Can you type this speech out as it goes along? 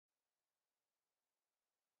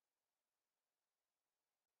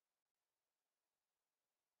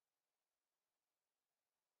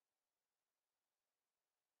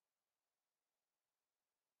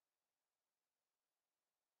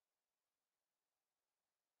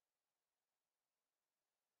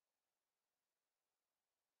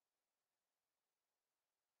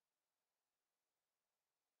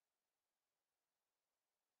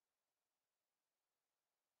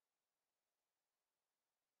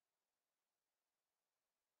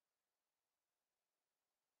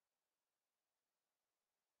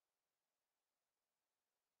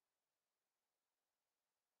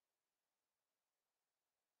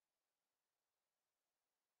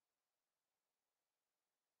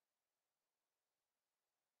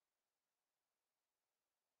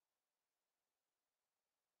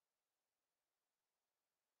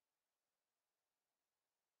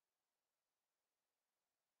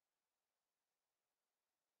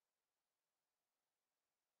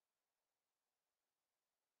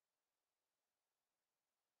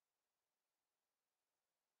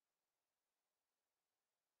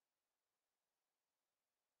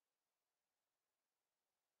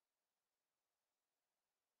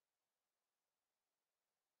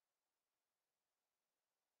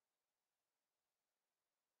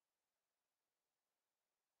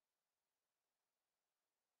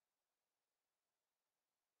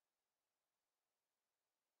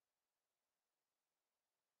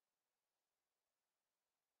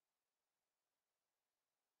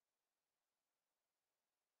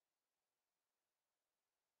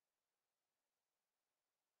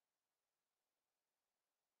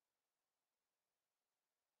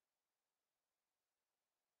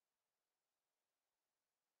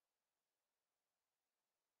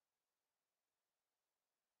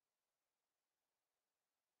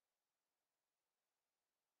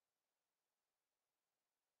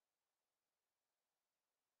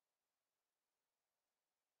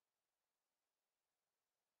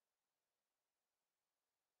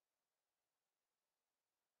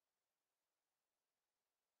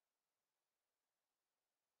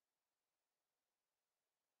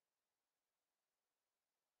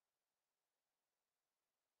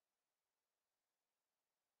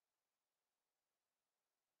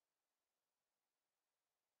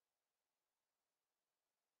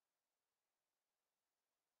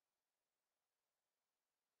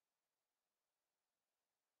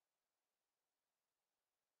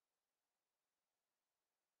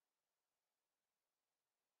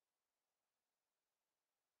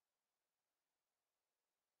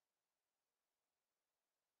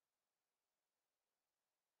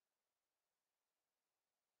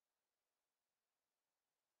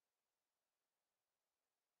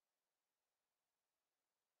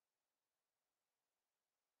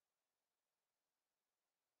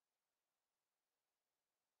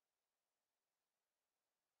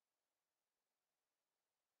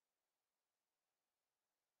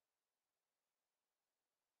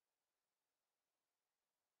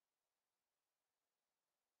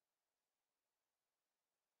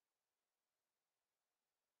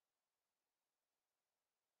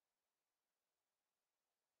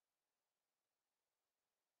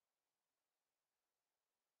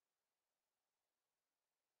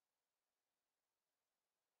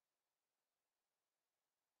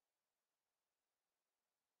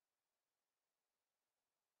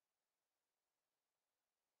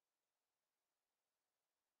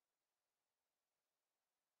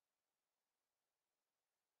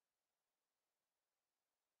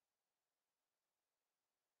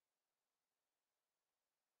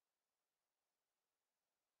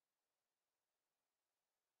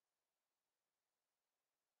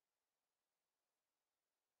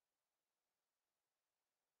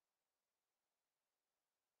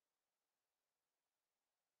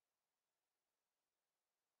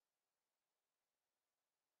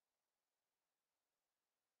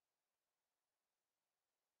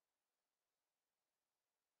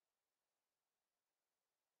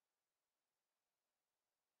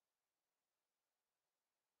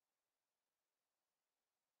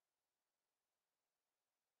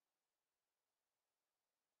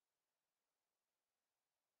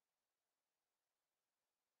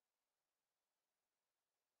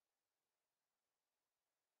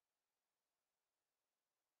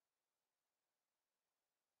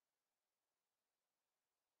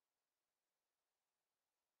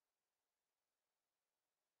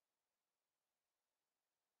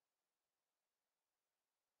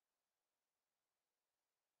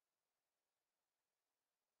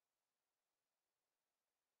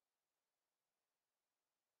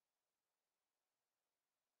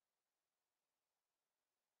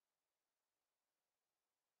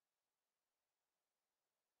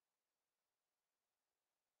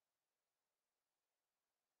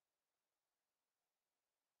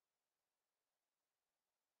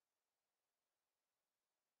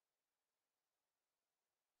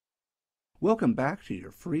Welcome back to your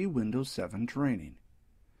free Windows 7 training.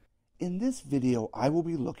 In this video, I will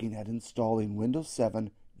be looking at installing Windows 7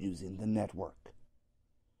 using the network.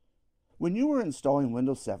 When you are installing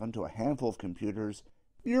Windows 7 to a handful of computers,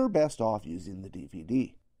 you're best off using the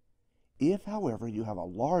DVD. If, however, you have a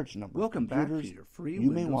large number of computers,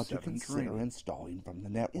 you may want to consider installing from the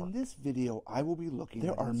network. In this video, I will be looking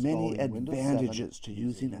at many advantages to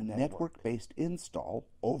using a network-based install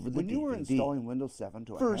over the DVD. When you are installing Windows 7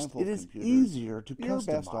 to a handful of computers, first, it is easier to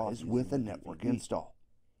customize with a network install.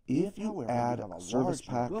 If you add a service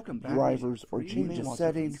pack, drivers, or change a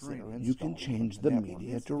setting, you can change the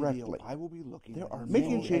media directly.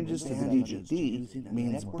 Making changes to the DVD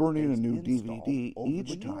means burning a new DVD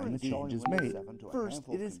each time a change is made. First,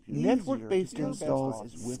 it is network-based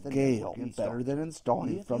installs scale better than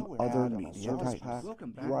installing from other media types.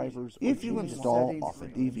 If you install off a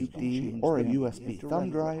DVD or a USB thumb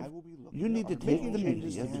drive, you need to take the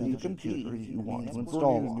media to the computer you want to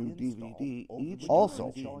install on.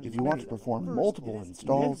 Also, if you want to perform multiple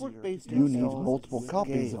installs, you need multiple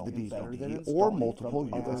copies of the DVD or multiple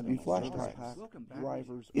USB flash drives.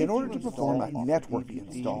 In order to perform a network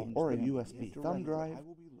install or a USB thumb drive,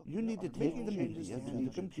 you need to take the media to the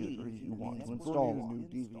computer you want to install on.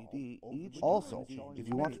 Also, if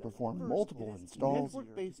you want to perform multiple installs,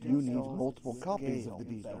 you need multiple copies of the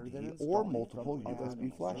DVD or multiple USB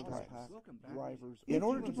flash drives. In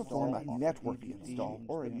order to perform a network install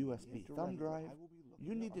or a USB thumb drive,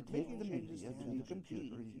 you need to take the media to the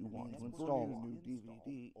computer you want to install on.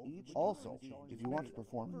 Also, if you want to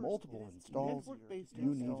perform multiple installs,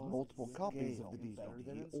 you need multiple copies of the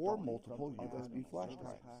DVD or multiple USB flash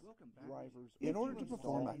drives. In order to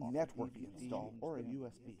perform a network install or a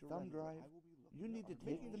USB thumb drive, you need to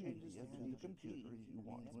take the media to the computer you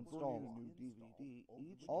want to install on.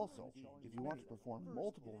 Also, if you want to perform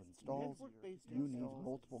multiple installs, you need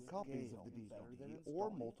multiple copies of the DVD or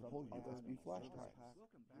multiple USB flash drives.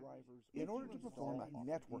 In order to perform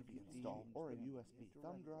a network install or a USB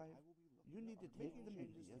thumb drive, you need to take the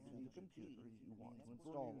media to the computer you want to install on. Also, if you want to perform multiple installs, you need multiple copies of the DVD or multiple USB flash drives. In order to perform a network install or a USB thumb drive, you need to take the media to the computer you want to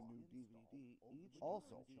install on.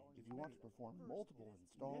 Also, if you want to perform multiple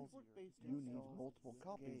installs, you need multiple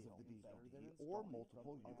copies of the DVD or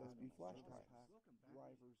multiple USB flash drives.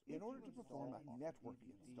 In order to perform a network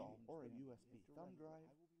install or a USB thumb drive,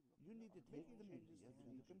 you need to take the media to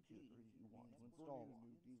the computer you want to install on.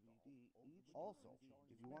 Also,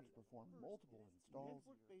 if you want to perform multiple installs,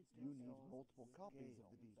 you need multiple copies of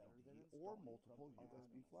the DVD or multiple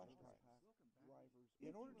USB flash drives.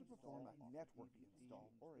 In order to perform a network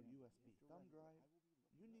install or a USB thumb drive,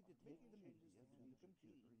 you need to take the media to the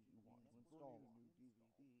computer you want to install on. Also, if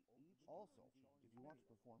you want to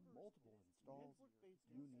perform multiple installs,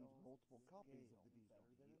 you need multiple copies of the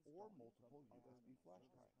DVD or multiple USB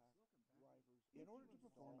flash drives. In order to perform a network install or a USB thumb drive, you need to take the media to the computer you want to install on. Also, if you want to perform multiple installs, you need multiple copies of the DVD or multiple USB flash drives. In order to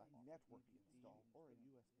perform a network install or a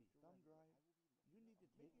USB thumb drive, you need to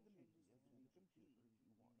take the media to the computer you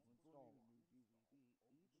want to install on.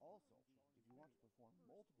 Also, if you want to perform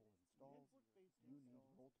multiple installs, you need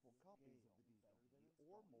multiple copies of the DVD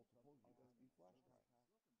or multiple USB flash drives.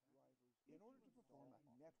 In order to perform a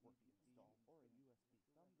network install or a USB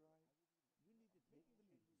thumb drive, you need to take the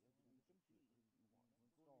media to the computer you want to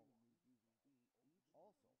install on. If you want to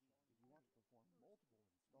perform multiple installs,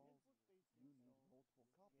 you need multiple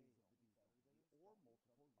copies of the DVD or multiple USB flash drives. In order to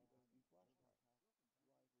perform a network install or a USB thumb drive, you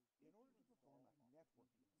need to take the media to the computer you want to install on. If you want to perform multiple installs,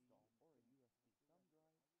 you need multiple copies of the DVD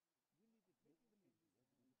or multiple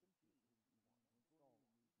USB flash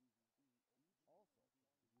drives.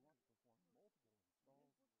 In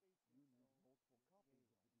order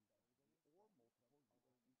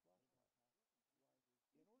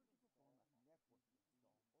to perform a network install or a USB thumb drive,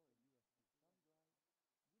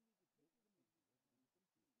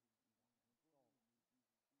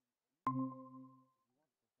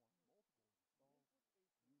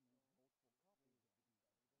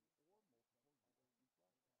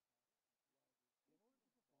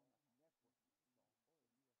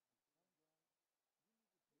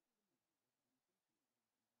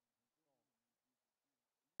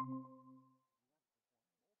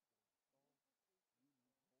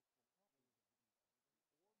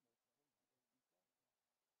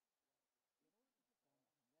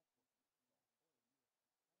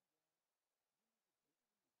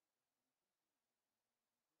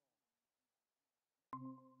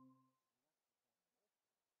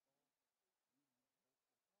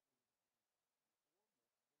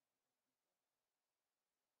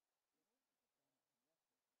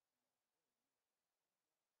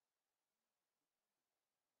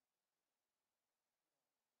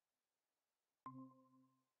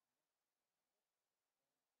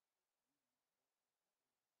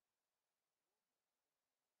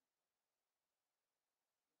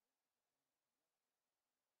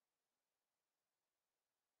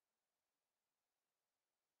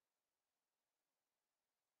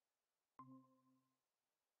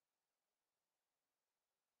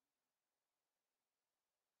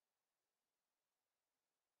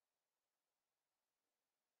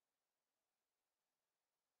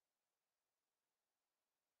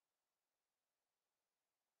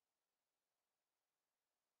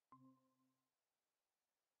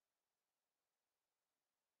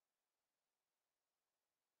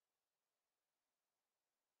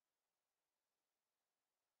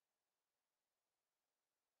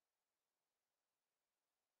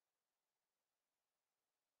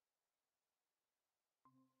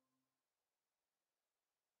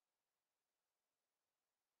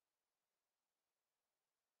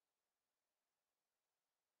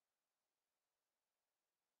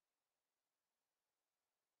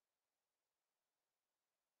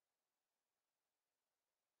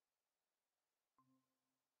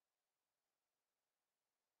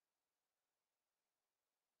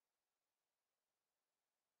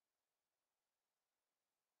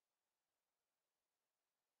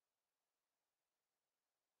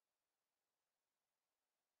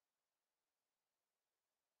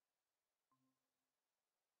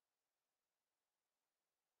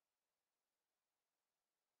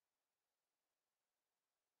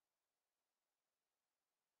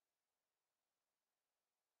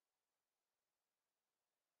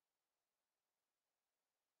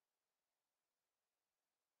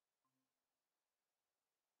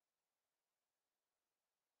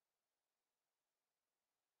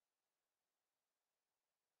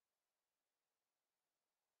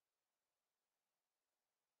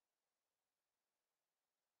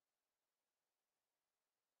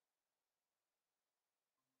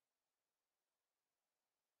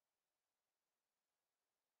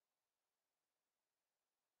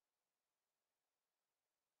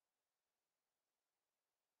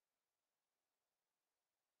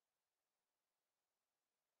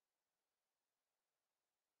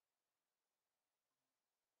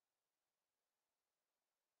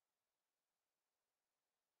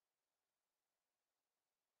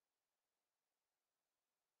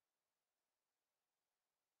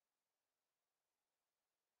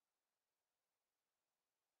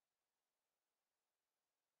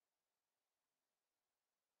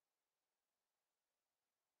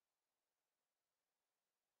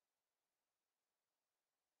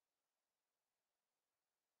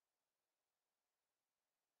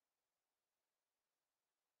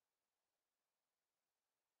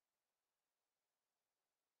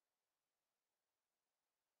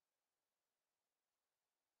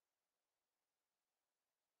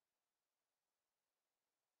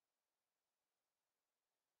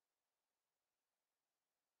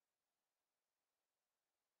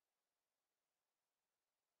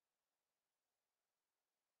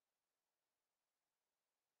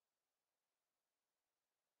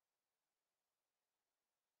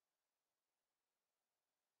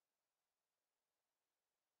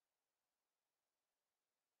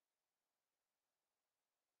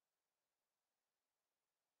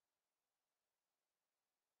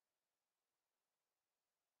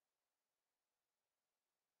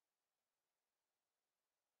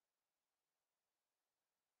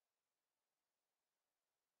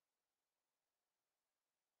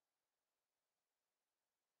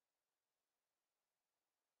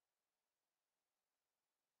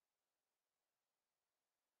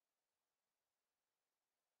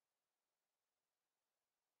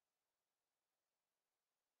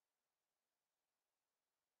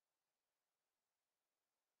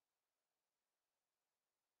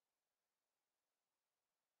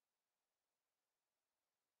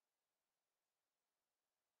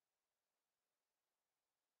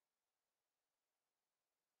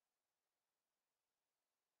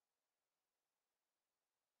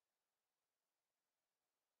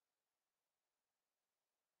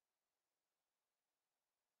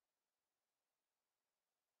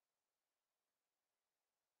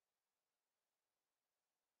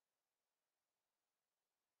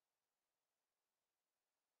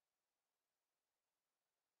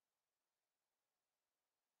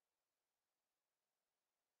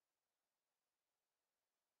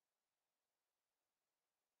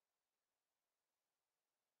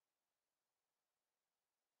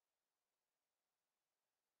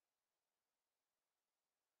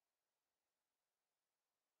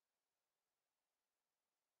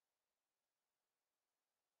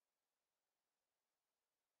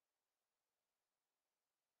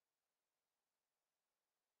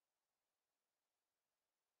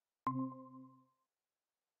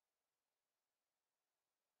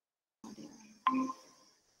 hello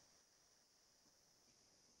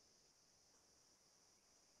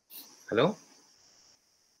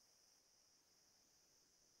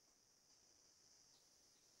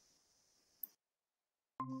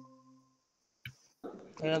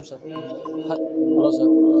madam sir hello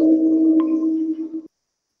sir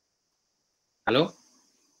hello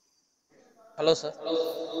hello sir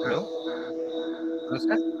hello hello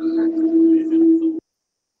sir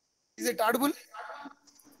Is it audible?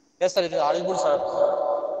 Yes sir ఇది audible sir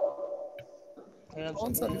madam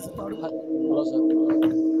Pawan sir, is it audible? Hello sir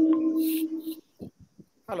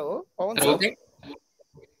Hello, Pawan sir sir. Okay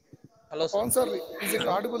hello sir Pawan sir, is it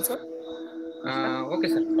audible, sir? Okay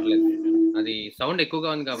sir పర్లేదు. అది sound ఎక్కువగా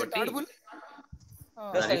ఉంది Is it కాబట్టి audible?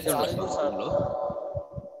 Yes sir ఇది resound audible వస్తుంది sir ఫోన్లో.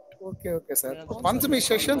 Okay, sir. Once మీ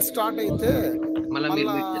session start అయితే మళ్ళీ మీరు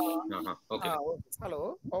మళ్ళా మ్యూట్ చేస్తారు. Okay hello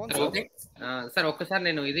Pawan sir sir. Okay sir ఒక్కసారి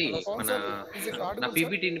నేను ఇది పవన్ మన సార్, is it నా audible, sir?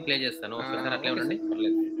 పీపీటీని ప్లే చేస్తాను. ఒకసారి అట్లే ఉండండి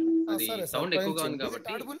పర్లేదు. అది సరే సార్, సౌండ్ ఎక్కువగా ఉంది is it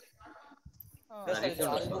కాబట్టి audible? ఎస్ సార్ ఇది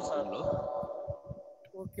రీసౌండ్ ఆడిబుల్ వస్తుంది సార్ ఫోన్లో.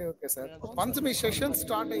 Okay sir. వన్స్ మీ సెషన్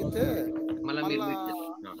స్టార్ట్ అయితే మళ్ళీ మీరు మళ్ళా మ్యూట్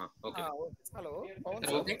చేస్తారు. Okay hello Pawan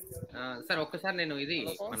sir sir. Okay sir ఒక్కసారి నేను ఇది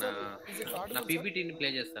పవన్ మన సార్, is it audible, నా sir? పీపీటీని ప్లే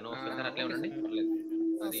చేస్తాను. ఒకసారి అట్లే ఉండండి పర్లేదు.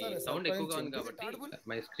 అది సరే సార్, సౌండ్ ఎక్కువగా ఉంది is it కాబట్టి audible?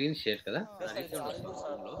 మై స్క్రీన్ షేర్ కదా ఎస్ సార్ ఇది రీసౌండ్ ఆడిబుల్ వస్తుంది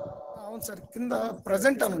సార్ ఫోన్లో. అవును సార్, కింద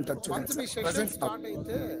ప్రెజెంట్ అని ఉంటుంది చూడండి. మీ సెషన్ స్టార్ట్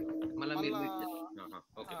అయితే మళ్ళీ మీరు మళ్ళా మ్యూట్ చేస్తారు.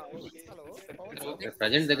 Okay hello Pawan sir sir. Okay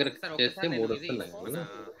present దగ్గర చేస్తే 3 వస్తున్నాయి. మన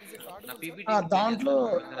నా పీపీటీ దాంట్లో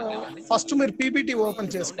ఫస్ట్ మీరు పీపీటీ ఓపెన్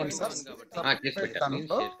చేసుకోండి సార్. చేసి పెట్టాను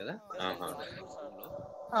స్క్రీన్ షేర్ కదా.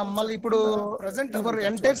 మళ్ళీ ఇప్పుడు ప్రెసెంట్ యువర్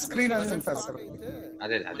ఎంటైర్ స్క్రీన్ అని ఉంటుంది సార్.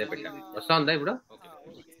 అదే అదే పెట్టాను. వస్తా ఉందా ఇప్పుడు?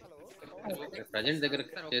 ప్రజెంట్ దగ్గర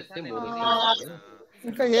చేస్తే 3 వస్తున్నాయి.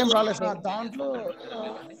 ఇంకా ఏం రాలేదు సార్. దాంట్లో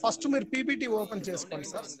ఫస్ట్ మీరు పీపీటీ ఓపెన్ చేసుకోండి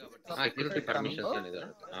సార్. సెక్యూరిటీ పర్మిషన్స్ అనేది.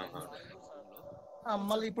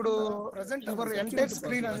 మళ్ళీ ఇప్పుడు ప్రెసెంట్ యువర్ ఎంటైర్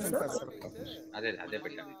స్క్రీన్ అని ఉంటుంది సార్. అదే అదే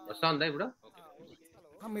పెట్టాను. వస్తా ఉందా ఇప్పుడు?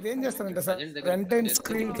 మీరు ఏం చేస్తారంటే సార్, ఎంటైర్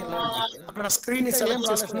స్క్రీన్ కి అక్కడ స్క్రీన్ సెలెక్ట్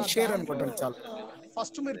చేసుకుని షేర్ అనుకుంటారు చాలు.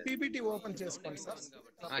 ఫస్ట్ మీరు పీపీటీ ఓపెన్ చేసుకోండి సార్.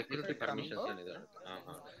 సెక్యూరిటీ పర్మిషన్స్ అనేది.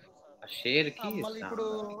 ఆ షేర్ కి మళ్ళీ ఇప్పుడు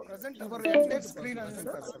ప్రెసెంట్ యువర్ ఎంటైర్ స్క్రీన్ అని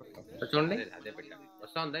ఉంటుంది సార్. చూడండి అదే పెట్టాను.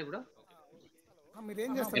 వస్తా ఉందా ఇప్పుడు? మీరు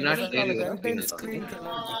ఏం చేస్తారు, ఎంటైర్ స్క్రీన్ కి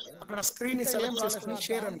అక్కడ స్క్రీన్ సెలెక్ట్ చేసుకుని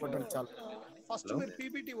షేర్ అనుకుంటారు చాలు. ఫస్ట్ మీరు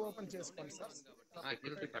పీపీటీ ఓపెన్ చేసుకోండి సార్.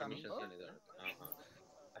 సెక్యూరిటీ పర్మిషన్స్ అనేది.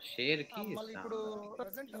 ఆ షేర్ కి మళ్ళీ ఇప్పుడు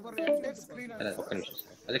ప్రెసెంట్ యువర్ ఎంటైర్ స్క్రీన్ అదే ఒక్క నిమిషం.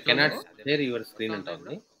 అదే కెనాట్ షేర్ యువర్ స్క్రీన్ అంటా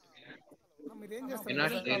ఉంది. మీరు ఏం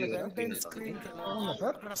కెనాట్ షేర్ యువర్ చేస్తారు, స్క్రీన్ ఎంటైర్ స్క్రీన్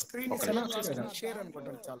అక్కడ స్క్రీన్ సెలెక్ట్ చేసుకుని షేర్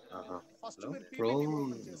అనుకుంటారు చాలు. ఫస్ట్ మీరు పీపీటీ Chrome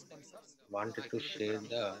ఓపెన్ చేసుకోండి sir. wanted to share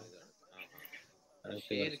the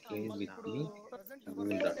share screen with me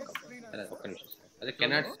google.com. అదే ఒక్క నిమిషం. అదే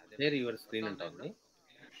కెనాట్ షేర్ యువర్ స్క్రీన్ అంటా ఉంది.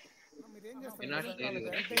 మీరు ఏం cannot share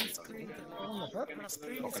your entire screen screen అక్కడ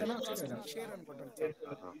స్క్రీన్ సెలెక్ట్ చేసుకుని షేర్ అనుకుంటారు చాలు.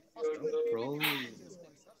 Chrome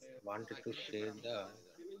wanted to share the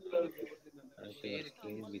share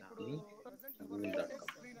screen with me google.com.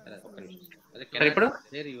 అదే ఒక్క నిమిషం. అదే కెనాట్ ఇప్పుడు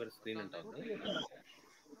షేర్ యువర్ స్క్రీన్ అంటా ఉంది.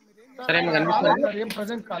 సరే మీకు కనిపిస్తుందా? ఏం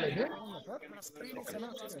ప్రెజెంట్ కాలేదు. స్క్రీన్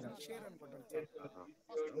సెలెక్ట్ చేసుకుని షేర్ అనుకుంటారు చాలు.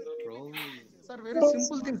 Chrome sir very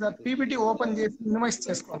simple thing sir. PPT open చేసి మినిమైజ్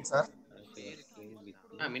చేసుకోండి sir. share screen with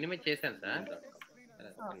me. Minimise చేశాను సార్.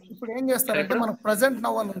 ఇప్పుడు ఏం చేస్తారంటే మనకు ప్రెజెంట్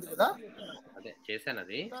నవ్ అని ఉంది కదా. అదే చేశాను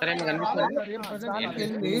అది. సరే మీకు కనిపిస్తుందా?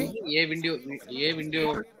 ఏ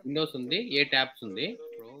విండోస్ ఉంది, ఏ ట్యాబ్స్ ఉంది.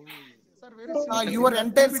 యువర్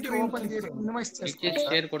ఎంటైర్ స్క్రీన్ ఓపెన్ చేసి మినిమైజ్ క్లిక్ చేసుకోండి చేసి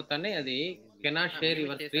సార్. షేర్ కొడతానే అది cannot share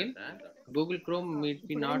your screen Google chrome meet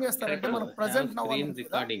me not చేస్తారంటే మనకు ప్రెజెంట్ నవ్ స్క్రీన్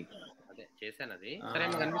రికార్డింగ్. అదే చేశాను అది. సరే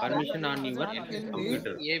మీకు permission on your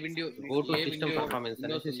computer. A window go to system performance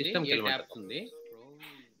అనేది సిస్టమ్ కి ట్యాబ్స్ ఉంది.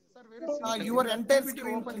 యువర్ ఎంటైర్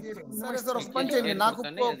స్క్రీన్ ఓపెన్ చేసి సరే సార్ ఒక పని చేయండి, నాకు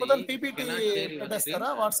పొద్దున పీపీటీ పెట్టేస్తారా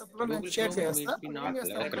వాట్సాప్ లో, నేను షేర్ చేస్తా. ఏం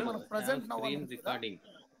చేస్తారంటే మనకు ప్రెజెంట్ నవ్ అని స్క్రీన్ ఉంది కదా. రికార్డింగ్.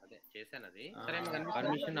 అదే చేశాను అది. సరే మీకు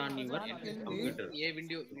permission on your computer. A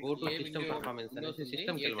window go to system performance అనేది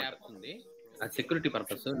సిస్టమ్ కి ట్యాబ్స్ ఉంది. అది సెక్యూరిటీ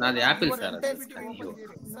పర్పస్. నాది యాపిల్ సార్.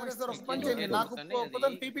 సరే సార్ ఒక పని చేయండి, నాకు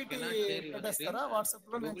పొద్దున పీపీటీ పెట్టేస్తారా వాట్సాప్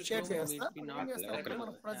లో, నేను షేర్ చేస్తా. ఏం చేస్తారంటే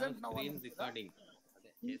మనకు ప్రెజెంట్ నవ్ అని ఉంది కదా. రికార్డింగ్.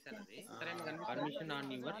 చేశానది. సరే మీకు permission on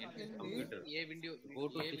your computer. A window go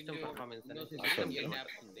to system performance అనేది సిస్టమ్ కి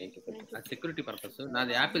ట్యాబ్స్ ఉంది. అది సెక్యూరిటీ పర్పస్.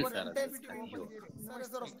 నాది యాపిల్ సార్. సరే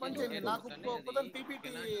సార్ ఒక పని చేయండి, నాకు పొద్దున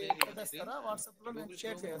పీపీటీ పెట్టేస్తారా వాట్సాప్ లో, నేను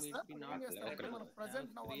షేర్ చేస్తా. ఏం చేస్తారంటే మనకు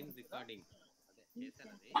ప్రెజెంట్ నవ్ అని ఉంది కదా. రికార్డింగ్.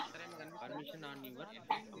 చేశానది. సరే మీకు permission on your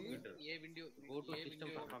computer. A window go to system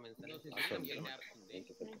performance అనేది సిస్టమ్ కి ట్యాబ్స్ ఉంది.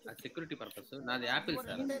 అది సెక్యూరిటీ పర్పస్. నాది యాపిల్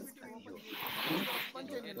సార్. పని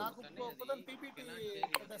చేయండి, నాకు పొద్దున పీపీటీ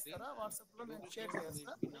పెట్టేస్తారా వాట్సాప్ లో, నేను షేర్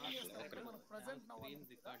చేస్తా. ఏం చేస్తారంటే మనకు ప్రెజెంట్ నవ్ అని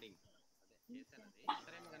ఉంది కదా. Recording.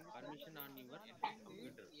 Permission on your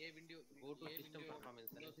computer. A window go to system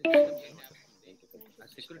performance అని సిస్టమ్ యాప్స్ ఉంది. ఆ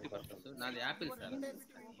సెక్యూరిటీ పర్పస్ నాది యాపిల్ సార్.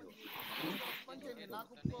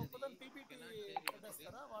 నాకు కుదరని పీపీటీ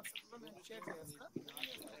పెట్టేస్తారా వాట్సాప్ లో నేను షేర్ చేస్తా.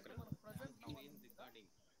 Present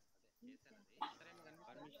recording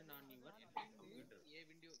permission on your computer. A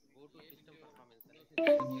window go to system performance అని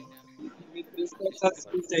సిస్టమ్ యాప్స్ ఉంది.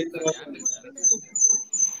 Apple sir.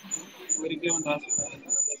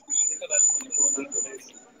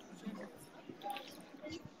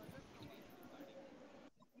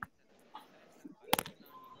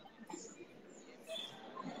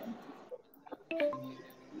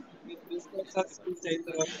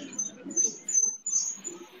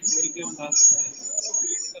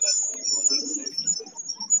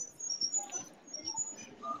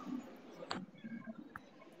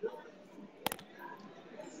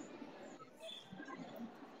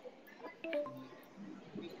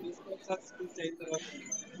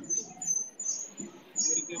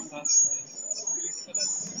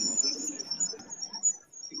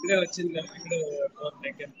 ఇక్కడే వచ్చింది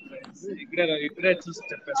ఇక్కడే చూసి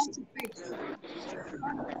చెప్పేసి.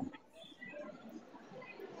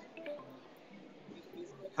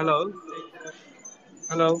 హలో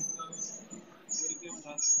హలో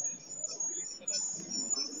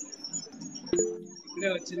ఇక్కడే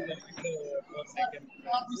వచ్చింది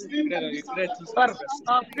ఇక్కడే చూసి సార్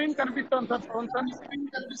స్క్రీన్ కనిపిస్తుంది సార్. అవును సార్.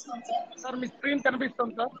 సార్ మీ స్క్రీన్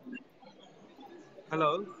కనిపిస్తుంది సార్. హలో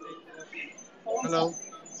హలో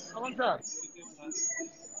అవును సార్.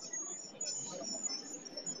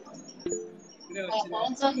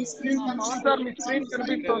 పవన్ సార్ మీ స్క్రీన్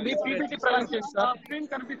కనిపిస్తుంది. పీపీటీ ప్రజెంట్ చేయండి సార్. స్క్రీన్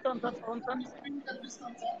కనిపిస్తుంది సార్. అవును సార్.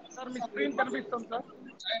 సార్ మీ స్క్రీన్ కనిపిస్తుంది sir.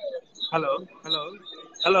 Hello hello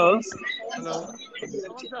hello hello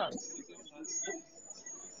అవును సార్.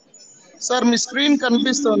 సార్ మీ స్క్రీన్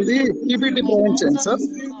కనిపిస్తుంది. పీపీటీ ప్రజెంట్ చేయండి సార్.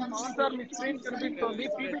 అవును సార్ మీ స్క్రీన్ కనిపిస్తుంది.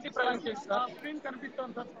 పీపీటీ ప్రజెంట్ చేయండి సార్. స్క్రీన్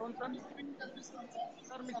కనిపిస్తుంది సార్. అవును సార్.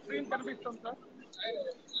 సార్ మీ స్క్రీన్ కనిపిస్తుంది sir.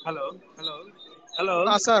 Hello hello hello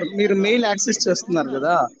sir మీరు మెయిల్ యాక్సెస్ చేస్తున్నారు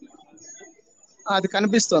కదా, అది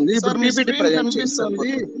కనిపిస్తుంది. ఇప్పుడు పీపీటీ ప్రజెంట్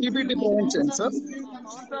చేయండి. పీపీటీ ప్రజెంట్ చేయండి సార్.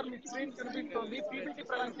 అవును సార్ మీ స్క్రీన్ కనిపిస్తుంది. పీపీటీ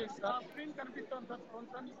ప్రజెంట్ చేయండి సార్. స్క్రీన్ కనిపిస్తుంది సార్. అవును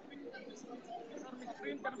సార్. సార్ మీ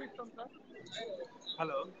స్క్రీన్ కనిపిస్తుంది sir.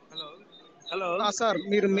 Hello hello hello sir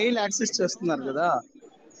మీరు మెయిల్ యాక్సెస్ చేస్తున్నారు కదా,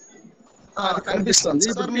 అది కనిపిస్తుంది.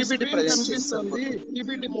 ఇప్పుడు పీపీటీ ప్రజెంట్ చేయండి.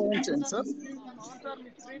 పీపీటీ ప్రజెంట్ చేయండి సార్. అవును సార్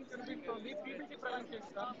మీ స్క్రీన్ కనిపిస్తుంది. పీపీటీ ప్రజెంట్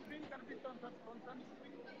చేయండి సార్. స్క్రీన్ కనిపిస్తుంది సార్. అవును సార్.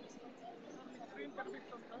 సార్ మీ స్క్రీన్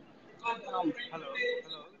కనిపిస్తుంది sir. Hello hello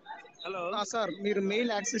hello sir మీరు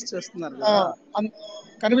మెయిల్ యాక్సెస్ చేస్తున్నారు కదా,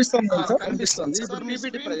 కనిపిస్తుంది సార్. కనిపిస్తుంది. ఇప్పుడు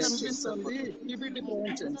పీపీటీ ప్రజెంట్ చేయండి. పీపీటీ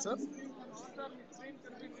ప్రజెంట్ చేయండి సార్. అవును సార్ మీ స్క్రీన్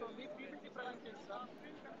కనిపిస్తుంది. పీపీటీ ప్రజెంట్ చేయండి సార్.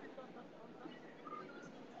 స్క్రీన్ కనిపిస్తుంది సార్. అవును సార్.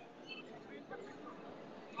 మీ స్క్రీన్ కనిపిస్తుంది sir.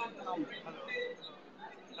 Hello hello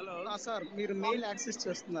hello sir మీరు మెయిల్ యాక్సెస్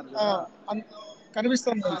చేస్తున్నారు కదా,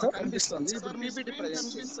 కనిపిస్తుంది సార్. కనిపిస్తుంది. ఇప్పుడు పీపీటీ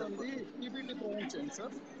ప్రజెంట్ చేయండి. పీపీటీ ప్రజెంట్ చేయండి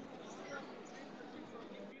సార్. సార్ మీ స్క్రీన్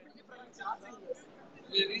కనిపిస్తుంది. పీపీటీ ప్రజెంట్ చేయండి sir.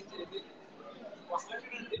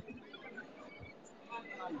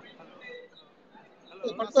 Hello hello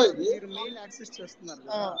hello sir మీరు మెయిల్ యాక్సెస్ చేస్తున్నారు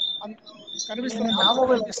కదా, కనిపిస్తుంది నా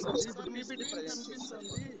మొబైల్ కనిపిస్తుంది. ఇప్పుడు పీపీటీ ప్రజెంట్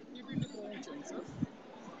చేయండి. పీపీటీ ప్రజెంట్ చేయండి sir.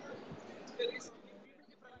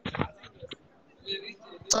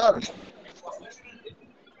 Sir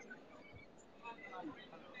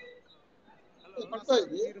hello hello sir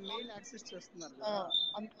మీరు మెయిల్ యాక్సెస్ చేస్తున్నారు కదా,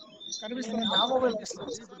 కనిపిస్తుంది నా మొబైల్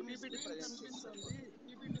కనిపిస్తుంది. ఇప్పుడు పీపీటీ ప్రజెంట్ చేయండి.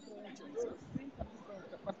 పీపీటీ ప్రజెంట్ చేయండి సార్. స్క్రీన్ కనిపిస్తుంది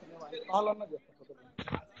చెప్పండి. కాల్ అన్నా చేస్తాను.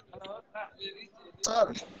 Hello sir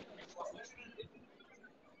hello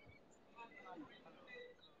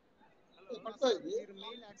hello sir మీరు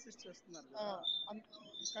మెయిల్ యాక్సెస్ చేస్తున్నారు కదా,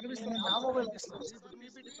 కనిపిస్తుంది నా మొబైల్ కనిపిస్తుంది. ఇప్పుడు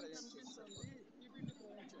పీపీటీ ప్రజెంట్ చేయండి. పీపీటీ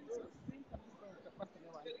ప్రజెంట్ చేయండి సార్. స్క్రీన్ కనిపిస్తుంది చెప్పండి.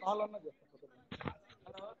 కాల్ అన్నా చేస్తాను.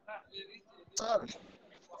 Hello sir hello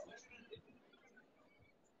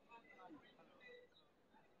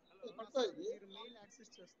hello sir మీరు మెయిల్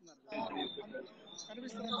యాక్సెస్ చేస్తున్నారు కదా,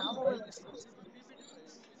 కనిపిస్తుంది నా మొబైల్ కనిపిస్తుంది. ఇప్పుడు పీపీటీ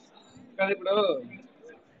ప్రజెంట్ చేయండి. కాదు ఇప్పుడు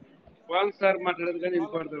పవన్ సార్ మాట్లాడేది కానీ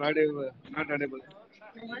ఇంపార్టెంట్ ఆడే మాట్లాడేబుల్.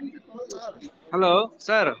 Sir hello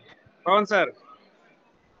sir Pawan sir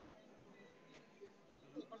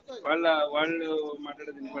వాళ్ళు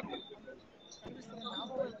మాట్లాడేది ఇంపార్టెంట్. కనిపిస్తుంది నా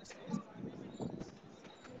మొబైల్ కనిపిస్తుంది.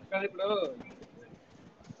 కాదు ఇప్పుడు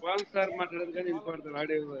పవన్ సార్ మాట్లాడేది కానీ ఇంపార్టెంట్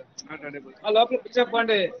ఆడే మాట్లాడేబుల్. లోపల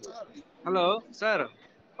చెప్పండి. హలో సార్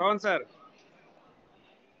పవన్ సార్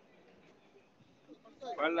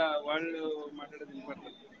వాళ్ళు మాట్లాడేది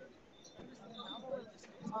ఇంపార్టెంట్. కనిపిస్తుంది నా మొబైల్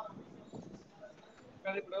కనిపిస్తుంది.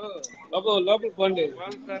 లోపల పోండి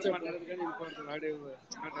పవన్ సార్ మాట్లాడదు కానీ ఇంపార్టెంట్ ఆడే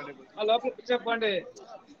మాట్లాడే లోపల చెప్పండి.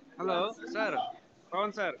 Hello sir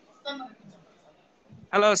Pawan sir.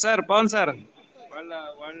 Hello sir Pawan sir.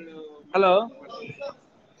 వాళ్ళు హలో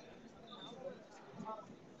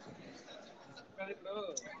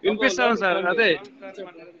వినిపిస్తాను సార్. అదే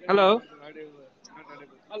హలో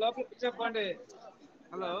లోపల చెప్పండి.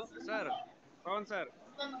 Hello sir Pawan sir.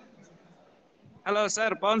 Hello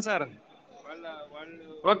sir Pawan sir.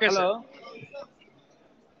 Okay sir.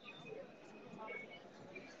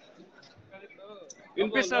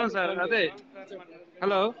 వినిపిస్తాను సార్. అదే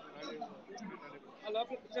hello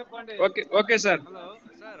okay okay sir. Hello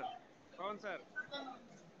sir Pawan sir.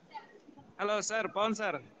 Hello sir Pawan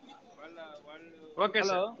sir. Okay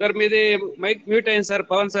sir. Sir మీది mic mute అయింది sir.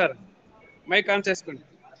 Pawan sir mic on చేసుకోండి.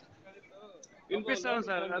 వినిపిస్తాను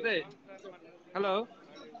సార్. అదే hello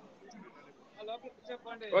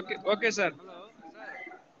okay okay sir.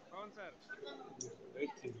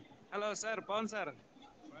 Hello sir Pawan sir.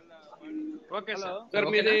 Okay sir. Sir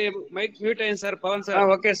మీది mic mute అయింది sir. Pawan sir.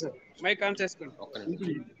 Okay sir mic on చేసుకోండి.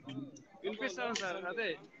 వినిపిస్తాను sir. అదే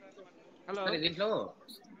హలో సార్ దీంట్లో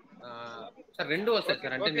సార్ రెండు వస్తాయి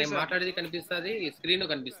సార్. అంటే నేను మాట్లాడేది కనిపిస్తుంది, స్క్రీన్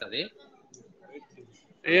కనిపిస్తుంది.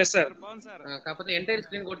 Yes sir. కాకపోతే ఎంటైర్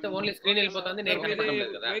స్క్రీన్ కొడితే ఓన్లీ స్క్రీన్ వెళ్ళిపోతుంది, నేను కనపడడం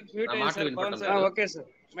లేదు కదా, నా మాటలు వినపడడం లేదు. ఓకే సార్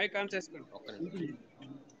మైక్ ఆన్ చేసుకోండి.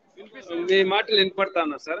 మీ మాటలు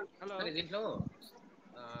వినపడతాను సార్. సార్ దీంట్లో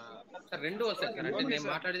సార్ రెండు వస్తాయి సార్. అంటే నేను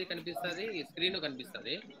మాట్లాడేది కనిపిస్తుంది, స్క్రీన్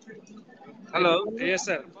కనిపిస్తుంది. Hello yes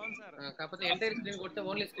sir. కాకపోతే ఎంటైర్ స్క్రీన్ కొడితే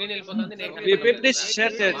ఓన్లీ స్క్రీన్ వెళ్ళిపోతుంది, నేను మీ కనపడడం లేదు పిపిటి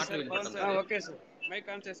షేర్ కదా, నా చేయండి మాటలు సార్. వినపడడం లేదు. ఓకే సార్ మైక్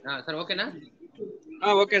ఆన్ చేసుకోండి. సార్ ఓకేనా?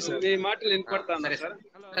 Okay sir. మీ మాటలు వినపడతాను సరే సార్.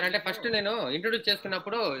 సార్. అంటే ఫస్ట్ నేను ఇంట్రొడ్యూస్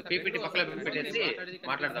చేసుకున్నప్పుడు పీపీటీ పక్కన పెట్టేసి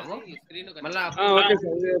మాట్లాడదాము. మళ్ళా ఓకే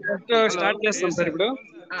సార్. ఫస్ట్ స్టార్ట్ చేస్తాం సార్ ఇప్పుడు.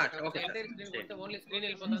 ఓకే ఎంటైర్ స్క్రీన్ కొడితే ఓన్లీ స్క్రీన్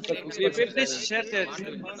వెళ్ళిపోతుంది, నేను పిపిటి కనపడడం లేదు షేర్ కదా, చేయండి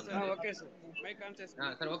మాటలు సార్. వినపడడం లేదు. ఓకే సార్ మైక్ ఆన్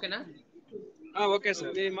చేసుకోండి. సార్ ఓకేనా? Okay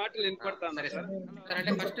sir. మీ మాటలు వినపడతాను సరే సార్. సార్.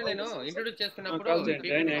 అంటే ఫస్ట్ నేను ఇంట్రొడ్యూస్ చేసుకున్నప్పుడు కాల్ చేయండి.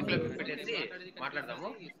 పీపీటీ జాయిన్ పక్కన అయ్యండి. పెట్టేసి మాట్లాడదాము.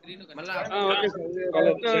 మళ్ళా ఓకే సార్. ఫస్ట్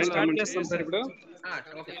స్టార్ట్ చేస్తాం సార్ ఇప్పుడు.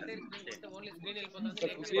 ఓకే ఎంటైర్ స్క్రీన్ కొడితే ఓన్లీ స్క్రీన్ వెళ్ళిపోతుంది, నేను పిపిటి కనపడడం లేదు షేర్ కదా, చేయండి మాటలు సార్. వినపడడం లేదు. ఓకే సార్ మైక్ ఆన్ చేసుకోండి. సార్ ఓకేనా? Okay sir. మీ మాటలు వినపడతాను సరే సార్. సార్. అంటే ఫస్ట్ నేను ఇంట్రొడ్యూస్ చేసుకున్నప్పుడు కాల్ చేయండి. జాయిన్ పీపీటీ అయ్యండి. పక్కన పెట్టేసి మాట్లాడదాము. మళ్ళా ఓకే సార్. ఫస్ట్ స్టార్ట్ చేస్తాం సార్ ఇప్పుడు. ఓకే ఎంటైర్ స్క్రీన్ కొడితే ఓన్లీ స్క్రీన్ వెళ్ళిపోతుంది, నేను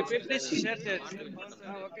పిపిటి కనపడడం లేదు షేర్ కదా, చేయండి మాటలు సార్. వినపడడం లేదు.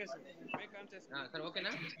 Okay sir. సార్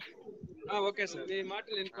ఓకేనా? Okay sir. మీ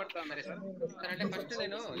మాటలు వినపడతాను సరే సార్. సార్. అంటే ఫస్ట్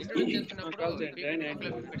నేను ఇంట్రొడ్యూస్ చేసుకున్నప్పుడు కాల్ చేయండి. జాయిన్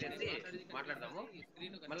పీపీటీ అయ్యండి. పక్కన పెట్టేసి మాట్లాడదాము.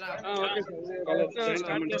 మళ్ళా ఓకే సార్. ఫస్ట్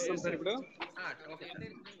స్టార్ట్ చేస్తాం సార్ ఇప్పుడు. ఓకే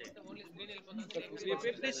ఎంటైర్ స్క్రీన్ కొడితే ఓన్లీ స్క్రీన్ వెళ్ళిపోతుంది, నేను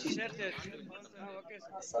పిపిటి కనపడడం లేదు షేర్ కదా, చేయండి మాటలు సార్. వినపడడం లేదు. Okay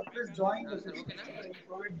sir. సార్ ఓకేనా?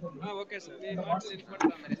 Okay sir. మీ మాటలు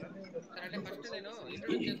వినపడతాను సరే సార్. సార్. అంటే ఫస్ట్ నేను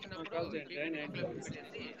ఇంట్రొడ్యూస్ చేసుకున్నప్పుడు కాల్ చేయండి. జాయిన్ పీపీటీ అయ్యండి.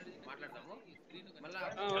 పక్కన పెట్టేసి మాట్లాడదాము. మళ్ళా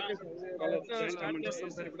ఓకే సార్. ఫస్ట్ స్టార్ట్ చేస్తాం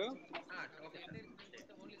సార్ ఇప్పుడు. ఓకే ఎంటైర్ స్క్రీన్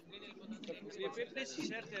కొడితే ఓన్లీ స్క్రీన్ వెళ్ళిపోతుంది, నేను కనపడడం పిపిటి లేదు కదా,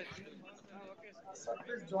 షేర్ చేయండి మాటలు సార్. వినపడడం లేదు. Okay sir. సార్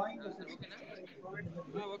ఓకేనా?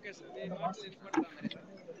 Okay sir. మీ మాటలు వినపడతాను సరే సార్.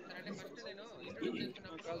 సార్. అంటే ఫస్ట్ నేను ఇంట్రొడ్యూస్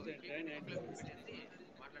చేసుకున్నప్పుడు కాల్ చేయండి. జాయిన్ పీపీటీ అయ్యండి. పక్కన పెట్టేసి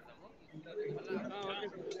మాట్లాడదాము. మళ్ళా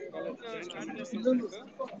ఓకే సార్. ఫస్ట్ స్టార్ట్ చేస్తాం సార్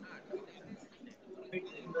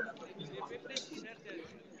ఇప్పుడు.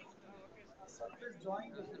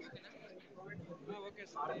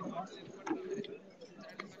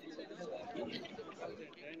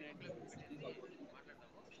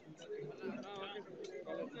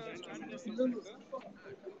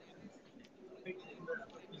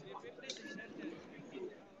 ఎంటైర్ స్క్రీన్ కొడితే ఓన్లీ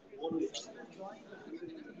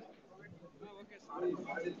స్క్రీన్ వెళ్ళిపోతుంది, నేను పిపిటి కనపడడం లేదు షేర్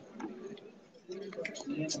కదా,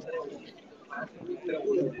 చేయండి సార్. మాటలు వినపడడం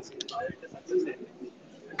లేదు.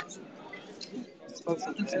 Okay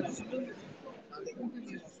sir. సార్ ఓకేనా? Okay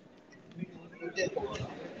sir. మీ మాటలు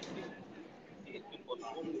వినపడతాను సరే సార్.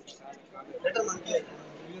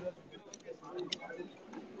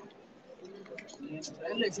 సార్.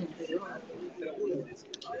 అంటే ఫస్ట్ నేను ఇంట్రొడ్యూస్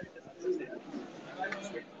చేసుకున్నప్పుడు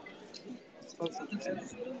సార్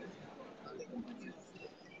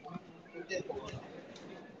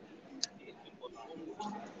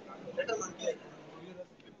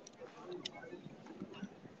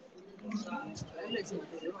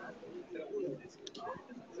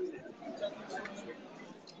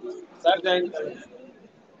జాయిన్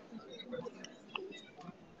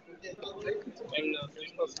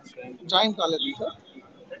జాయిన్ కాలేదు సార్.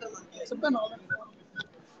 చెప్పాను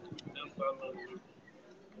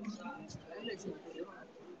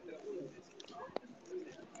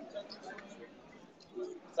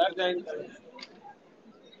సార్ జాయిన్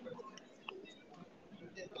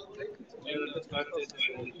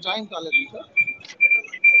జాయిన్ కాలేదు సార్.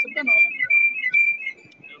 చెప్పాను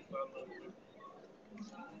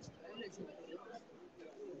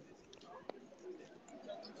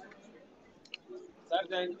సార్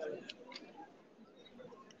జాయిన్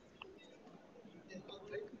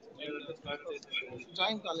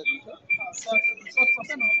జాయిన్ కాలేదు సార్. సార్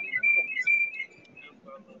చెప్పాను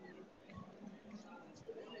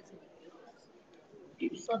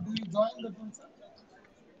Sir, do you join the team, sir?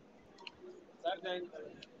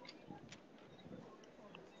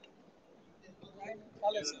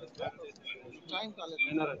 College, sir. Join college.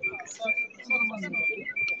 Sir, man.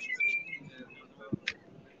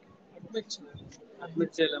 Admit. Sir,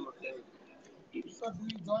 do you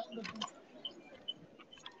join the team, sir?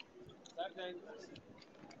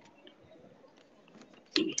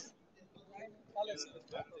 College, sir.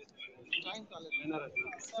 Join college. Sir, man.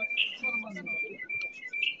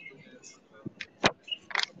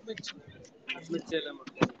 Admit. Sir,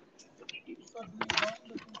 do you join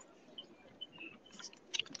the team, sir?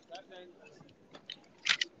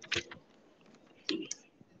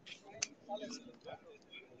 College, sir. Join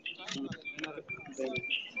college.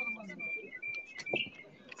 Sir, man.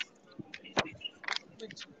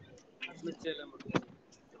 Admit.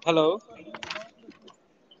 Hello.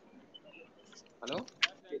 Hello?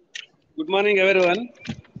 Good morning, everyone.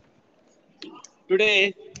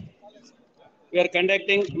 Today, we are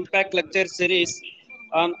conducting Impact Lecture Series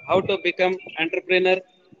on how to become entrepreneur,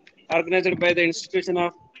 organized by the Institution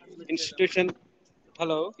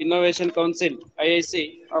Innovation Council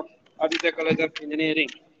 (IIC) of Aditya College of Engineering.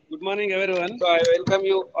 Good morning, everyone. So I welcome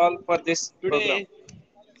you all for this program.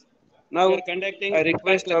 Now, we are conducting I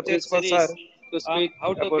request our principal sir to speak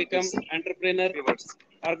how to become entrepreneur,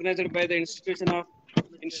 organized by the Institution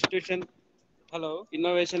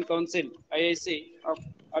Innovation Council (IIC) of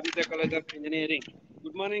Aditya College of Engineering.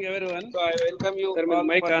 Good morning, everyone. So I welcome you all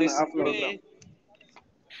for this program.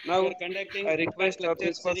 Now, we are conducting I request our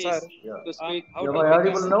principal sir to speak how to become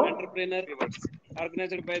entrepreneur,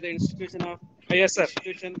 organized by the Institution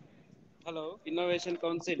Innovation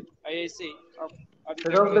Council (IIC) of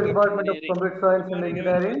Aditya Head of the College of Department of Engineering. Computer Good Science and morning,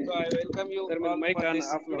 everyone. Engineering, So I welcome you all for this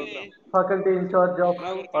program. faculty in charge of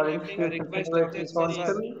Now, we are our conducting I Institution's request lecture Innovation series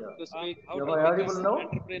Council. to speak how Am to I become audible now?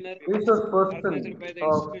 entrepreneur, Resource person organized by the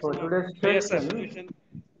of today's Yes, sir. session,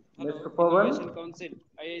 Mr. Innovation Pawan, Council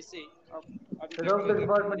 (IIC) of Head Aditya of the College of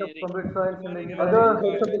Department of Engineering. Computer Good Science and morning, Engineering, everyone. So other I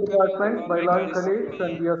heads of the welcome you departments, all my my long class colleagues and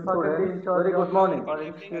today. dear Faculty students, in charge very of good morning. our Our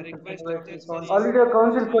Institution's Institution's Innovation Innovation Council. Council. All India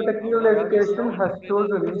Council for How Technical to become Education has entrepreneur,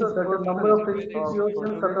 chosen certain number of organized by the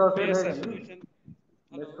institutions across the Yes, sir. nation,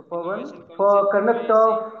 Mr. Pawan, Innovation for Council conduct (IIC) of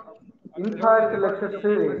of Aditya Impact College of Lecture Engineering.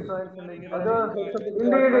 Series. Other heads of the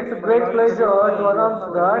Indeed, it's a great pleasure to announce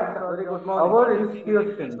that our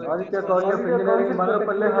institution, Aditya College of Engineering,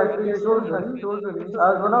 Mangapalle, has been chosen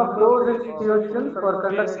as one of those institutions for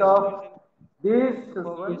conduct of these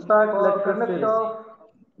Impact Lecture Series.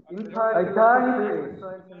 I thank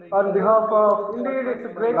on behalf of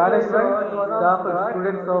management, staff and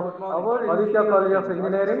students of Aditya College of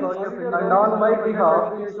Engineering and on my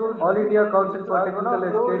behalf, All India Council for Technical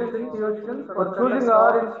Education for choosing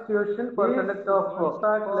our institution for conduct of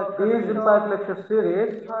these Impact Lecture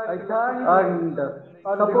Series and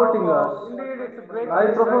supporting us. I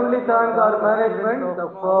profoundly thank our management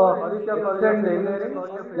for extending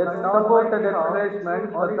their support and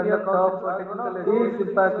encouragement for conduct of these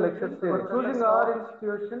Impact Lecture Series. Choosing our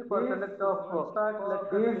institution for conduct of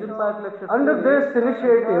these Impact Lecture Series. Under this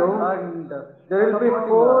initiative, and there will be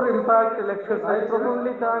 4 Impact Lecture Series. I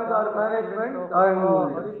profoundly thank our management, and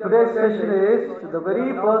today's session is the very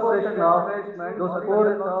first session of those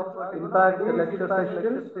 4 Impact Lecture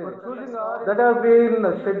sessions that have been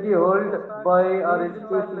scheduled by our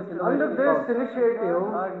institution. Under this initiative,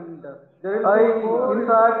 I in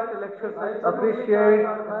fact appreciate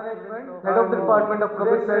Head of the Department of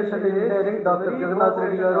Computer Science and Engineering, Dr. Jagannath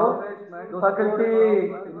Reddy Garu,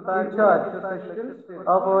 faculty in charge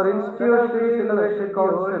of our Institution Innovation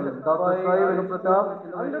Council, Dr. Sai Venupratap,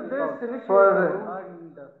 for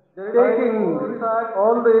taking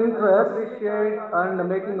all the interest and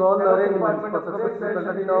making all the arrangements for successful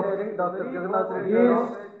conduct of these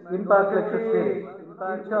Impact Lecture Series.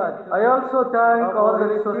 I also thank all the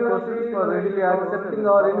resource persons for readily accepting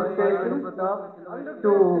our invitation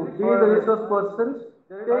to be the resource persons,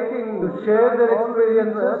 to share their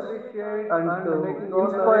experiences and to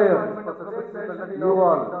inspire you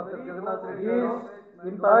all.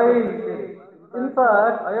 In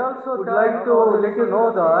fact, I also would like to let you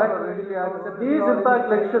know that these Impact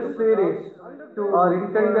Lecture Series are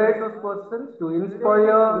intended to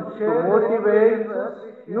inspire, to motivate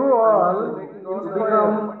you all to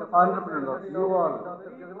become entrepreneurs. You all.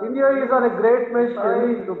 India is on a great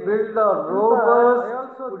mission to build a robust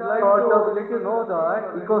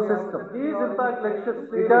ecosystem. These Impact Lecture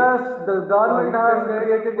Series, the government has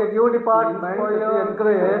created a new department to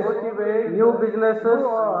encourage new businesses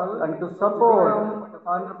and to support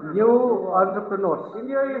new entrepreneurs.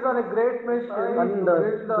 India is on a great mission, and the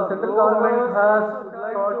central government has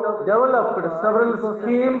developed several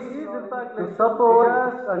schemes to support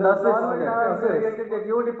and assist the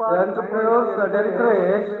entrepreneurs and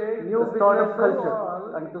encourage new startup culture.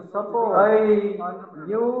 And to support, I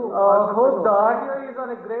hope that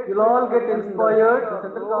you'll all get inspired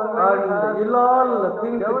and you'll all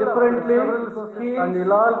think differently and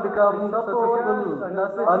you'll all become successful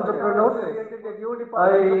entrepreneurs.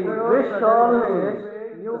 I wish all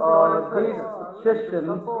these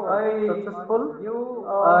sessions successful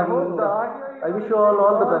and I wish you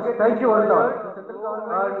all the best. Thank you all.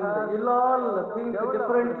 And you'll all think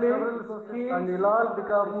differently and you'll all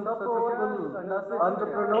become successful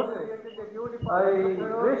entrepreneurs. I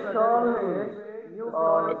wish all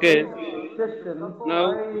Okay. sessions Now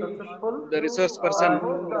successful. the resource person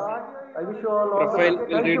I wish you all the profile best.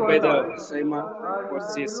 will Thank read you by all. the Saima for And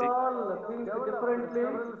CSC. you'll all think differently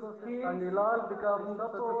and you'll all become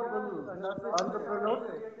successful entrepreneurs.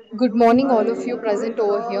 Good morning, all of you present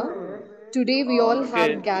over here. Today, we all Okay.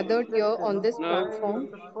 have gathered here on this Now platform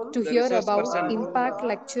to the hear resource about person Impact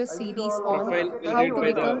Lecture Series on profile will how read to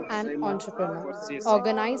by the become an Saima entrepreneur, for CSC.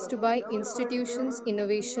 organized by Institutions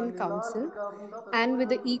Innovation Council. And with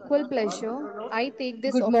the equal pleasure, I take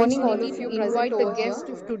this opportunity to invite the guest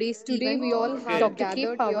of today's event, Dr. K.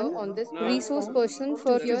 Pawan, resource person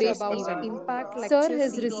for today's event. Sir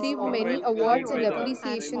has received many awards and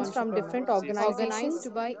appreciations from different organizations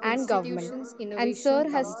and government. And Sir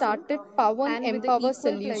has started Pawan Empower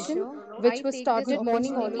Solution, which was started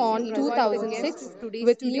on 2006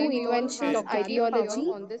 with new inventions, ideology,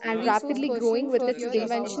 and rapidly growing with its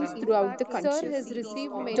inventions throughout the country.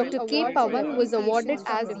 Dr. K. Pawan was awarded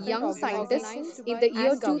as Young Scientist in the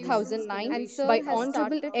year 2009 by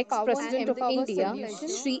Honorable Ex-President of India,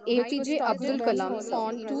 Shri APJ Abdul Kalam.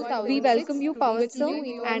 We welcome you, Pawan sir,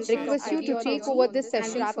 and request you to take over this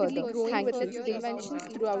session further. Thank you. Inventions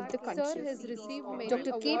throughout the country.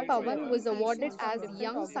 Dr. K. Pawan was awarded as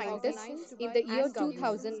Young Scientist in the year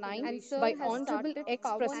 2009 by Honorable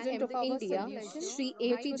Ex-President of India, Shri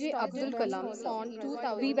APJ Abdul Kalam.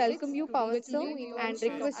 We welcome you, Pawan sir, and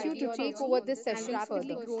request you to take over this session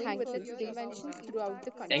further. Thank you. Inventions throughout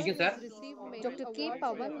the country. Thank you, sir. Dr. K.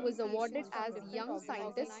 Pawan was awarded as Young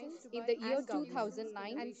Scientist in the year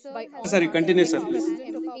 2009 by Sorry, Honorable continue, sir.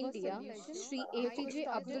 Ex-President of India, Shri APJ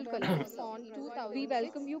Abdul Kalam. We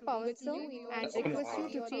welcome you, Pawan sir, and request you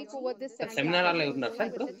to take over this session. Seminar హాల్లో ఉన్నారు sir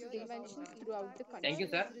ఇప్పుడు Inventions throughout the country. Thank you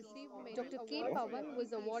sir Dr. K. Pawan was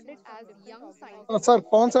awarded as Young Scientist. Sir,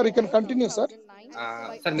 Pawan sir, you can continue, sir.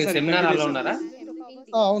 Sir మీరు Sorry, seminar హాల్లో continue, sir. ఉన్నారా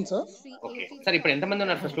అవును sir. Okay sir ఇప్పుడు ఎంతమంది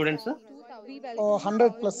ఉన్నారు sir students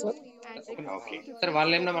 100+ sir. Okay sir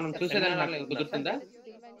వాళ్ళు ఏమన్నా మనం చూసేదాన్ని నాకు కుదురుతుందా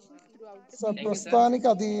సార్ ప్రస్తుతానికి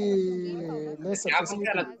అది లేదు సార్. క్యాప్ ఉంటే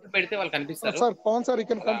అలా పెడితే వాళ్ళు కనిపిస్తారు sir Pawan sir, you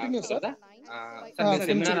can continue sir. Sir మీరు కొంచెం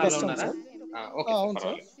సెమినార్ హాల్లో కష్టం ఉన్నారా సార్. ఓకే అవును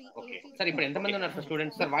సార్ సార్. ఓకే సార్ ఇప్పుడు ఎంతమంది ఉన్నారు sir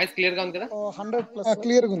students sir voice clear గా ఉంది కదా 100+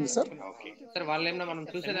 క్లియర్గా ఉంది సార్. ఓకే సార్ వాళ్ళు ఏమన్నా మనం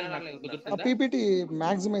చూసేదాన్ని నాకు ఆ కుదురుతుందా పీపీటీ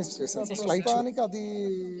మ్యాక్సిమైజ్ చేశాను సార్. స్లైడ్కి అది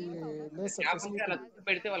లేదు సార్. క్యాప్ ఉంటే అలా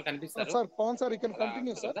పెడితే వాళ్ళు కనిపిస్తారు sir Pawan sir, you can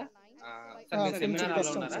continue sir. Sir మీరు కొంచెం సెమినార్ హాల్లో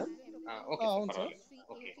కష్టం ఉన్నారా సార్. ఓకే అవును సార్.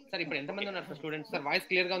 ఓకే సార్ ఇప్పుడు ఎంతమంది ఉన్నారు sir students sir voice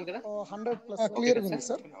clear గా ఉంది కదా 100+ క్లియర్గా ఉంది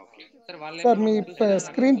సార్. ఓకే సార్ వాళ్ళు సార్ మీ ఏమన్నా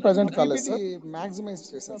స్క్రీన్ ప్రజెంట్ కాలేదు సార్. మ్యాక్సిమైజ్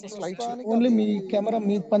చేశాను సార్. స్లైడ్స్ ఓన్లీ మీ కెమెరా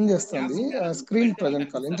మీకు పని చేస్తుంది, స్క్రీన్ ప్రజెంట్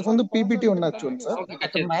కాలేదు. ఇంతకుముందు పీపీటీ ఉన్నది చూడండి సార్,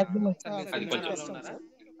 అక్కడ మ్యాక్సిమైజ్ అది కొంచెం కష్టం sir.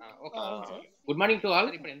 Good morning to all.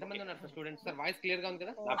 ఇప్పుడు ఎంతమంది ఉన్నారు sir students sir voice clear గా ఉంది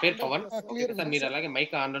కదా నా పేరు పవన్. క్లియర్ సార్ మీరు అలాగే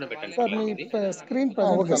మైక్ ఆన్ లోనే పెట్టండి సార్ మీ స్క్రీన్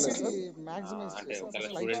ప్రజెంట్ కాలేదు సార్. అంటే ఒకవేళ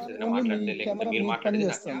స్టూడెంట్స్ ఏదైనా ఓన్లీ మీ మాట్లాడితే లేకపోతే కెమెరా మీరు మీకు పని మాట్లాడితే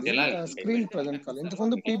నాకు చేస్తుంది, తెలాలి. స్క్రీన్ ప్రజెంట్ కాలేదు.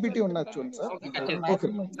 ఇంతకుముందు పీపీటీ ఉన్నది చూడండి sir.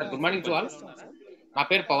 Sir good morning to all. నా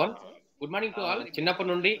పేరు Pawan. Good morning to all. చిన్నప్పటి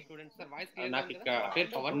నుండి నాకు ఇక్కడ పేరు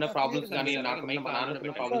పవన్ ఉన్న ప్రాబ్లమ్స్ కానీ నాకు మా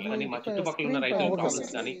నాన్న ప్రాబ్లమ్స్ కానీ మా చుట్టుపక్కల ఉన్న రైతుల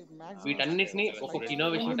ప్రాబ్లమ్స్ కానీ వీటన్నిటిని ఒక్కొక్క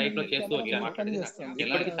ఇన్నోవేషన్ టైప్ లో చేస్తూ వచ్చాను.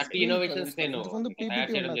 ఇప్పటికి 30 ఇన్నోవేషన్స్ నేను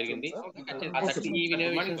తయారు చేయడం జరిగింది. ఆ 30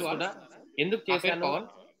 ఇన్నోవేషన్స్ కూడా ఎందుకు చేశాను, పవన్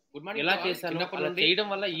ఎలా చేశాను, అలా చేయడం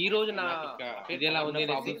వల్ల ఈ రోజు నా ఇది ఎలా ఉంది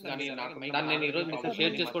ప్రాబ్లమ్స్ కానీ నాకు దాన్ని నేను ఈ రోజు మీతో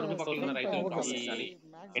షేర్ చేసుకోవడం పక్కన రైతుల ప్రాబ్లమ్స్ కానీ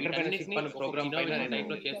ఎంటర్‌ప్రెన్యూర్‌షిప్ అనే ప్రోగ్రామ్ పైన నేను టైప్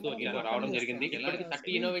లో చేస్తూ రావడం జరిగింది. ఇప్పటికి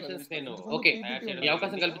 30 ఇన్నోవేషన్స్ నేను ఓకే ఈ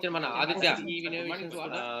అవకాశం కల్పించిన మన ఆదిత్య ఈ ఇన్నోవేషన్స్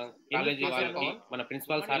కాలేజీ వాళ్ళకి, మన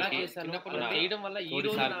ప్రిన్సిపల్ సార్కి, చేయడం వల్ల ఈ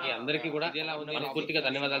రోజు సార్కి అందరికీ కూడా మనస్ఫూర్తిగా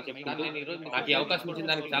ధన్యవాదాలు చెప్పుకుంటూ నాకు ఈ అవకాశం ఇచ్చిన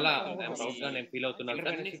దానికి చాలా ప్రౌడ్ గా నేను ఫీల్ అవుతున్నాను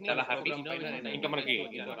సార్. చాలా హ్యాపీ. ఇంకా మనకి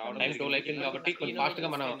టైం టోల్ అయిపోయింది కాబట్టి కొంచెం ఫాస్ట్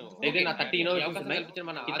గా మనం ఏదైనా 30 ఇన్నోవేషన్స్ ఉన్నాయి.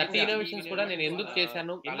 ఈ 30 ఇన్నోవేషన్స్ కూడా నేను ఎందుకు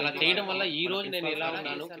చేశాను, అలా చేయడం వల్ల ఈ రోజు నేను ఎలా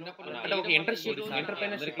ఉన్నాను అంటే ఒక ఎంటర్‌ప్రెన్యూర్‌షిప్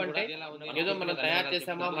ఎంటర్‌ప్రెన్యూర్‌షిప్ అంటే ఏదో మనం తయారు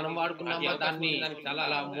చేసామా, మనం వాడుకున్నామా, దాన్ని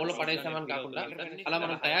అలా మూల పడేసామని కాకుండా, అలా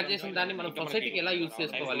మనం తయారు చేసిన దాన్ని మనం సొసైటీకి ఎలా యూజ్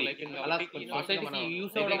చేసుకోవాలి, అలా సొసైటీకి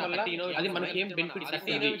యూజ్ అవ్వడం వల్ల అది మనకి ఏం బెనిఫిట్స్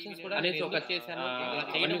ఇస్తుంది అనేసి ఒక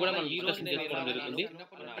అవన్నీ కూడా మనం డిస్కషన్ చేసుకోవడం జరుగుతుంది.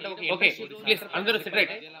 ఓకే, ప్లీజ్ అందరూ సిట్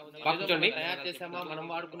రైట్, కూర్చోండి. తయారు చేసామా, మనం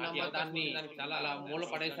వాడుకున్నామా, దాన్ని అలా మూల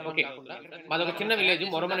పడేసామని కాకుండా, మాదొక చిన్న విలేజ్,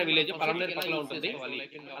 మొరమనే విలేజ్, పలమనేరు పక్కన ఉంటుంది.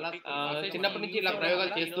 అలా చిన్నప్పటి నుంచి ఇలా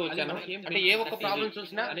ప్రయోగాలు చేస్తూ వచ్చాను. అంటే ఏ ఒక్క ప్రాబ్లం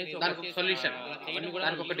చూసినా దానికి ఒక సొల్యూషన్,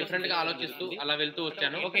 దానికి ఒక డిఫరెంట్ గా ఆలోచిస్తూ అలా వెళ్తూ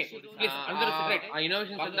వచ్చాను. ఓకే, ప్లీజ్ అందరూ సిట్ రైట్. ఆ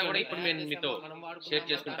ఇన్నోవేషన్స్ అంతా కూడా ఇప్పుడు నేను మీతో షేర్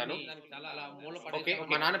చేసుకుంటాను. ఓకే,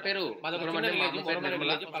 మా నాన్న పేరు పలమనేరు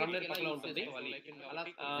పక్కన ఉంటుంది.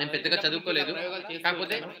 నేను పెద్దగా చదువుకోలేదు,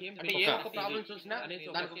 కాకపోతే అంటే ఏ ఒక్క ప్రాబ్లం చూసినా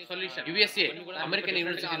దానికి ఒక సొల్యూషన్. యుఎస్ఏ అమెరికన్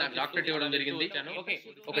యూనివర్సిటీ నాకు డాక్టరేట్ ఇవ్వడం జరిగింది.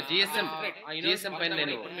 ఒక జిఎస్ఎం పైన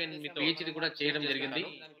నేను పిహెచ్డి కూడా చేయడం జరిగింది.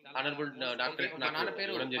 ఆనరబుల్ డాక్టరేట్ నాకు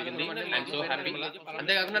ఇవ్వడం జరిగింది. I'm so happy.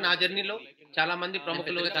 అంతేకాకుండా నా జర్నీలో చాలా మంది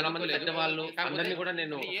ప్రముఖులు, చాలా మంది పెద్దవాళ్ళు అందరినీ కూడా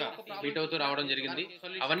నేను మీట్ అవుతూ రావడం జరిగింది.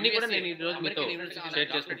 అవన్నీ కూడా నేను ఈ రోజు మీతో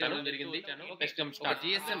షేర్ చేసుకుంటాను జరిగింది.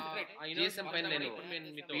 జిఎస్ఎం పైన నేను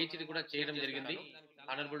పిహెచ్డి కూడా చేయడం జరిగింది.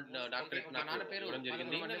 ఆనరబుల్ డాక్టరేట్ నాకు ఇవ్వడం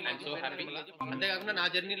జరిగింది. I'm so happy. అంతేకాకుండా నా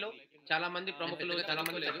జర్నీలో చాలా మంది ప్రముఖులు, చాలా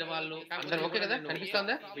మంది పెద్దవాళ్ళు అందరూ ఓకే కదా,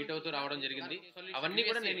 కనిపిస్తుందా, మీట్ అవుతూ రావడం జరిగింది. అవన్నీ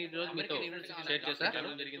కూడా నేను ఈ రోజు మీతో షేర్ చేస్తాను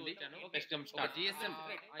జరిగింది.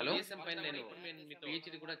 హలో, పైన నేను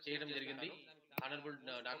పిహెచ్డి కూడా చేయడం జరిగింది. ఆనరబుల్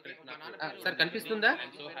డాక్టరేట్ సార్ కనిపిస్తుందా?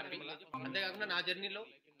 So happy. అంతేకాకుండా నా జర్నీలో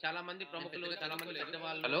చాలా మంది ప్రముఖులు, చాలా మంది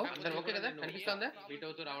పెద్దవాళ్ళు హలో అందరూ ఓకే కదా, కనిపిస్తుందా, మీట్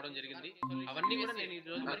అవుతూ రావడం జరిగింది. అవన్నీ కూడా నేను ఈ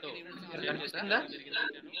రోజు మీతో కనిపిస్తుందా?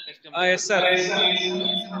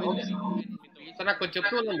 నాకు కొంచెం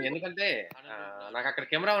చెప్తూ ఉండండి, ఎందుకంటే నాకు అక్కడ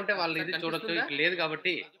కెమెరా ఉంటే వాళ్ళు ఇది చూడొచ్చు, ఇక్కడ లేదు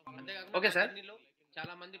కాబట్టి. ఓకే సార్,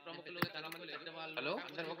 చాలా మంది ప్రముఖులు, చాలా మంది పెద్దవాళ్ళు హలో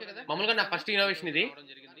అందరూ ఓకే కదా. మామూలుగా నా ఫస్ట్ ఇన్నోవేషన్ ఇది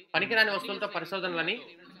పనికిరాని వస్తువులతో పరిశోధనలని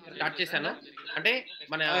స్టార్ట్ చేశాను. అంటే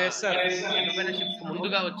మన ఎంటర్‌ప్రెన్యూర్‌షిప్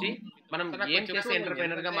ముందుగా వచ్చి మనం ఏం చేస్తే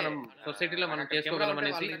ఎంటర్‌ప్రెన్యూర్ గా మనం సొసైటీలో మనం చేసుకోగలం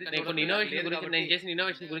అనేసి నేను కొన్ని ఇన్నోవేషన్ గురించి, నేను చేసిన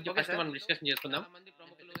ఇన్నోవేషన్ గురించి ఫస్ట్ మనం డిస్కషన్ చేసుకుందాం.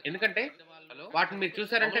 ఎందుకంటే వాటిని మీరు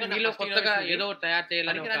చూసారంటే మీలో కొత్తగా ఏదో తయారు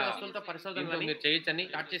చేయాలని వస్తువులతో పరిశోధనలు మీరు చేయొచ్చని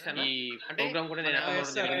స్టార్ట్ చేశాను. ఈ ప్రోగ్రామ్ కూడా నేను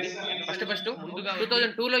ఫస్ట్ ముందుగా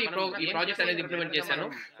 2002 లో ఈ ప్రాజెక్ట్ అనేది ఇంప్లిమెంట్ చేశాను.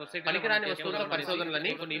 పనికిరాని వస్తువులతో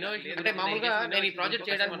పరిశోధనలని కొన్ని ఇన్నోవేషన్. అంటే మామూలుగా నేను ఈ ప్రాజెక్ట్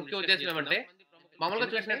చేయడానికి ముఖ్య ఉద్దేశం ఏమంటే, మామూలుగా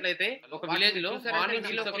చూసినట్లయితే ఒక విలేజ్ లో మార్నింగ్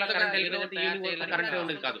 6 o'clock కరెంట్ వెళ్ళిపోతే ఈవినింగ్ వరకు కరెంట్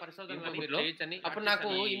ఉండేది కాదు. అప్పుడు నాకు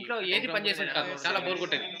ఇంట్లో ఏది పనిచేసేది కాదు, చాలా బోర్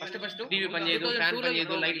కొట్టేది. ఫస్ట్ టీవీ పనిచేయదు, ఫ్యాన్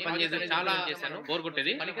పనిచేయదు, లైట్ పనిచేయదు, చాలా బోర్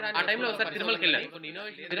కొట్టేది. ఆ టైంలో ఒకసారి తిరుమలకి వెళ్ళాను.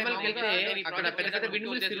 తిరుమలకి వెళ్తే అక్కడ పెద్ద పెద్ద విండ్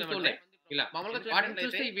మిల్స్ తిరుగుతూ ఉన్నాయి. ఇలా మామూలుగా వాటిని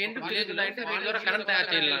చూస్తే ఇవి ఎందుకు విలేజ్ లో అంటే వీళ్ళ ద్వారా కరెంట్ తయారు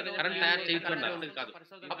చేయాలి, కరెంట్ తయారు చేస్తున్నారు.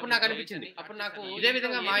 అప్పుడు నాకు అనిపించింది, అప్పుడు నాకు ఇదే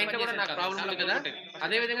విధంగా మా ఇంట్లో కూడా నాకు ప్రాబ్లం ఉంది కదా,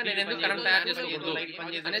 అదే విధంగా నేను ఎందుకు కరెంట్ తయారు చేసుకోకూడదు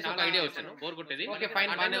అనేసి ఒక ఐడియా వచ్చింది. బోర్ కొట్టేది. ఓకే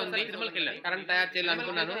ఫైన్, బాగానే ఉంది. తిరుమలకి వెళ్ళాను, కరెంట్ తయారు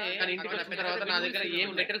చేయాలనుకున్నాను. కానీ ఇంటికి వచ్చిన తర్వాత నా దగ్గర ఏం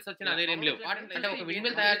మెటీరియల్స్ వచ్చినా అదే ఏం లేవు. అంటే ఒక విండ్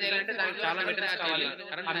మిల్ తయారు చేయాలంటే దానికి చాలా మెటీరియల్స్ కావాలి,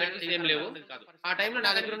 ఆ మెటీరియల్స్ ఏం లేవు. ఆ టైంలో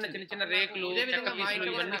నా దగ్గర ఉన్న చిన్న చిన్న రేకులు, చెక్క పీసులు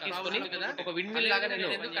ఇవన్నీ తీసుకొని ఒక విండ్ మిల్ లాగా నేను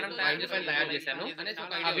కరెంట్ తయారు చేశాను.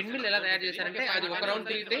 ఆ విండ్ మిల్ ఎలా తయారు చేశారంటే, అది ఒక రౌండ్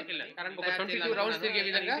తిరిగితే ఒక 22 రౌండ్స్ తిరిగే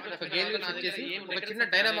విధంగా ఒక గేర్ వీల్స్ వచ్చేసి ఒక చిన్న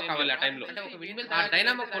డైనామో కావాలి. ఆ టైంలో ఆ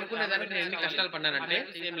డైనామో కొనుక్కునే దానికి నేను ఎన్ని కష్టాలు పడ్డానంటే,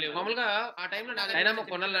 మామూలుగా ఆ టైంలో నా డైనామో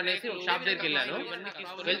కొనాలనేసి ఒక షాప్ దగ్గరికి వెళ్ళాను.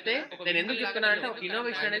 వెళ్తే నేను ఎందుకు చెప్తున్నానంటే, ఒక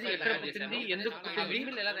ఇన్నోవేషన్ అనేది ఎక్కడ పుట్టింది, ఎందుకు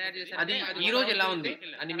పుట్టింది, అది ఈ రోజు ఎలా ఉంది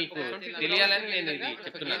అని మీకు తెలియాలని నేను ఇది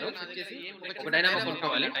చెప్తున్నాను. ఒక డైనామో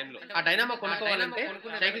కొనుక్కోవాలి. ఆ డైనామో కొనుక్కోవాలంటే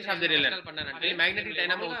సైకిల్ షాప్ దగ్గర వెళ్ళాను. మ్యాగ్నెటిక్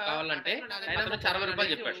డైనామో కావాలంటే అతను 60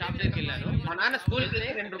 రూపాయలు చెప్పాడు. షాప్ దగ్గరికి వెళ్ళాను. మా నాన్న స్కూల్ కి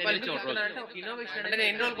 2 రూపాయలు ఇచ్చేవాడు రోజు. అంటే నేను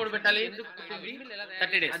ఎన్ని రోజులు కూడా పెట్టాలి,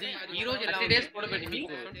 30 days. అది ఈ రోజు 30 days కూడా పెట్టి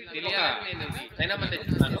డైనామో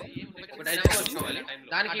తెచ్చుకున్నాను. ఒక డైనామో కొనుక్కోవాలి.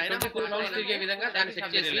 దానికి 22 రౌండ్స్ తిరిగే విధంగా దాన్ని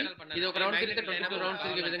సెట్ చేసి, ఇది ఒక రౌండ్ తిరిగితే 22 రౌండ్స్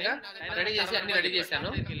తిరిగే విధంగా రెడీ చేసి అన్ని రెడీ చేశాను.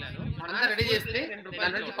 అంతా రెడీ చేస్తే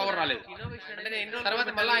దాని నుంచి పవర్ రాలేదు. తర్వాత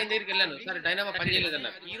మళ్ళీ ఆయన దగ్గరికి వెళ్ళాను, సరే డైనామో పని చేయలేదు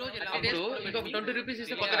అన్నారు. అప్పుడు ఇంకొక 20 రూపీస్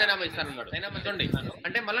ఇస్తే కొత్త డైనామో ఇస్తానన్నాడు. చూడండి,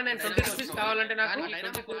 అంటే మళ్ళీ నేను 20 రూపీస్ కావాలంటే నాకు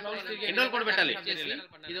ఎన్ని రోజులు కూడా పెట్టాలి.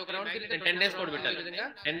 ఇది ఒక రౌండ్ 10 days కూడా పెట్టాలి.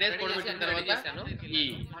 10 days కూడా పెట్టిన తర్వాత ఈ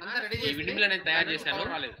విండ్ మిల్ అనేది తయారు చేశాను.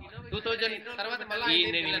 2000 తర్వాత మళ్ళీ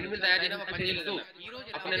నేను విండ్ మిల్ తయారు చేసిన పని చేయలేదు.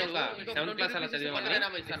 అప్పుడు నేను ఒక 7th క్లాస్ అలా చదివేవాడిని,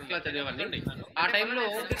 6th క్లాస్ చదివేవాడిని. ఆ టైంలో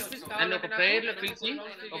నన్ను ఒక ప్రేయర్ లో పిలిచి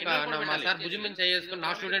మా సార్ భుజం మీద చేసుకుని నా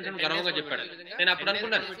స్టూడెంట్ గర్వంగా చెప్పాడు. నేను అప్పుడు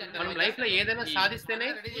అనుకున్నాను, మనం లైఫ్ లో ఏదైనా సాధిస్తేనే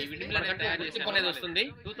అనేది వస్తుంది.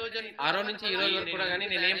 2006 నుంచి ఈ రోజు వరకు కూడా కానీ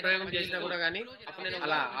నేను ఏం ప్రయోగం చేసినా కూడా కానీ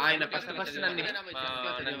అలా ఆయన ఫస్ట్ నన్ను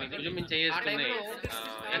భుజం మీద చేసుకుని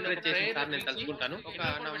ఎంకరేజ్ చేసిన సార్ నేను తలుచుకుంటాను.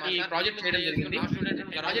 ఈ ప్రాజెక్ట్ చేయడం జరిగింది.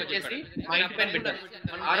 ప్రాజెక్ట్ చేసి మా ఇంటి పైన పెట్టాను.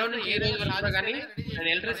 ఆ రోజు ఈ రోజు వరకు కూడా కానీ నేను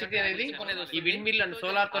ఎలక్ట్రిసిటీ అనేది ఈ విండ్ మిల్ అండ్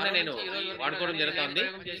సోలార్ తోనే నేను వాడుకోవడం జరుగుతుంది.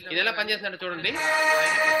 ఇది ఎలా పనిచేస్తుందంటే చూడండి.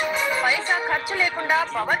 పైసా ఖర్చు లేకుండా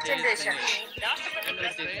పవర్ జనరేషన్.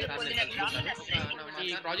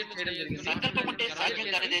 ఈ ప్రాజెక్ట్ చేయడం జరిగింది.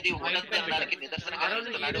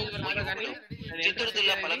 చిత్తూరు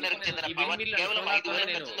జిల్లా పలమనేరుకు చెందిన పవన్ కేవలం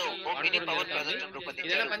 5,000 ఖర్చుతో ఓ మినీ పవర్ ప్రాజెక్టును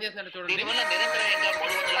రూపొందించారు. దీనివల్ల నిరంతరాయంగా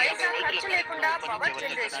 350 ఖర్చు లేకుండా పవర్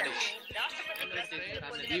జనరేషన్.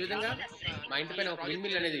 ఈ విధంగా మా ఇంటి పైన ఒక విండ్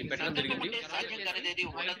మిల్ అనేది పెట్టడం జరిగింది.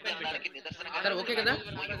 సార్ ఓకే కదా?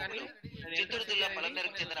 చిత్తూరు జిల్లా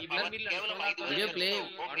పలమనేరుకు చెందిన పవన్ కేవలం 5,000 వీడియో ప్లే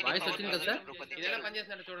వాయిస్ వచ్చింది కదా సార్? ఇది ఎలా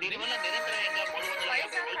పనిచేస్తుందంటే చూడండి. దీనివల్ల నిరంతరాయంగా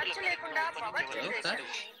 350 ఖర్చు లేకుండా పవర్ జనరేషన్.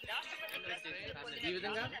 ఈ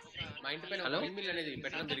విధంగా మా ఇంటి పైన విండ్ మిల్ అనేది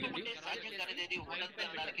పెట్టడం జరిగింది.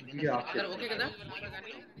 సార్ ఓకే కదా?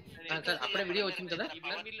 సార్ అప్పుడే వీడియో వచ్చింది కదా?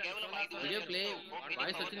 వీడియో ప్లే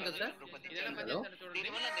వాయిస్ వచ్చింది కదా సార్? హలో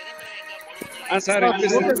సార్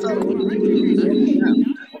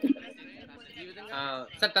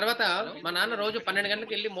సార్ తర్వాత మా నాన్న రోజు 12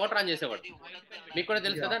 గంటలకు వెళ్ళి మోటార్ ఆన్ చేసేవాడు. మీకు కూడా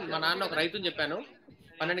తెలుసు కదా, మా నాన్న ఒక రైతుని చెప్పాను.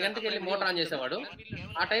 12 గంటలకు వెళ్ళి మోటార్ ఆన్ చేసేవాడు.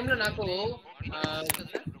 ఆ టైంలో నాకు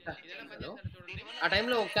ఆ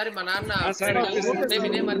టైంలో ఒకసారి మా నాన్న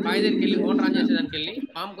మరి బావి దగ్గరికి వెళ్ళి మోటార్ ఆన్ చేసేదానికి వెళ్ళి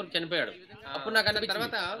పాము కొరికి చనిపోయాడు. అప్పుడు నాకు అన్న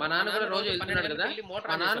తర్వాత మా నాన్న కూడా రోజు వెళ్తున్నాడు కదా,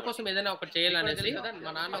 మా నాన్న కోసం ఏదైనా ఒకటి చేయాలనేసి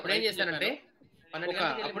మా నాన్న అప్పుడు ఏం చేశానంటే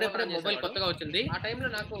అప్పుడెప్పుడే మొబైల్ కొత్తగా వచ్చింది. ఆ టైంలో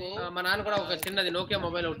నాకు మా నాన్న కూడా ఒక చిన్నది నోకియా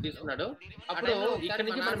మొబైల్ ఒకటి తీసుకున్నాడు. అప్పుడు ఇక్కడ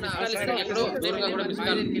నుంచి మనం మిస్ కాల్ ఇస్తే ఎక్కడో దూరంగా కూడా మిస్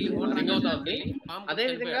కాల్ రింగ్ అవుతా ఉంది. అదే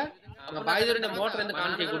విధంగా మా బావి దొరికిన మోటార్ ఎందుకు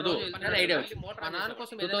ఆన్ చేయకూడదు అని ఐడియా వచ్చింది. మా నాన్న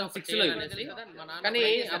కోసం 2006 లో కానీ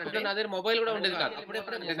అప్పుడు నా దగ్గర మొబైల్ కూడా ఉండేది కాదు.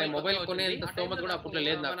 నేను మొబైల్ కొనేంత స్తోమత కూడా అప్పుడు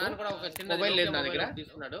లేదు. నాకు మొబైల్ లేదు నా దగ్గర.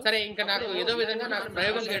 సరే ఇంకా నాకు ఏదో విధంగా నాకు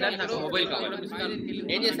ప్రయోగం చేయడానికి నాకు మొబైల్ కావాలి.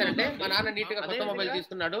 ఏం చేశానంటే మా నాన్న నీట్ గా కొత్త మొబైల్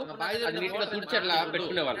తీసుకున్నాడు. అది నీట్ గా తుడిచి అట్లా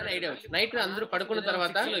పెట్టుకునేవాళ్ళు. నైట్ అందరూ పడుకున్న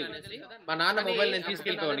తర్వాత మా నాన్న మొబైల్ నేను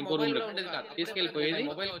తీసుకెళ్ళిపోయాను ఇంకో రూమ్ లో. తీసుకెళ్లిపోయేది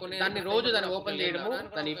దాన్ని రోజు దాన్ని ఓపెన్ చేయడము,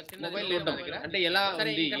 దాని మొబైల్ చూడడం అంటే ఎలా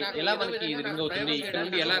ఉంది, ఎలా మనకి ఇది రింగ్ అవుతుంది, ఇక్కడ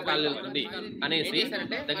నుండి ఎలా కాల్ అవుతుంది అనేసి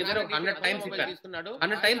దగ్గర 100 టైమ్స్ ఇప్పాను.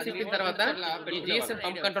 100 టైమ్స్ ఇప్పిన తర్వాత ఈ GSM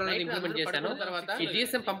పంప్ కంట్రోల్ అనేది ఇంప్లిమెంట్ చేశాను. ఈ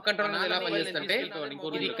GSM పంప్ కంట్రోల్ అనేది ఎలా పనిచేస్తుంటే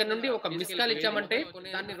ఇది ఇక్కడ నుండి ఒక మిస్ కాల్ ఇచ్చామంటే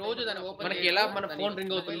దాన్ని రోజు మనకి ఎలా మన ఫోన్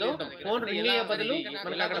రింగ్ అవుతుందో, ఫోన్ రింగ్ అయ్యే బదులు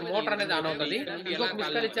మనకి అక్కడ మోటార్ అనేది ఆన్ అవుతుంది. ఇంకొక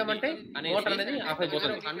మిస్ కాల్ ఇచ్చామంటే మోటార్ అనేది ఆఫ్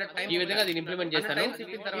అయిపోతుంది. ఈ విధంగా దీన్ని ఇంప్లిమెంట్ చేశాను.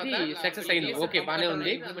 ఇది సక్సెస్ అయింది. ఓకే బానే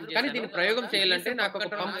ఉంది. కానీ దీన్ని ప్రయోగం చేయాలంటే నాకు ఒక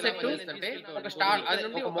పంప్ సెట్, ఒక స్టార్ట్, అది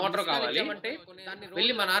నుండి ఒక మోటార్ కావాలి.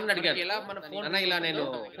 వెళ్ళి మా నాన్న అడిగారు, అన్న ఇలా నేను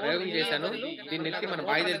ప్రయోగం చేశాను, దీన్ని ఎత్తి మన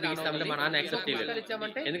బావి దగ్గర దిగిస్తామంటే మా నాన్న యాక్సెప్ట్ చేయలేదు.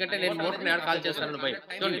 ఎందుకంటే నేను మోటార్ యాడ్ కాల్ చేస్తాను భయ.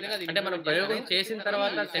 అంటే మనం ప్రయోగం చేసిన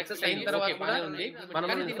తర్వాత సక్సెస్ అయిన తర్వాత కూడా మనం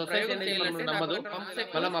సొసైటీ అనేది మనం నమ్మదు.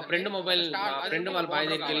 మళ్ళీ మా ఫ్రెండ్ మొబైల్, ఫ్రెండ్ వాళ్ళ బావి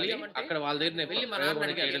దగ్గరికి వెళ్ళి అక్కడ వాళ్ళ దగ్గర వెళ్ళి మా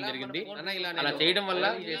నాన్న చేయడం జరిగింది. అలా చేయడం వల్ల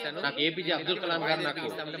నాకు APJ అబ్దుల్ కలాం గారు నాకు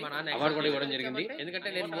అవార్డు కూడా ఇవ్వడం జరిగింది. ఎందుకంటే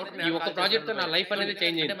నేను ఈ ఒక్క ప్రాజెక్ట్ తో నా లైఫ్ అనేది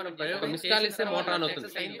చేంజ్ అయింది. మిస్ కాల్ ఇస్తే మోటార్ ఆన్ అవుతుంది.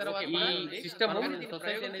 ఈ సిస్టమ్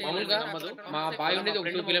మామూలుగా మా బావి ఉండేది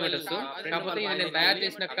 2 కిలోమీటర్స్. కాకపోతే ఇది నేను తయారు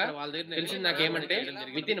చేసినాక తెలిసింది నాకేమంటే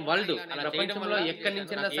విత్ ఇన్ వరల్డ్ ప్రపంచంలో ఎక్కడి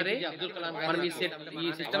నుంచైనా సరే మనం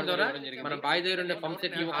ఈ సిస్టమ్ ద్వారా మన బావి దగ్గర ఉండే పంప్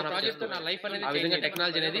సెట్ ప్రాజెక్ట్ నా లైఫ్ అనేది ఆ విధంగా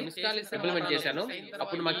టెక్నాలజీ అనేది ఇంప్లిమెంట్ చేశాను.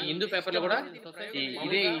 అప్పుడు మాకు హిందూ పేపర్ లో కూడా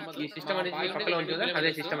ఇదే ఈ సిస్టమ్ అనేది పక్కలో ఉంటుంది,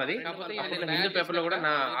 అదే సిస్టమ్ అది. అప్పుడు హిందూ పేపర్ లో కూడా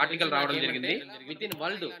నా ఆర్టికల్ రావడం జరిగింది. విత్ ఇన్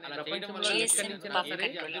వరల్డ్ ప్రపంచంలో ఎక్కడి నుంచైనా సరే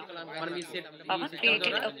మనం ఈ సిస్టమ్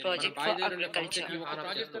ద్వారా project for agriculture.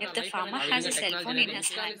 If the farmer has a cell phone in his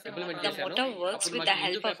hand, the motor works with the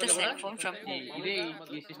help of the cell phone from home.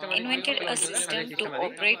 Invented a system to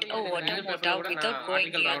operate a water motor without going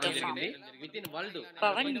near the farm.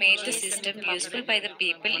 Pawan made the system useful by the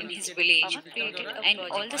people in his village, and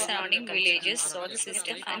all the surrounding villages saw the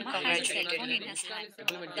system and congratulated him.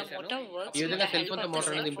 The motor works ఈ with విధంగా the cell help phone తో of the motor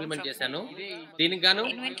cell అనేది phone implement from చేశాను. home. దీనికి గాను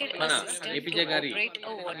Invented మన a system APJ to గారి operate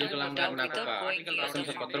a water Abdul Kalam motor గారు నాకు without ఒక going near the ప్రశంస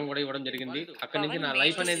farm. పత్రం కూడా ఇవ్వడం జరిగింది. అక్కడి నుంచి Pawan నా made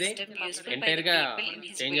లైఫ్ the అనేది system useful by entire the గా people in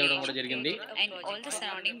his చేంజ్ అవ్వడం village, కూడా జరిగింది. and all the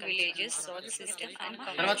surrounding villages saw the system and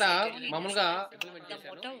తర్వాత congratulated him. మామూలుగా The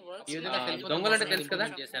motor works ఈ with విధంగా the help of దొంగలు అంటే the తెలుసు కదా,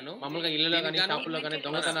 మామూలుగా ఇళ్లలో కానీ షాపుల్లో కానీ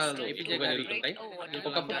దొంగతనాలు ఎక్కువగా జరుగుతుంటాయి.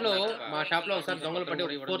 ఒకప్పట్లో మా షాప్ లో ఒకసారి దొంగలు పట్టి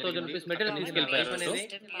 4000 రూపీస్ మెటీరియల్ తీసుకెళ్లిపోయారు.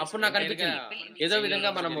 అప్పుడు నాకు అనిపించింది ఏదో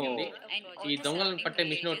విధంగా మనము ఈ దొంగలను పట్టే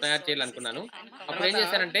మిషన్ తయారు చేయాలనుకున్నాను. అప్పుడు ఏం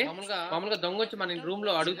చేశానంటే మామూలుగా దొంగ వచ్చి మన రూమ్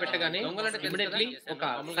లో అడుగు పెట్టగానే ఇమిడియట్లీ ఒక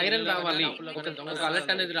సైరన్ రావాలి, ఒక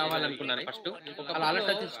అలర్ట్ అనేది రావాలనుకున్నాను ఫస్ట్. అలా అలర్ట్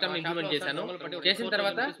వచ్చే సిస్టమ్ ఇంప్లిమెంట్ చేశాను. చేసిన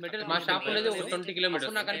తర్వాత మా షాప్ అనేది ఒక 20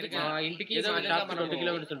 కిలోమీటర్స్, మా ఇంటికి మా షాప్ 20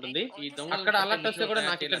 కిలోమీటర్స్ ఉంటుంది. అక్కడ అలర్ట్ వస్తే కూడా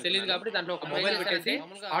నాకు ఇక్కడ తెలియదు కాబట్టి దాంట్లో ఒక మొబైల్ పెట్టేసి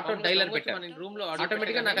ఆటో డైలర్ పెట్టాను. రూమ్ లో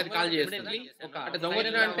ఆటోమేటిక్ గా నాకు అది కాల్ చేస్తుంది. అంటే దొంగ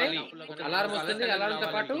వచ్చినా అంటే అలారం వస్తుంది, అలారం తో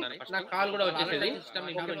పాటు నాకు కాల్ కూడా వచ్చేసేది.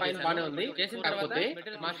 ఫైన్ బానే ఉంది. కాకపోతే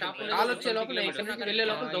మా షాప్ కాల్ వచ్చే లోపల ఇక్కడ నుంచి వెళ్లే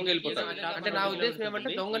లోపల దొంగ వెళ్ళిపోతాడు. అంటే నా ఉద్దేశం ఏమంటే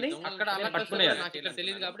దొంగని అక్కడ అలా పట్టుకునేయాలి.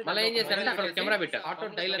 మళ్ళీ ఏం చేశారంటే అక్కడ కెమెరా పెట్టారు. ఆటో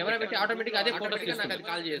డైలర్ కెమెరా పెట్టి ఆటోమేటిక్ అదే ఫోటో నాకు అది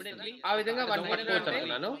కాల్ చేస్తుంది. ఆ విధంగా వాడిని పట్టుకోవచ్చు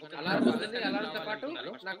అనుకున్నాను. అలారం వస్తుంది, అలారం తో పాటు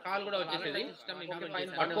నాకు కాల్ కూడా వచ్చేసేది.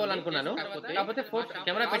 పట్టుకోవాలనుకున్నాను. కాకపోతే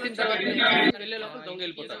కెమెరా పెట్టిన తర్వాత వెళ్లే లోపల దొంగ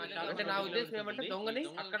వెళ్ళిపోతాడు. అంటే నా ఉద్దేశం ఏమంటే దొంగని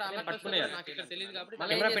అక్కడ అలా పట్టుకునేయాలి.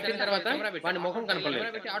 కెమెరా పెట్టిన తర్వాత వాడి ముఖం కనపడలేదు.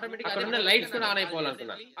 అక్కడ ఉన్న లైట్స్ కూడా ఆన్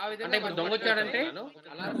అయిపోవాలనుకున్నాను. అంటే ఇప్పుడు దొంగ వచ్చాడంటే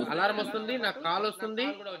అలారం వస్తుంది, నాకు కాల్ వస్తుంది,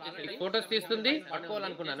 ఫోటోస్ తీస్తుంది,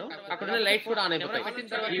 పట్టుకోవాలనుకున్నాను. అక్కడ ఉన్న లైట్స్ కూడా ఆన్ అయిపోతాయి.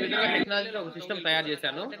 ఈ విధంగా టెక్నాలజీ ఒక సిస్టమ్ తయారు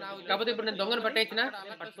చేశాను. కాకపోతే ఇప్పుడు నేను దొంగను పట్టేసిన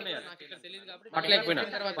పట్టలేకపోయినా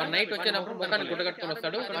నైట్ వచ్చినప్పుడు ముఖాన్ని గుడ్డ కట్టుకొని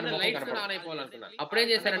వస్తాడు. ఆన్ అయిపోవాలనుకున్నాను. అప్పుడేం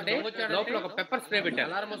చేశారంటే లోపల ఒక పెప్పర్ స్ప్రే పెట్టాను.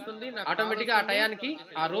 అలారం వస్తుంది, ఆటోమేటిక్ గా ఆ టయానికి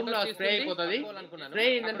ఆ రూమ్ లో స్ప్రే అయిపోతుంది. స్ప్రే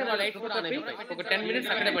ఏంటంటే వాళ్ళ లైట్స్ కూడా ఒక 10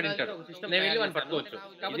 మినిట్స్ అక్కడే పడి ఉంటాడు. నేను వెళ్ళి వాళ్ళు పట్టుకోవచ్చు.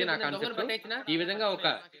 ఇది నా కాన్సెప్ట్. ఈ విధంగా ఒక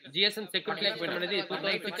GSM సెక్యూరిటీ లేకపోవడం అనేది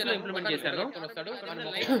 2006 లో ఇంప్లిమెంట్ చేశాను.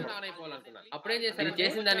 అప్పుడేం చేశారు,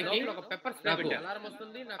 చేసిన దానికి ఒక పెప్పర్ స్ప్రే పెట్టారు.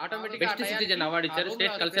 ఆటోమేటిక్ బెస్ట్ సిటిజన్ అవార్డు ఇచ్చారు.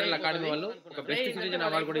 స్టేట్ కల్చరల్ అకాడమీ వాళ్ళు ఒక బెస్ట్ సిటిజన్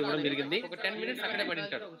అవార్డు కూడా ఇవ్వడం జరిగింది. ఒక 10 మినిట్స్ అక్కడే పడి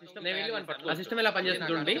ఉంటాడు. నేను వెళ్ళి వాళ్ళు పట్టుకోవచ్చు. ఆ సిస్టమ్ ఎలా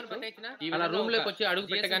పనిచేస్తుంది చూడండి. అలా రూమ్ లోకి వచ్చి అడుగు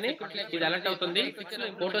పెట్టగానే ఇది అలర్ట్ అవుతుంది,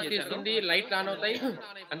 ఫోటోస్ తీస్తుంది, లైట్ ఆన్ అవుతాయి.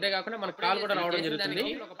 అంతేకాకుండా మనకు కాల్ కూడా రావడం జరుగుతుంది.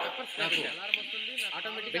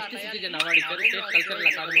 బెస్ట్ సిటిజన్ అవార్డు ఇచ్చారు. స్టేట్ కల్చరల్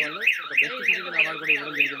అకాడమీ వాళ్ళు ఒక బెస్ట్ సిటిజన్ అవార్డు కూడా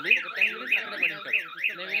ఇవ్వడం జరిగింది. ఒక 10 మినిట్స్ అక్కడే పడి ఉంటాడు.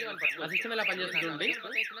 ఆ సిస్టమ్ ఎలా పనిచేస్తుంది చూడండి.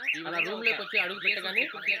 అలా రూమ్ లోకి వచ్చి అడుగు పెట్టగానే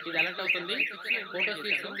ఇది అలర్ట్ అవుతుంది, ఫోటోస్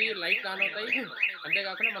తీస్తుంది, లైట్ ఆన్ అవుతాయి.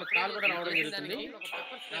 అంతేకాకుండా మనకు కాల్ కూడా రావడం జరుగుతుంది.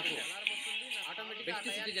 బెస్ట్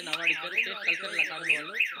సిటిజన్ అవార్డు ఇచ్చారు. స్టేట్ కల్చరల్ అకాడమీ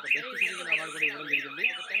వాళ్ళు ఒక బెస్ట్ సిటిజన్ అవార్డు కూడా ఇవ్వడం జరిగింది.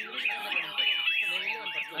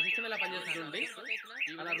 ఆ సిస్టమ్ ఎలా పనిచేస్తుంది చూడండి.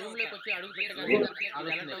 అలా రూమ్ లోకి వచ్చి అడుగు పెట్టగానే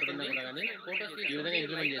ఆలోచన ఎక్కడున్నా కూడా కానీ ఫోటోస్ ఈ విధంగా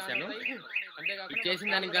ఇంప్లిమెంట్ చేశాను. అంతేకాకుండా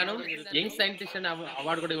చేసిన దానికి గాను యంగ్ సైంటిస్ట్ అనే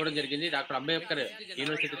అవార్డు కూడా ఇవ్వడం జరిగింది. డాక్టర్ అంబేద్కర్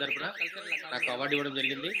యూనివర్సిటీ తరఫున నాకు అవార్డు ఇవ్వడం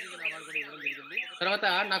జరిగింది. తర్వాత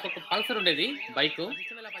నాకు ఒక పల్సర్ ఉండేది బైక్.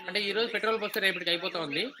 అంటే ఈ రోజు పెట్రోల్ పోస్తే రేపటికి అయిపోతా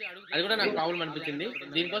ఉంది. అది కూడా నాకు ప్రాబ్లం అనిపించింది.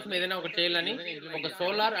 దీనికోసం ఏదైనా ఒకటి చేయాలని ఒక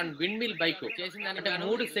solar and wind mill bike అంటే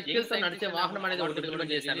 3 సెక్యూర్స్ నడిచే వాహనం అనేది ఒకటి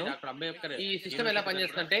ఇంప్లిమెంట్ చేశాను. డాక్టర్ అంబేద్కర్ ఈ సిస్టమ్ ఎలా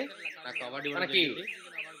పనిచేస్తుందంటే నాకు అవార్డు మనకి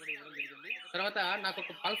తర్వాత నాకు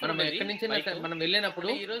ఒక పల్సర్ మనం ఎక్కడి నుంచి మనం వెళ్ళినప్పుడు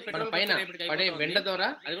మన పైన పడే వెండ ద్వారా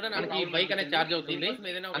అది కూడా మనకి బైక్ అనేది ఛార్జ్ అవుతుంది.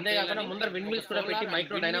 అంతేకాకుండా ముందర విండ్ మిల్స్ కూడా పెట్టి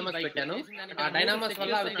మైక్రో డైనామస్ పెట్టాను. ఆ డైనామస్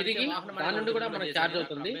వల్ల అవి తిరిగి దాని నుండి కూడా మనకు ఛార్జ్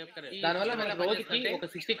అవుతుంది. దానివల్ల మనకు రోజుకి ఒక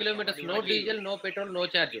 60 kilometres no diesel, no petrol, no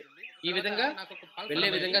charge ఈ విధంగా వెళ్లే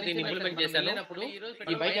విధంగా దీన్ని ఇంప్లిమెంట్ చేశాను.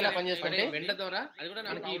 ఈ బైక్ ఎలా పనిచేస్తుంటే వెండ ద్వారా అది కూడా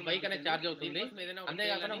మనకి ఈ బైక్ అనేది ఛార్జ్ అవుతుంది.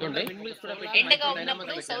 అంతేకాకుండా విండ్ మిల్స్ కూడా పెట్టి ఎండగా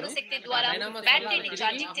సౌరశక్తి ద్వారా బ్యాటరీని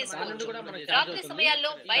ఛార్జింగ్ చేసుకోవచ్చు. రాత్రి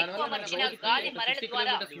సమయాల్లో బైక్ కు అమర్చిన గాలి మరల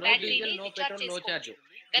ద్వారా బ్యాటరీని రీఛార్జ్ చేసుకోవచ్చు.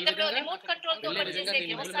 గతంలో రిమోట్ కంట్రోల్ తో పనిచేసే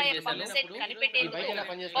వ్యవసాయ పంప్ సెట్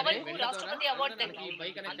కనిపెట్టేందుకు పవన్ కు రాష్ట్రపతి అవార్డు దక్కింది.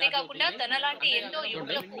 అంతేకాకుండా తన లాంటి ఎన్నో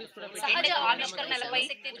యువకులకు సహజ ఆవిష్కరణలపై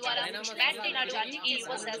శక్తి ద్వారా బ్యాటరీ ఛార్జింగ్ ఈ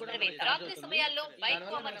యువ శాస్త్రవేత్త రాత్రి సమయాల్లో బైక్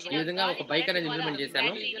కు అమర్చిన ఈ విధంగా ఒక బైక్ అనేది ఇంప్లిమెంట్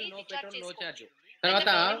చేశాను. తర్వాత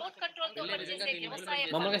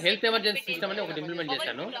మామూలుగా హెల్త్ ఎమర్జెన్సీ సిస్టమ్ అని ఒకటి ఇంప్లిమెంట్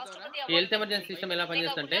చేశాను. ఈ హెల్త్ ఎమర్జెన్సీ సిస్టమ్ ఎలా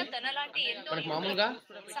పనిచేస్తుంటే మనకు మామూలుగా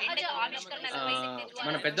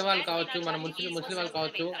మన పెద్దవాళ్ళు కావచ్చు, మన ముస్లిం వాళ్ళు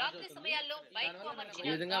కావచ్చు,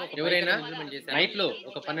 ఈ విధంగా ఎవరైనా నైట్ లో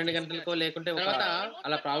ఒక 12 గంటలకో లేకుంటే ఒక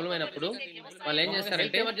అలా ప్రాబ్లం అయినప్పుడు వాళ్ళు ఏం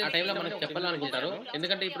చేస్తారంటే ఆ టైంలో మనకు చెప్పాలనుకుంటారు.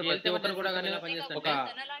 ఎందుకంటే ఇప్పుడు ప్రతి ఒక్కరు కూడా కానీ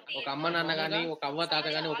ఒక అమ్మ నాన్న గానీ, ఒక అవ్వ తాత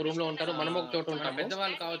గానీ ఒక రూమ్ లో ఉంటారు, మనం ఒక చోట ఉంటాం.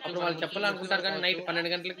 పెద్దవాళ్ళు కావచ్చు, అప్పుడు వాళ్ళు చెప్పాలనుకుంటారు కానీ నైట్ 12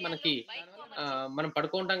 గంటలకి మనకి మనం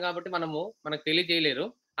పడుకుంటాం కాబట్టి మనకు తెలియజేయలేరు.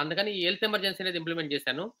 అందుకని ఈ హెల్త్ ఎమర్జెన్సీ అనేది ఇంప్లిమెంట్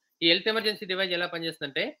చేశాను. ఈ హెల్త్ ఎమర్జెన్సీ డివైస్ ఎలా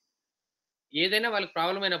పనిచేస్తుందంటే ఏదైనా వాళ్ళకి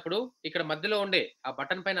ప్రాబ్లం అయినప్పుడు ఇక్కడ మధ్యలో ఉండే ఆ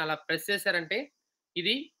బటన్ పైన అలా ప్రెస్ చేశారంటే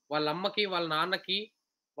ఇది వాళ్ళ అమ్మకి, వాళ్ళ నాన్నకి,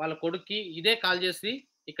 వాళ్ళ కొడుక్కి ఇదే కాల్ చేసి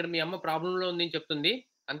ఇక్కడ మీ అమ్మ ప్రాబ్లంలో ఉంది అని చెప్తుంది.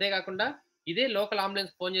 అంతేకాకుండా ఇదే లోకల్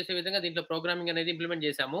అంబులెన్స్ ఫోన్ చేసే విధంగా దీంట్లో ప్రోగ్రామింగ్ అనేది ఇంప్లిమెంట్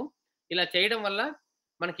చేశాము. ఇలా చేయడం వల్ల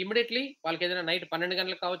మనకి ఇమీడియట్లీ వాళ్ళకి ఏదైనా నైట్ 12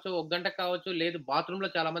 గంటలకు కావచ్చు, 1 గంటకు కావచ్చు, లేదు బాత్రూమ్ లో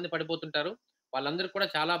చాలా మంది పడిపోతుంటారు, వాళ్ళందరూ కూడా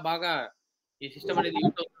చాలా బాగా ఈ సిస్టమ్ అనేది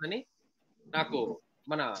యూజ్ అవుతుందని నాకు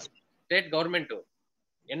మన స్టేట్ గవర్నమెంట్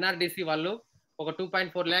NRDC వాళ్ళు ఒక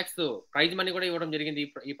 2.4 lakhs ప్రైజ్ మనీ కూడా ఇవ్వడం జరిగింది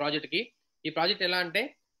ఈ ప్రాజెక్ట్ కి. ఈ ప్రాజెక్ట్ ఎలా అంటే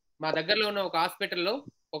మా దగ్గరలో ఉన్న ఒక హాస్పిటల్లో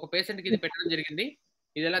ఒక పేషెంట్ కి ఇది పెట్టడం జరిగింది.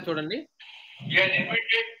 ఇది ఎలా చూడండి.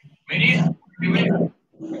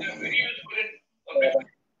 It is very useful in business.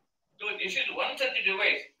 So this is one such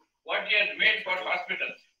device what he has made for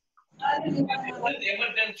hospitals. This is health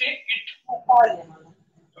emergency kit.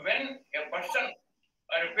 When a person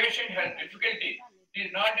or a patient has difficulty, he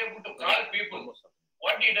is not able to call people.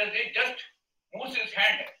 What he does is just moves his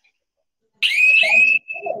hand.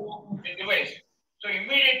 The device. So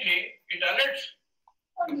immediately it alerts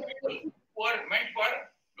the people who are meant for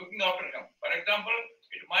looking after him. For example,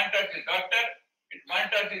 it monitors his doctor, it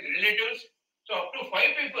monitors his relatives. So up to 5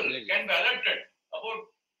 people can be alerted about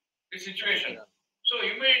the situation. So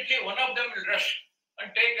immediately one of them will rush and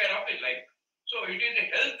take care of his life. So it is a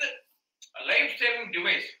health, a life-saving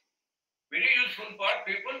device. Very useful for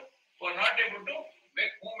people who are not able to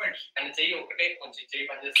make movements. And చెయ్యి ఒకటే కొంచెం చెయ్యి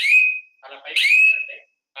పనిచేస్తుంది అలా పైకి అంటే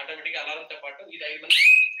automatic అలారంతో పాటు ఇది 5 మంది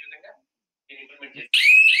చేసే విధంగా దీన్ని ఇంప్లిమెంట్ చేస్తాం.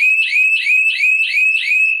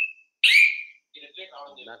 ఈ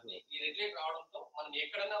రెగ్యులేటర్ రావడంతో మనం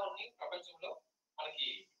ఎక్కడైనా ఉండి ప్రపంచంలో మనకి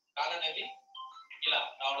కాల్ అనేది ఇలా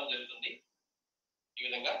రావడం జరుగుతుంది. ఈ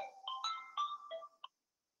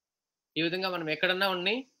విధంగా మనం ఎక్కడన్నా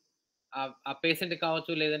ఉండి ఆ పేషెంట్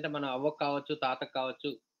కావచ్చు, లేదంటే మన అవ్వకు కావచ్చు, తాతకు కావచ్చు,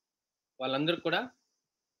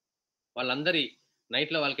 వాళ్ళందరి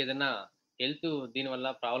నైట్లో వాళ్ళకి ఏదైనా హెల్త్ దీనివల్ల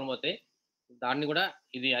ప్రాబ్లం అవుతే దాన్ని కూడా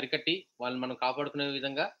ఇది అరికట్టి వాళ్ళు మనం కాపాడుకునే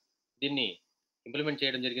విధంగా దీన్ని ఇంప్లిమెంట్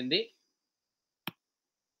చేయడం జరిగింది.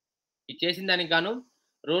 ఇది చేసిన దానికి గాను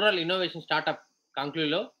రూరల్ ఇన్నోవేషన్ స్టార్టప్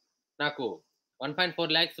కాంక్లూలో నాకు 1.4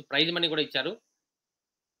 lakhs ప్రైజ్ మనీ కూడా ఇచ్చారు.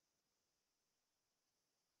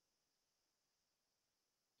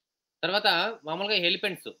 తర్వాత మామూలుగా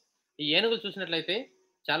ఎలిఫెంట్స్, ఈ ఏనుగులు చూసినట్లయితే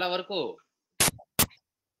చాలా వరకు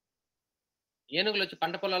ఏనుగులు వచ్చి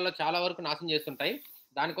పంట పొలాల్లో చాలా వరకు నాశనం చేస్తుంటాయి.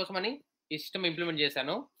 దానికోసమని ఈ సిస్టమ్ ఇంప్లిమెంట్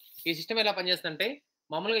చేశాను. ఈ సిస్టమ్ ఎలా పనిచేస్తుందంటే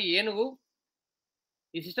మామూలుగా ఏనుగు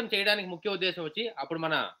ఈ సిస్టమ్ చేయడానికి ముఖ్య ఉద్దేశం వచ్చి అప్పుడు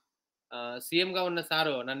మన సీఎంగా ఉన్న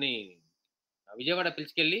సారు నన్ను విజయవాడ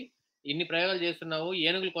పిలిచుకెళ్ళి ఇన్ని ప్రయోగాలు చేస్తున్నావు,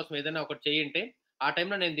 ఏనుగుల కోసం ఏదైనా ఒకటి చేయంటే ఆ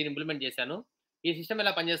టైంలో నేను దీన్ని ఇంప్లిమెంట్ చేశాను. ఈ సిస్టమ్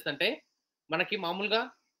ఎలా పనిచేస్తుందంటే మనకి మామూలుగా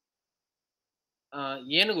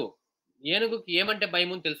ఏనుగుకి ఏమంటే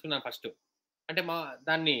భయం అని తెలుసుకున్నాను ఫస్ట్. అంటే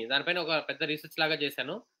దానిపైన ఒక పెద్ద రీసెర్చ్ లాగా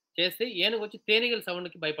చేశాను. చేస్తే ఏనుగు వచ్చి తేనెగల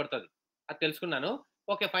సౌండ్కి భయపడుతుంది, అది తెలుసుకున్నాను.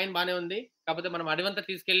 ఓకే ఫైన్, బాగానే ఉంది. కాకపోతే మనం అడవంతా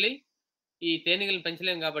తీసుకెళ్ళి ఈ తేనెగలను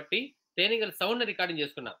పెంచలేం కాబట్టి తేనెగల సౌండ్ని రికార్డింగ్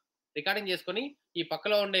చేసుకున్నాం. రికార్డింగ్ చేసుకొని ఈ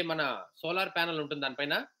పక్కలో ఉండే మన సోలార్ ప్యానల్ ఉంటుంది,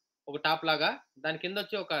 దానిపైన ఒక టాప్ లాగా, దాని కింద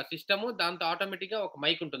వచ్చి ఒక సిస్టము, దాంతో ఆటోమేటిక్గా ఒక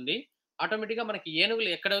మైక్ ఉంటుంది. ఆటోమేటిక్గా మనకి ఏనుగులు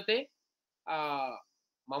ఎక్కడైతే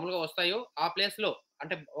మామూలుగా వస్తాయో ఆ ప్లేస్లో,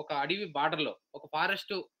 అంటే ఒక అడవి బార్డర్లో ఒక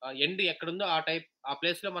ఫారెస్ట్ ఎండ్ ఎక్కడుందో ఆ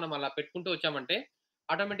ప్లేస్లో మనం అలా పెట్టుకుంటూ వచ్చామంటే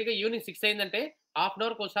ఆటోమేటిక్గా ఈవినింగ్ 6 అయిందంటే హాఫ్ అన్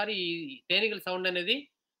అవర్కి ఒకసారి ఈ తేనెగల సౌండ్ అనేది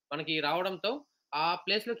మనకి రావడంతో ఆ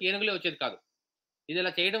ప్లేస్లోకి ఏనుగులే వచ్చేది కాదు. ఇది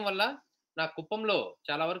ఇలా చేయడం వల్ల నా కుప్పంలో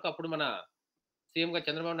చాలా వరకు అప్పుడు మన సీఎంగా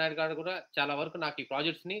చంద్రబాబు నాయుడు గారు కూడా చాలా వరకు నాకు ఈ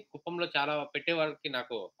ప్రాజెక్ట్స్ని కుప్పంలో చాలా పెట్టే వారికి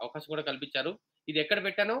నాకు అవకాశం కూడా కల్పించారు. ఇది ఎక్కడ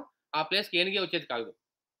పెట్టానో ఆ ప్లేస్కి ఏనుగే వచ్చేది కాదు.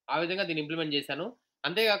 ఆ విధంగా దీన్ని ఇంప్లిమెంట్ చేశాను.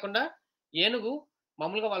 అంతేకాకుండా ఏనుగు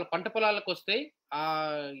మామూలుగా వాళ్ళ పంట పొలాలకు వస్తే ఆ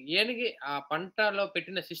ఏనుగు ఆ పంటలో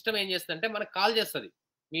పెట్టిన సిస్టమ్ ఏం చేస్తుందంటే మనకు కాల్ చేస్తుంది,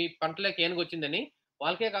 మీ పంటలోకి ఏనుగు వచ్చిందని.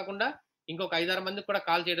 వాళ్ళకే కాకుండా ఇంకొక 5-6 మందికి కూడా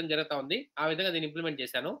కాల్ చేయడం జరుగుతూ ఉంది. ఆ విధంగా దీన్ని ఇంప్లిమెంట్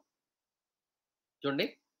చేశాను. చూడండి.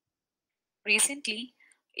 Recently,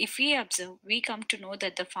 if we observe, we come to know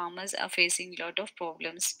that the farmers are facing a lot of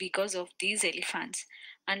problems because of these elephants.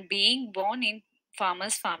 And being born in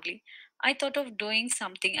farmer's family, I thought of doing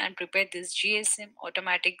something and prepared this GSM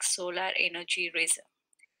automatic solar energy razor.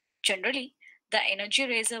 Generally, the energy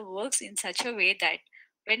razor works in such a way that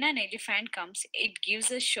when an elephant comes, it gives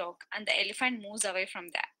a shock and the elephant moves away from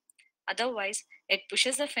that. Otherwise, it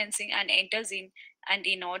pushes the fencing and enters in.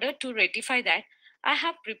 And in order to rectify that, I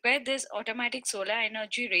have prepared this automatic solar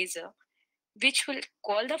energy razor, which will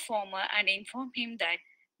call the farmer and inform him that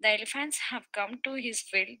the elephants have come to his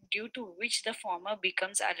field, due to which the farmer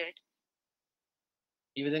becomes alert.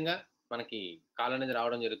 ఈ విధంగా మనకి call అనేది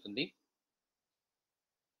రావడం జరుగుతుంది.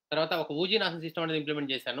 తర్వాత ఒక ఊజీనాశన system అనేది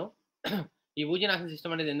implement చేశాను. ఈ ఊజీనాశన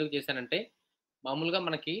సిస్టమ్ అనేది ఎందుకు చేశానంటే మామూలుగా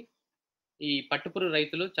మనకి ఈ పట్టుపురుగు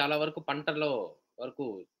రైతులు చాలా వరకు పంటల్లో వరకు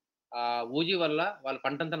ఊజీ వల్ల వాళ్ళ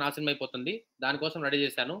పంటంతా నాశనం అయిపోతుంది. దానికోసం రెడీ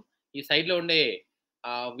చేశాను. ఈ సైడ్లో ఉండే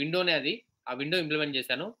విండోనే అది, ఆ విండో ఇంప్లిమెంట్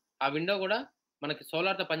చేశాను. ఆ విండో కూడా మనకి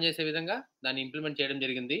సోలార్తో పనిచేసే విధంగా దాన్ని ఇంప్లిమెంట్ చేయడం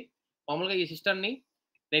జరిగింది. మామూలుగా ఈ సిస్టమ్ని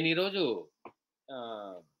నేను ఈరోజు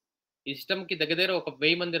ఈ సిస్టమ్కి దగ్గర ఒక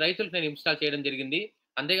 1000 మంది రైతులకు నేను ఇన్స్టాల్ చేయడం జరిగింది.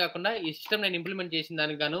 అంతేకాకుండా ఈ సిస్టమ్ నేను ఇంప్లిమెంట్ చేసిన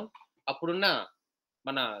దానికి గాను అప్పుడున్న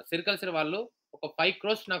మన సిరికల్చర్ వాళ్ళు ఒక 5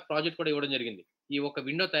 crores నాకు ప్రాజెక్ట్ కూడా ఇవ్వడం జరిగింది. ఈ ఒక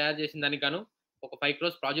విండో తయారు చేసిన దానికి గాను ఒక 5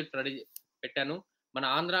 crores ప్రాజెక్ట్ రెడీ పెట్టాను. మన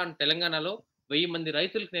ఆంధ్ర అండ్ తెలంగాణలో 1000 మంది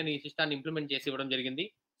రైతులకు నేను ఈ సిస్టాన్ని ఇంప్లిమెంట్ చేసి ఇవ్వడం జరిగింది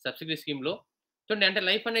సబ్సిడీ స్కీమ్లో. చూడండి, అంటే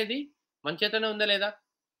లైఫ్ అనేది మన చేతనే ఉందా లేదా?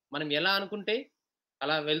 మనం ఎలా అనుకుంటే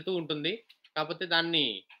అలా వెళ్తూ ఉంటుంది. కాకపోతే దాన్ని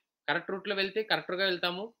కరెక్ట్ రూట్‌లో వెళ్తే కరెక్ట్‌గా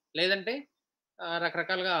వెళ్తాము. లేదంటే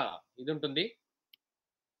రకరకాలుగా ఇది ఉంటుంది.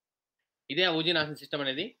 ఇదే ఆ ఊజీ నాశన సిస్టమ్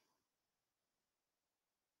అనేది.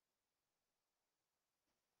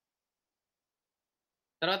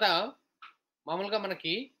 తర్వాత మామూలుగా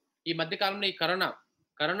మనకి ఈ మధ్య కాలంలో ఈ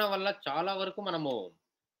కరోనా వల్ల చాలా వరకు మనము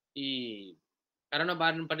ఈ కరోనా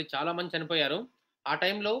బారిన పడి చాలా మంది చనిపోయారు. ఆ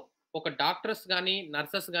టైంలో ఒక డాక్టర్స్ గాని,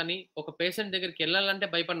 నర్సెస్ గాని ఒక పేషెంట్ దగ్గరికెళ్ళాలంటే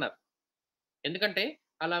భయపడినారు. ఎందుకంటే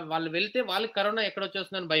అలా వాళ్ళు వెళ్తే వాళ్ళకి కరోనా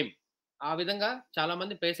ఎక్కడొచ్చేస్తుందని భయం. ఆ విధంగా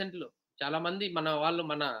చాలామంది పేషెంట్‌లు, చాలామంది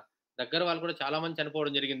మన దగ్గర వాళ్ళు కూడా చాలా మంది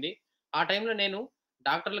చనిపోవడం జరిగింది. ఆ టైంలో నేను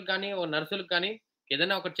డాక్టర్‌లకు గాని, నర్సులకు గాని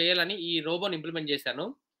ఏదైనా ఒకటి చేయాలని ఈ రోబోని ఇంప్లిమెంట్ చేశాను.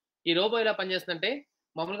 ఈ రోబో ఎలా పనిచేస్తుందంటే,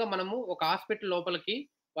 మామూలుగా మనము ఒక హాస్పిటల్ లోపలికి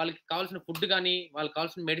వాళ్ళకి కావాల్సిన ఫుడ్ గాని, వాళ్ళకి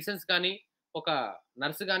కావాల్సిన మెడిసిన్స్ గాని, ఒక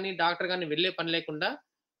నర్స్ గాని, డాక్టర్ గాని వెళ్ళే పని లేకుండా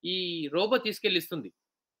ఈ రోబో తీసుకెళ్ళి ఇస్తుంది.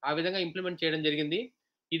 ఆ విధంగా ఇంప్లిమెంట్ చేయడం జరిగింది.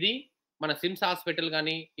 ఇది మన సిమ్స్ హాస్పిటల్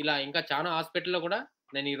గాని, ఇలా ఇంకా చానా హాస్పిటల్‌లో గూడా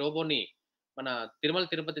నేను ఈ రోబోని మన తిరుమల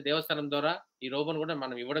తిరుపతి దేవస్థానం ద్వారా ఈ రోబోని గూడా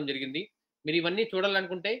మనం ఇవ్వడం జరిగింది. మీరు ఇవన్నీ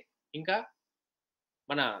చూడాలనుకుంటే ఇంకా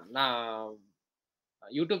నా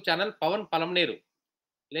యూట్యూబ్ ఛానల్ పవన్ పలమనేరు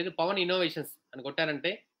లేదు పవన్ ఇన్నోవేషన్స్ అని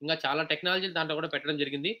కొట్టారంటే ఇంకా చాలా టెక్నాలజీలు దాంట్లో కూడా పెట్టడం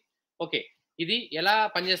జరిగింది. ఓకే. ఇది ఎలా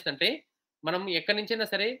పనిచేస్తుందంటే మనం ఎక్కడి నుంచైనా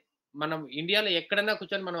సరే మనం ఇండియాలో ఎక్కడైనా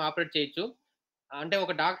కూర్చొని మనం ఆపరేట్ చేయొచ్చు. అంటే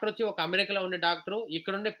ఒక డాక్టర్ వచ్చి ఒక అమెరికాలో ఉండే డాక్టరు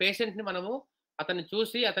ఇక్కడుండే పేషెంట్‌ని మనము అతన్ని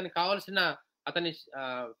చూసి అతనికి కావాల్సిన అతని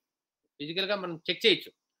ఫిజికల్‌గా మనం చెక్ చేయొచ్చు.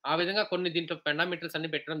 ఆ విధంగా కొన్ని దీంట్లో పారామీటర్స్ అన్ని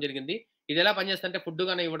పెట్టడం జరిగింది. ఇది ఎలా పనిచేస్తుందంటే ఫుడ్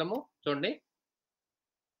గాని ఇవ్వడము చూడండి.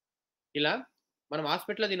 ఇలా మనం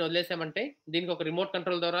హాస్పిటల్‌లో దీన్ని వదిలేసామంటే దీనికి ఒక రిమోట్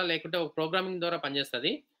కంట్రోల్ ద్వారా లేకుంటే ఒక ప్రోగ్రామింగ్ ద్వారా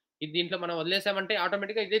పనిచేస్తది. ఇది దీంట్లో మనం వదిలేసామంటే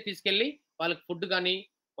ఆటోమేటిక్‌గా ఇదే తీసుకెళ్ళి వాళ్ళకి ఫుడ్ గాని,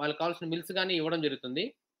 వాళ్ళకి కావాల్సిన మిల్స్ గాని ఇవ్వడం జరుగుతుంది.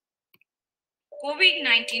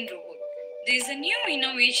 COVID-19 robot. There is a new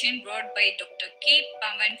innovation brought by Dr. K.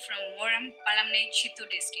 Pavan from Moram, Palamne, Chittoor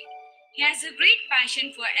district. He has a great passion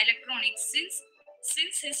for electronics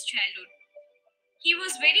since his childhood. He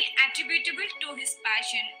was very attributable to his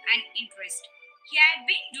passion and interest. He had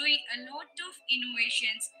been doing a lot of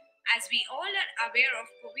innovations as we all are aware of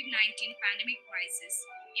COVID-19 pandemic crisis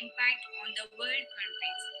impact on the world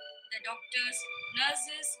countries. The doctors,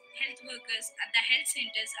 nurses, health workers at the health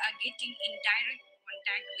centers are getting in direct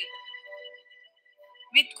contact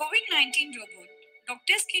with COVID-19 robot.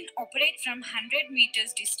 Doctors can operate from 100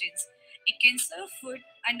 meters distance. It can serve food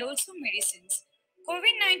and also medicines.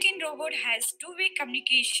 COVID-19 robot has two-way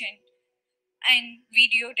communication and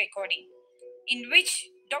video recording, in which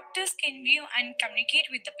doctors can view and communicate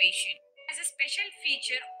with the patient. It has a special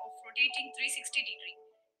feature of rotating 360 degree.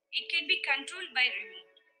 It can be controlled by remote.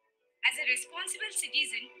 As a responsible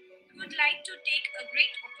citizen, we would like to take a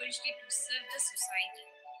great opportunity to serve the society.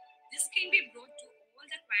 This can be brought to all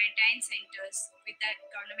the quarantine centers with the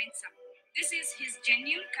government support. This is his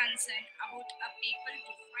genuine concern about our people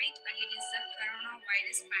to fight against the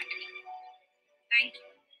coronavirus pandemic. Thank you.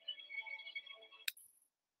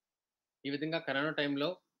 ఈ విధంగా corona టైంలో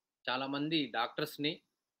చాలామంది డాక్టర్స్‌ని,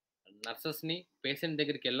 నర్సెస్‌ని patient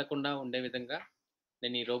దగ్గరికి ఎళ్ళకుండా ఉండే విధంగా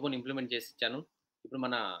నేను ఈ రోబోని ఇంప్లిమెంట్ చేసి ఇచ్చాను. ఇప్పుడు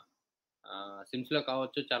మన సిమ్స్‌లో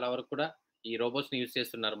కావచ్చు చాలా వరకు కూడా ఈ రోబోట్స్‌ని యూజ్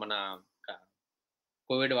చేస్తున్నారు మన క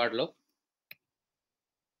కోవిడ్ వార్డ్‌లో.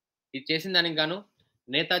 ఇది చేసిన దానికి గాను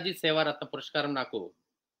నేతాజీ సేవారత్న పురస్కారం నాకు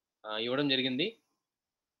ఇవ్వడం జరిగింది.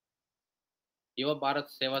 యువ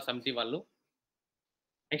భారత్ సేవా సమితి వాళ్ళు.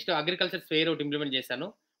 నెక్స్ట్ అగ్రికల్చర్ స్ప్రేయర్ ఒకటి ఇంప్లిమెంట్ చేశాను.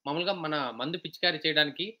 మామూలుగా మన మందు పిచికారీ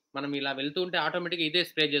చేయడానికి మనం ఇలా వెళ్తూ ఉంటే ఆటోమేటిక్‌గా ఇదే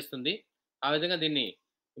స్ప్రే చేస్తుంది. ఆ విధంగా దీన్ని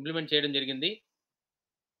ఇంప్లిమెంట్ చేయడం జరిగింది.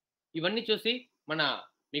 ఇవన్నీ చూసి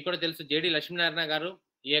మీకు కూడా తెలుసు జేడీ లక్ష్మీనారాయణ గారు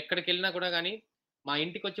ఎక్కడికెళ్ళినా కూడా గాని మా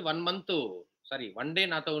ఇంటికొచ్చి 1 డే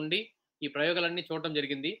నాతో ఉండి ఈ ప్రయోగాలన్నీ చూడటం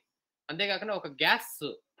జరిగింది. అంతేకాకుండా ఒక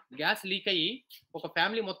గ్యాస్ లీక్ అయ్యి ఒక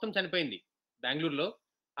ఫ్యామిలీ మొత్తం చనిపోయింది బెంగుళూరులో.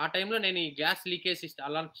 ఆ టైంలో నేను ఈ గ్యాస్ లీకేజ్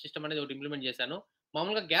అలారం సిస్టమ్ అనేది ఒకటి ఇంప్లిమెంట్ చేశాను.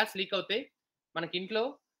 మామూలుగా గ్యాస్ లీక్ అవుతే మనకి ఇంట్లో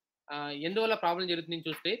ఎందువల్ల ప్రాబ్లమ్ జరుగుతుందని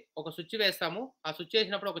చూస్తే ఒక స్విచ్ వేస్తాము. ఆ స్విచ్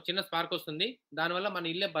వేసినప్పుడు ఒక చిన్న స్పార్క్ వస్తుంది. దానివల్ల మన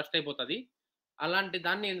ఇల్లే బస్ట్ అయిపోతది. అలాంటి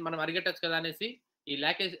దాన్ని మనం అరికట్టొచ్చు కదా అనేసి ఈ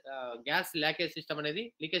గ్యాస్ లీకేజ్ సిస్టమ్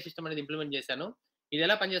అనేది ఇంప్లిమెంట్ చేశాను. ఇది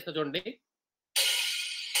ఎలా పనిచేస్తుందో చూడండి.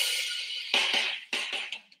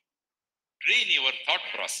 Train your thought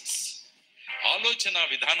process. ఆలోచన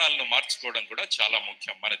విధానాలను మార్చుకోవడం కూడా చాలా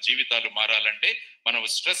ముఖ్యం. మన జీవితాలు మారాలంటే, మనం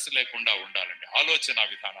స్ట్రెస్ లేకుండా ఉండాలంటే ఆలోచన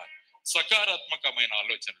విధానాలు, సకారాత్మకమైన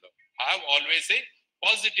ఆలోచనలు, have always a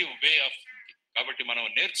positive way of thinking. కాబట్టి మనం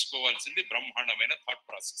నేర్చుకోవాల్సింది బ్రహ్మాండమైన థాట్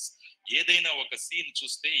ప్రాసెస్. ఏదైనా ఒక సీన్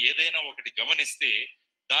చూస్తే, ఏదైనా ఒకటి గమనిస్తే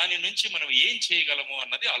దాని నుంచి మనం ఏం చేయగలము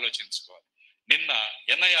అన్నది ఆలోచించుకోవాలి. నిన్న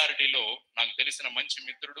NIRDలో నాకు తెలిసిన మంచి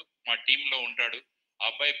మిత్రుడు మా టీంలో ఉంటాడు. ఆ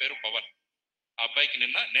అబ్బాయి పేరు పవన్. ఆ అబ్బాయికి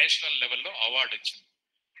నిన్న నేషనల్ లెవెల్లో అవార్డు వచ్చింది.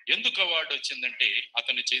 ఎందుకు అవార్డు వచ్చిందంటే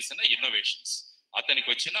అతను చేసిన ఇన్నోవేషన్స్, అతనికి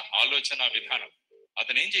వచ్చిన ఆలోచన విధానం.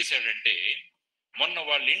 అతను ఏం చేశాడంటే మొన్న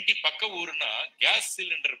వాళ్ళ ఇంటి పక్క ఊరున గ్యాస్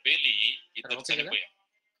సిలిండర్ పేలి ఇద్దరు చనిపోయారు.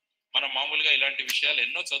 మనం మామూలుగా ఇలాంటి విషయాలు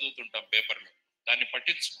ఎన్నో చదువుతుంటాం పేపర్లో, దాన్ని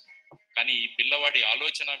పట్టించుకో. కానీ ఈ పిల్లవాడి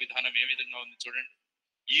ఆలోచన విధానం ఏ విధంగా ఉంది చూడండి.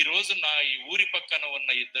 ఈ రోజు ఈ ఊరి పక్కన ఉన్న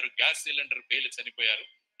ఇద్దరు గ్యాస్ సిలిండర్ పేలి చనిపోయారు,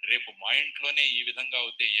 రేపు మా ఇంట్లోనే ఈ విధంగా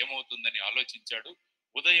అవుతే ఏమవుతుందని ఆలోచించాడు.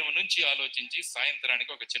 ఉదయం నుంచి ఆలోచించి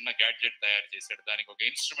సాయంత్రానికి ఒక చిన్న గ్యాడ్జెట్ తయారు చేశాడు, దానికి ఒక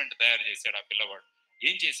ఇన్స్ట్రుమెంట్ తయారు చేశాడు. ఆ పిల్లవాడు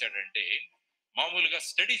ఏం చేశాడంటే మామూలుగా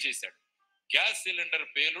స్టడీ చేశాడు, గ్యాస్ సిలిండర్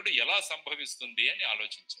పేలుడు ఎలా సంభవిస్తుంది అని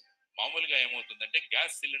ఆలోచించాడు. మామూలుగా ఏమవుతుందంటే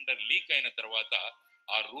గ్యాస్ సిలిండర్ లీక్ అయిన తర్వాత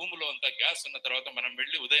ఆ రూమ్ లో అంతా గ్యాస్ ఉన్న తర్వాత మనం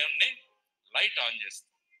వెళ్ళి ఉదయాన్నే లైట్ ఆన్ చేస్తాం.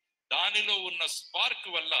 దానిలో ఉన్న స్పార్క్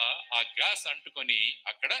వల్ల ఆ గ్యాస్ అంటుకొని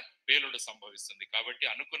అక్కడ పేలుడు సంభవిస్తుంది. కాబట్టి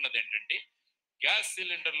అనుకున్నది ఏంటంటే గ్యాస్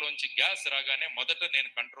సిలిండర్ లోంచి గ్యాస్ రాగానే మొదట నేను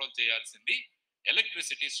కంట్రోల్ చేయాల్సింది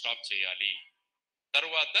ఎలక్ట్రిసిటీ స్టాప్ చేయాలి.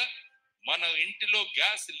 తర్వాత మన ఇంటిలో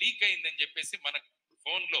గ్యాస్ లీక్ అయిందని చెప్పేసి మన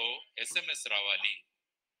ఫోన్ లో SMS రావాలి.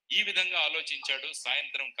 ఈ విధంగా ఆలోచించాడు.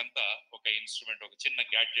 సాయంత్రం కంతా ఒక ఇన్స్ట్రుమెంట్, ఒక చిన్న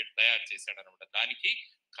గ్యాడ్జెట్ తయారు చేశాడు అనమాట. దానికి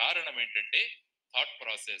కారణం ఏంటంటే థాట్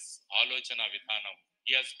ప్రాసెస్, ఆలోచన విధానం.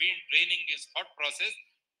 He has been training his thought process.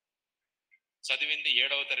 చదివింది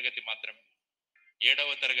 7వ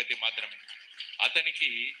తరగతి మాత్రమే. అతనికి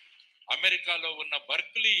అమెరికాలో ఉన్న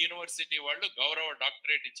బర్క్లీ యూనివర్సిటీ వాళ్ళు గౌరవ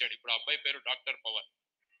డాక్టరేట్ ఇచ్చాడు. ఇప్పుడు అబ్బాయి పేరు డాక్టర్ పవన్.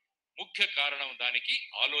 ముఖ్య కారణం దానికి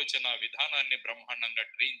ఆలోచన విధానాన్ని బ్రహ్మాండంగా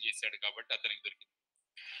ట్రైన్ చేశాడు కాబట్టి అతనికి దొరికింది.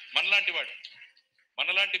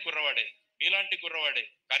 మనలాంటి కుర్రవాడే, మీలాంటి కుర్రవాడే,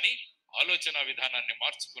 కానీ ఆలోచన విధానాన్ని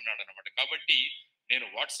మార్చుకున్నాడు అనమాట. కాబట్టి నేను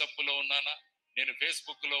వాట్సాప్ లో ఉన్నానా, నేను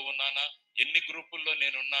ఫేస్బుక్ లో ఉన్నానా, ఎన్ని గ్రూపుల్లో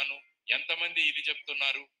నేనున్నాను, ఎంతమంది ఇది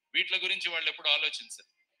చెప్తున్నారు, వీటి గురించి వాళ్ళు ఎప్పుడు ఆలోచించరు.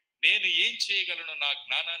 నేను ఏం చేయగలను నా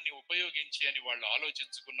జ్ఞానాన్ని ఉపయోగించి అని వాళ్ళు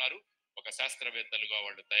ఆలోచించుకున్నారు. ఒక శాస్త్రవేత్తలుగా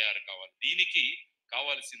వాళ్ళు తయారు కావాలి. దీనికి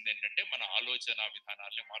కావాల్సింది ఏంటంటే మన ఆలోచన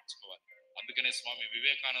విధానాల్ని మార్చుకోవాలి. అందుకనే స్వామి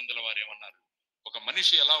వివేకానందుల వారు ఏమన్నారు, ఒక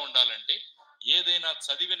మనిషి ఎలా ఉండాలంటే ఏదైనా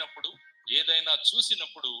చదివినప్పుడు, ఏదైనా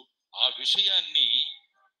చూసినప్పుడు ఆ విషయాన్ని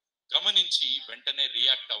గమనించి వెంటనే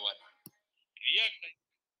రియాక్ట్ అవ్వాలి.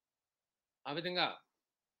 ఆ విధంగా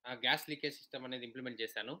ఆ గ్యాస్ లీకేజ్ సిస్టమ్ అనేది ఇంప్లిమెంట్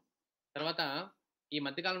చేశాను. తర్వాత ఈ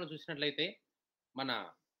మధ్యకాలంలో చూసినట్లయితే మన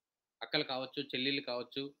అక్కలు కావచ్చు, చెల్లెళ్ళు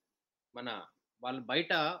కావచ్చు, వాళ్ళు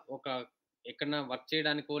బయట ఎక్కడన్నా వర్క్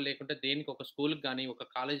చేయడానికో లేకుంటే దేనికి ఒక స్కూల్కి కానీ ఒక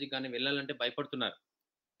కాలేజీకి కానీ వెళ్ళాలంటే భయపడుతున్నారు.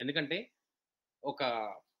 ఎందుకంటే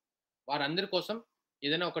వారందరి కోసం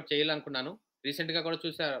ఏదైనా ఒకటి చేయాలనుకున్నాను. రీసెంట్గా కూడా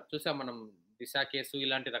చూసాం మనం దిశ కేసు,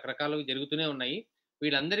 ఇలాంటి రకరకాలు జరుగుతూనే ఉన్నాయి.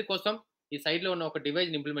 వీళ్ళందరి కోసం ఈ సైడ్లో ఉన్న ఒక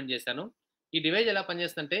డివైజ్ని ఇంప్లిమెంట్ చేశాను. ఈ డివైజ్ ఎలా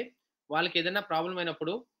పనిచేస్తుందంటే వాళ్ళకి ఏదైనా ప్రాబ్లం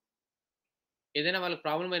అయినప్పుడు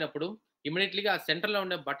ఇమీడియట్లీగా ఆ సెంటర్లో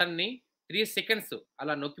ఉండే బటన్ని 3 సెకండ్స్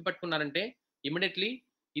అలా నొక్కి పట్టుకున్నారంటే ఇమీడియట్లీ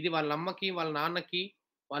ఇది వాళ్ళ అమ్మకి, వాళ్ళ నాన్నకి,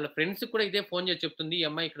 వాళ్ళ ఫ్రెండ్స్కి కూడా ఇదే ఫోన్ చేసి చెప్తుంది ఈ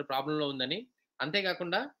అమ్మాయి ఇక్కడ ప్రాబ్లంలో ఉందని.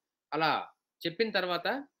 అంతేకాకుండా అలా చెప్పిన తర్వాత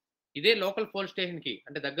ఇదే లోకల్ పోలీస్ స్టేషన్కి,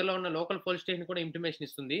 అంటే దగ్గరలో ఉన్న లోకల్ పోలీస్ స్టేషన్ కూడా ఇంటిమేషన్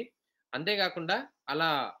ఇస్తుంది. అంతేకాకుండా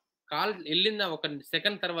అలా కాల్ వెళ్ళిన 1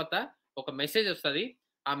 సెకండ్ తర్వాత ఒక మెసేజ్ వస్తుంది.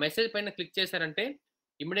 ఆ మెసేజ్ పైన క్లిక్ చేశారంటే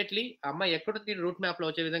ఇమీడియట్లీ ఆ అమ్మాయి ఎక్కడ రూట్ మ్యాప్లో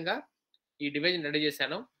వచ్చే విధంగా ఈ డివైజ్ని రెడీ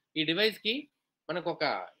చేశాను. ఈ డివైజ్కి మనకు ఒక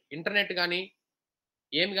ఇంటర్నెట్ కానీ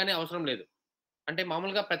ఏమి కానీ అవసరం లేదు. అంటే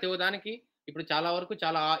మామూలుగా ప్రతి దానికి ఇప్పుడు చాలా వరకు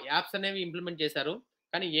చాలా యాప్స్ అనేవి ఇంప్లిమెంట్ చేశారు.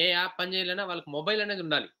 కానీ ఏ యాప్ పనిచేయాలన్నా వాళ్ళకి మొబైల్ అనేది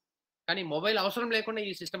ఉండాలి. కానీ మొబైల్ అవసరం లేకుండా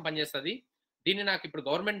ఈ సిస్టమ్ పనిచేస్తుంది. దీన్ని నాకు ఇప్పుడు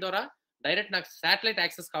గవర్నమెంట్ ద్వారా డైరెక్ట్ నాకు శాటిలైట్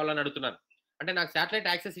యాక్సెస్ కావాలని అడుగుతున్నాను. అంటే నాకు శాటిలైట్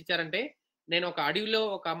యాక్సెస్ ఇచ్చారంటే నేను ఒక అడవిలో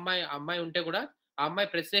ఒక అమ్మాయి ఉంటే కూడా ఆ అమ్మాయి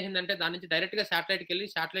ప్రెస్ చేసిందంటే దాని నుంచి డైరెక్ట్గా శాటిలైట్కి వెళ్ళి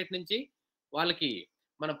శాటిలైట్ నుంచి వాళ్ళకి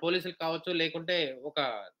మన పోలీసులకు కావచ్చు లేకుంటే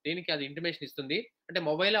దీనికి అది ఇంటిమేషన్ ఇస్తుంది. అంటే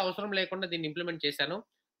మొబైల్ అవసరం లేకుండా దీన్ని ఇంప్లిమెంట్ చేశాను.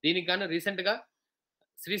 దీనికి గాను రీసెంట్గా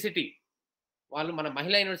శ్రీ సిటీ వాళ్ళు మన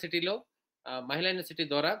మహిళా యూనివర్సిటీ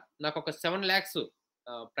ద్వారా నాకు ఒక 7 lakhs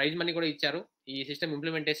ప్రైజ్ మనీ కూడా ఇచ్చారు ఈ సిస్టమ్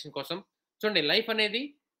ఇంప్లిమెంటేషన్ కోసం. చూడండి, లైఫ్ అనేది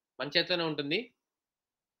మన చేతిలోనే ఉంటుంది.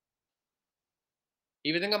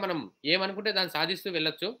 ఈ విధంగా మనం ఏమనుకుంటే దాన్ని సాధిస్తూ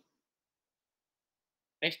వెళ్ళొచ్చు.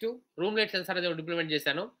 నెక్స్ట్ రూమ్ లైట్ సెన్సార్ అనేది ఇంప్లిమెంట్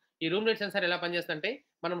చేశాను. ఈ రూమ్ లైట్ సెన్సార్ ఎలా పనిచేస్తుందంటే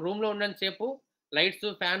మనం రూమ్లో ఉన్నంత సేపు లైట్స్,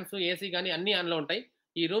 ఫ్యాన్స్, ఏసీ కానీ అన్నీ ఆన్లో ఉంటాయి.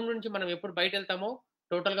 ఈ రూమ్ నుంచి మనం ఎప్పుడు బయట వెళ్తామో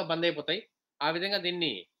టోటల్గా బంద్ అయిపోతాయి. ఆ విధంగా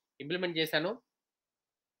దీన్ని ఇంప్లిమెంట్ చేశాను.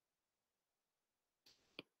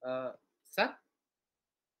 సార్,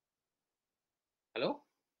 హలో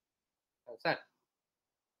సార్,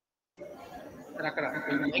 అక్కడ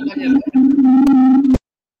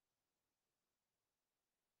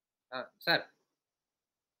sir,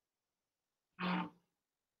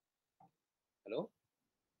 hello hello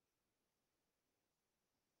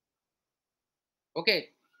okay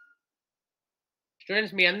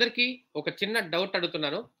students మీ అందరికీ ఒక చిన్న డౌట్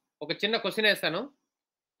అడుగుతున్నాను. ఒక చిన్న క్వశ్చన్ వేస్తాను.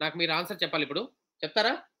 నాకు మీరు ఆన్సర్ చెప్పాలి ఇప్పుడు.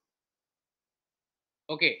 చెప్తారా?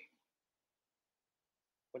 ఓకే.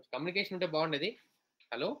 కొంచెం కమ్యూనికేషన్ ఉంటే బాగుండేది.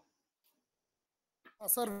 Hello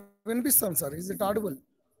sir వినిపిస్తాం sir. Is it audible?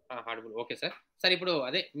 Audible. Okay sir. Sir ఇప్పుడు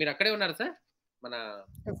అదే మీరు అక్కడే ఉన్నారు సార్? మన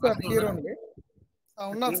సార్ హియర్ ఉంది.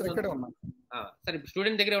 ఉన్నాను సార్, ఇక్కడే ఉన్నాను. సార్ ఇప్పుడు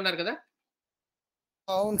స్టూడెంట్ దగ్గరే ఉన్నారు కదా?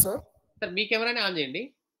 అవును సార్. సార్ మీ కెమెరానే ఆన్ చేయండి.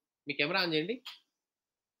 మీ కెమెరా ఆన్ చేయండి.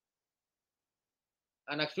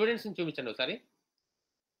 నాకు స్టూడెంట్స్ని చూపించండి ఒకసారి.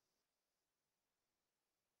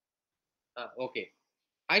 Okay.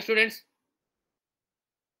 Hi students.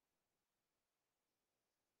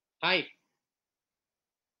 Hi.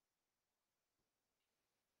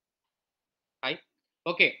 Hi.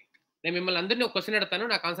 Okay. నేను మిమ్మల్ని అందరినీ ఒక క్వశ్చన్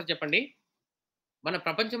అడుగుతాను. నాకు ఆన్సర్ చెప్పండి. మన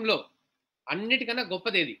ప్రపంచంలో అన్నిటికన్నా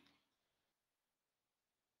గొప్పదేది?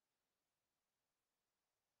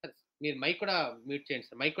 మీరు మైక్ కూడా మ్యూట్ చేయండి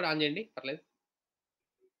సార్. మైక్ కూడా ఆన్ చేయండి, పర్లేదు.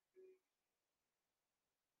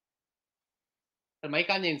 సార్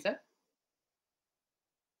మైక్ ఆన్ చేయండి సార్.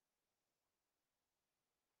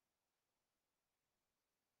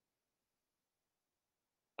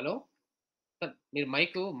 హలో సార్ మీరు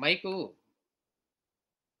మైకు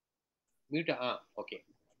మ్యూట్. ఓకే.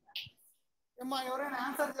 ఎవరైనా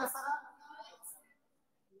ఆన్సర్ చేస్తారా?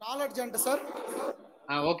 నాలెడ్జ్ అంటే సార్.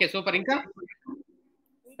 Okay super. ఇంకా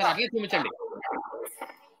సార్ అట్లే చూపించండి.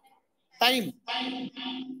 టైం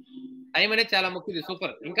అనేది చాలా ముఖ్యది.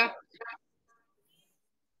 సూపర్. ఇంకా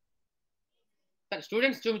సార్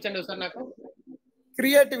స్టూడెంట్స్ చూపించండి ఒకసారి నాకు.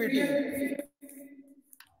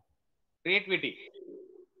 క్రియేటివిటీ.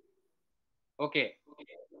 ఓకే.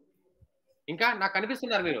 ఇంకా నాకు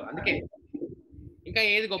కనిపిస్తున్నారు మీరు, అందుకే. ఇంకా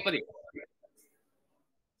ఏది గొప్పది?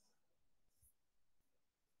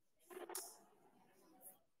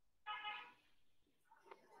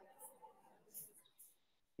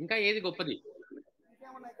 ఇంకా ఏది గొప్పది?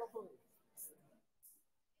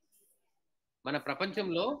 మన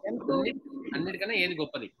ప్రపంచంలో అన్నిటికన్నా ఏది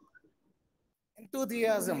గొప్పది?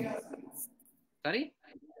 Enthusiasm. Sorry?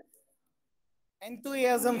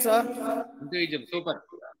 Enthusiasm sir. Enthusiasm. Super.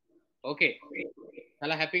 Okay.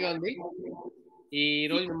 చాలా హ్యాపీగా ఉంది ఈ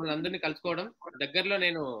రోజు మిమ్మల్ని అందరినీ కలుసుకోవడం. దగ్గరలో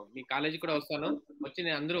నేను మీ కాలేజీ కూడా వస్తాను. వచ్చి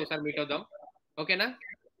నేను అందరూ ఒకసారి మీట్ అవుదాం. ఓకేనా?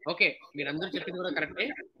 ఓకే. మీరు అందరూ చెప్పింది కూడా కరెక్టే.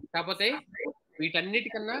 కాకపోతే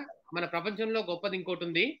వీటన్నిటికన్నా మన ప్రపంచంలో గొప్పది ఇంకోటి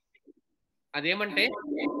ఉంది. అదేమంటే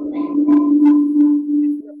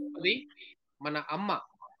మన అమ్మ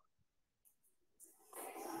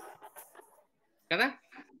కదా.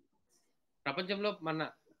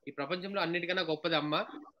 ఈ ప్రపంచంలో అన్నిటికన్నా గొప్పది అమ్మ.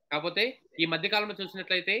 కాకపోతే ఈ మధ్య కాలంలో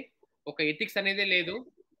చూసినట్లయితే ఒక ఎథిక్స్ అనేదే లేదు.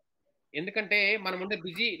 ఎందుకంటే మనం ఉండే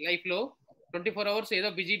బిజీ లైఫ్ లో 24 అవర్స్ ఏదో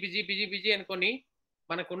బిజీ అనుకొని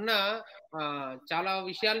మనకున్న చాలా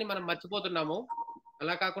విషయాల్ని మనం మర్చిపోతున్నాము.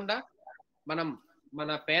 అలా కాకుండా మనం మన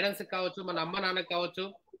పేరెంట్స్ కావచ్చు, మన అమ్మ నాన్నకి కావచ్చు,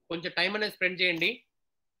 కొంచెం టైం అనేది స్పెండ్ చేయండి.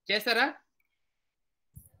 చేస్తారా?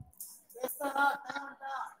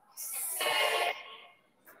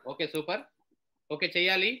 Okay super. ఓకే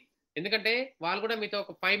చెయ్యాలి. ఎందుకంటే వాళ్ళు కూడా మీతో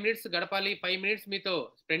ఒక 5 మినిట్స్ గడపాలి, 5 మినిట్స్ మీతో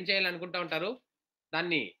స్పెండ్ చేయాలి అనుకుంటా ఉంటారు.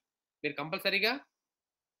 దాన్ని మీరు కంపల్సరీగా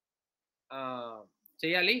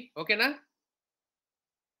చేయాలి. ఓకేనా?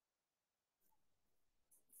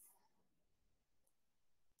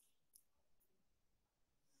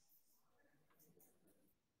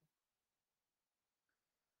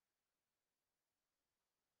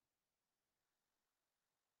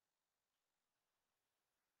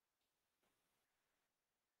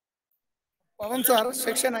 పవన్ సార్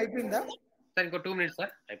సెక్షన్ అయిపోయిందా సార్? ఇంకో 2 మినిట్స్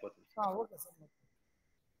సార్, అయిపోతుంది. Okay sir.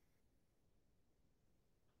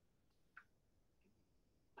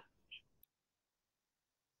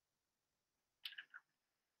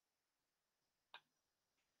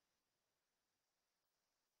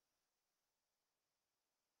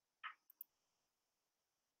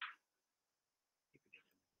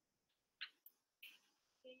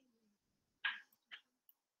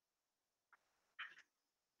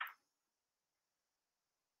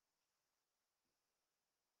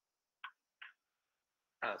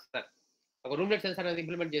 సార్ ఒక రూమ్లెట్ సెన్సార్ అనేది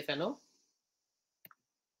ఇంప్లిమెంట్ చేశాను.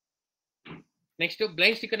 నెక్స్ట్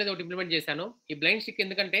బ్లైండ్ స్టిక్ అనేది ఒకటి ఇంప్లిమెంట్ చేశాను. ఈ బ్లైండ్ స్టిక్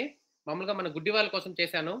ఎందుకంటే మామూలుగా మన గుడ్డి వాళ్ళ కోసం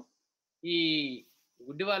చేశాను. ఈ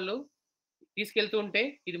గుడ్డి వాళ్ళు తీసుకెళ్తూ ఉంటే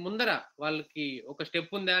ఇది ముందర వాళ్ళకి ఒక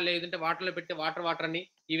స్టెప్ ఉందా, లేదంటే వాటర్లో పెడితే వాటర్ అని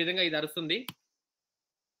ఈ విధంగా ఇది అరుస్తుంది.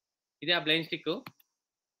 ఇదే ఆ బ్లైండ్ స్టిక్.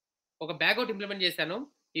 ఒక బ్యాగ్ ఒకటి ఇంప్లిమెంట్ చేశాను.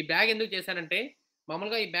 ఈ బ్యాగ్ ఎందుకు చేశానంటే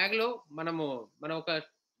మామూలుగా ఈ బ్యాగ్ లో మనం ఒక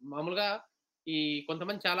మామూలుగా ఈ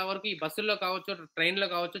కొంతమంది చాలా వరకు ఈ బస్సుల్లో కావచ్చు, ట్రైన్‌లో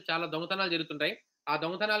కావచ్చు చాలా దొంగతనాలు జరుగుతుంటాయి. ఆ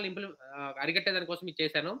దొంగతనాలను అరికట్టే దాని కోసం ఇది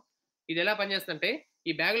చేశాను. ఇది ఎలా పనిచేస్తుందంటే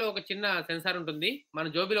ఈ బ్యాగ్‌లో ఒక చిన్న సెన్సార్ ఉంటుంది. మన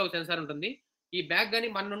జోబీలో ఒక సెన్సార్ ఉంటుంది. ఈ బ్యాగ్ గాని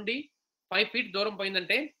మన నుండి 5 ఫీట్ దూరం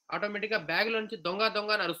పోయిందంటే ఆటోమేటిక్‌గా బ్యాగ్‌లో నుంచి దొంగ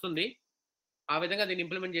దొంగ అని అరుస్తుంది. ఆ విధంగా దీన్ని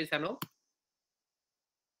ఇంప్లిమెంట్ చేశాను.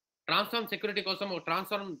 ట్రాన్స్ఫార్మ్ సెక్యూరిటీ కోసం ఒక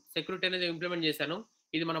ట్రాన్స్ఫార్మ్ సెక్యూరిటీ అనేది ఇంప్లిమెంట్ చేశాను.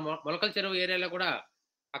 ఇది మన మొలకల చెరువు ఏరియాలో కూడా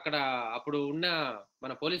అక్కడ అప్పుడు ఉన్న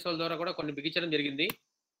మన పోలీసు వాళ్ళ ద్వారా కూడా కొన్ని బిగించడం జరిగింది.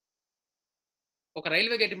 ఒక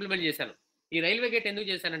రైల్వే గేట్ ఇంప్లిమెంట్ చేశాను. ఈ రైల్వే గేట్ ఎందుకు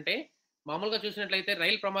చేశానంటే మామూలుగా చూసినట్లయితే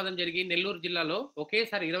రైలు ప్రమాదం జరిగి నెల్లూరు జిల్లాలో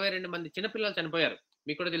ఒకేసారి 22 మంది చిన్నపిల్లలు చనిపోయారు.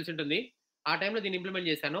 మీకు కూడా తెలిసి ఉంటుంది. ఆ టైంలో దీన్ని ఇంప్లిమెంట్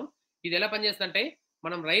చేశాను. ఇది ఎలా పనిచేస్తుందంటే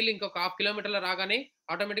మనం రైలు ఇంకొక హాఫ్ కిలోమీటర్లో రాగానే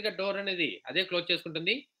ఆటోమేటిక్‌గా డోర్ అనేది అదే క్లోజ్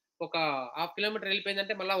చేసుకుంటుంది. ఒక హాఫ్ కిలోమీటర్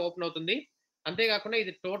వెళ్ళిపోయిందంటే మళ్ళా ఓపెన్ అవుతుంది. అంతేకాకుండా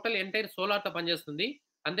ఇది టోటల్ ఎంటైర్ సోలార్‌తో పనిచేస్తుంది.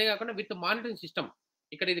 అంతేకాకుండా విత్ మానిటరింగ్ సిస్టమ్.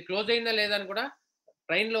 ఇక్కడ ఇది క్లోజ్ అయిందా లేదా అని కూడా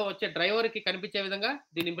ట్రైన్‌లో వచ్చే డ్రైవర్‌కి కనిపించే విధంగా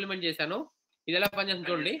దీన్ని ఇంప్లిమెంట్ చేశాను. ఇది ఎలా పనిచేస్తుంది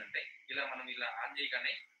చూడండి. ఇలా మనం ఇలా ఆన్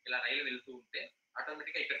చేయగానే ఇలా రైలు వెళ్తూ ఉంటే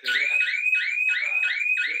ఆటోమేటిక్‌గా ఇక్కడికి వెళ్ళగానే ఒక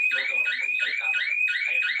గేట్ క్లోజ్ అవ్వడము, లైట్ ఆన్ అవ్వడము,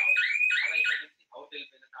 టైం ఆన్ అవ్వడం. అలా ఇక్కడ నుంచి అవుట్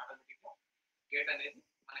వెళ్ళిపోయిందంటే ఆటోమేటిక్‌గా గేట్ అనేది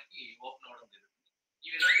మనకి ఓపెన్ అవ్వడం జరుగుతుంది.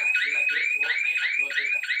 ఈ విధంగా ఇలా గేట్ ఓపెన్ అయినా క్లోజ్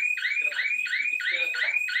అయినా ఇక్కడ మనకి ఈ డిస్ప్లేలో కూడా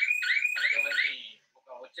మనకి అవన్నీ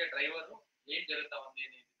ఒక వచ్చే డ్రైవర్ ఏం జరుగుతా ఉంది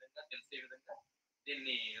అనే విధంగా తెలిసే విధంగా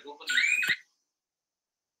దీన్ని రూపొందించడం.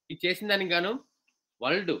 ఇది చేసిన దానికి గాను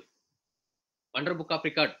world wonder book of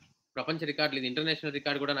record ప్రపంచ రికార్డులు ఇది ఇంటర్నేషనల్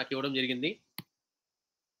రికార్డ్ కూడా నాకు ఇవ్వడం జరిగింది.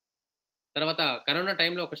 తర్వాత కరోనా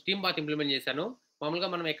టైంలో ఒక స్టీమ్ బాత్ ఇంప్లిమెంట్ చేశాను. మామూలుగా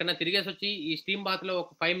మనం ఎక్కడైనా తిరిగేసి వచ్చి ఈ స్టీమ్ బాత్లో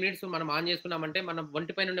ఒక 5 మినిట్స్ మనం ఆన్ చేసుకున్నామంటే మన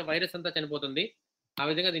ఒంటిపైన ఉన్న వైరస్ అంతా చనిపోతుంది. ఆ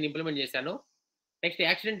విధంగా దీన్ని ఇంప్లిమెంట్ చేశాను. నెక్స్ట్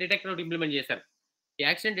యాక్సిడెంట్ డిటెక్టర్ ఒకటి ఇంప్లిమెంట్ చేశాను. ఈ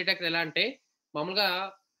యాక్సిడెంట్ డిటెక్టర్ ఎలా అంటే మామూలుగా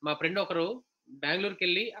మా ఫ్రెండ్ ఒకరు బెంగళూరుకి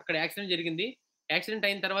వెళ్ళి అక్కడ యాక్సిడెంట్ జరిగింది. యాక్సిడెంట్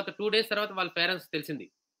అయిన తర్వాత 2 డేస్ తర్వాత వాళ్ళ పేరెంట్స్ తెలిసింది.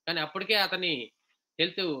 కానీ అప్పటికే అతని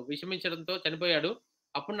హెల్త్ విషమించడంతో చనిపోయాడు.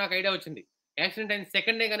 అప్పుడు నాకు ఐడియా వచ్చింది. యాక్సిడెంట్ అయిన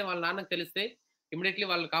సెకండ్ డే కానీ వాళ్ళ నాన్నకు తెలిస్తే ఇమ్మీడియట్లీ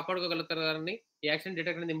వాళ్ళు కాపాడుకోగలుగుతారని ఈ యాక్సిడెంట్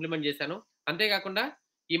డిటెక్టర్ అనేది ఇంప్లిమెంట్ చేశాను. అంతేకాకుండా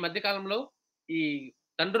ఈ మధ్య కాలంలో ఈ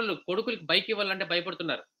తండ్రులు కొడుకులకి బైక్ ఇవ్వాలంటే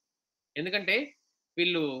భయపడుతున్నారు. ఎందుకంటే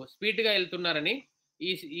వీళ్ళు స్పీడ్‌గా వెళ్తున్నారని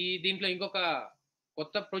ఈ దీంట్లో ఇంకొక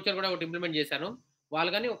కొత్త ఫీచర్ కూడా ఒకటి ఇంప్లిమెంట్ చేశాను.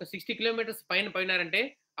 వాళ్ళు గాని ఒక 60 కిలోమీటర్స్ పైన పోయినారంటే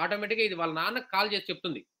ఆటోమేటిక్‌గా ఇది వాళ్ళ నాన్నకి కాల్ చేసి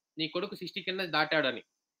చెప్తుంది. నీ కొడుకు 60 కింద దాటాడని.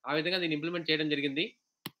 ఆ విధంగా దీన్ని ఇంప్లిమెంట్ చేయడం జరిగింది.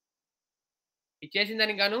 ఇది చేసిన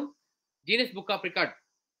దానికి గాను Guinness book of record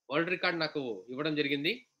world record నాకు ఇవ్వడం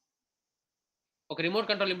జరిగింది. ఒక రిమోట్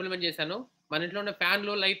కంట్రోల్ ఇంప్లిమెంట్ చేశాను. మన ఇంట్లో ఉన్న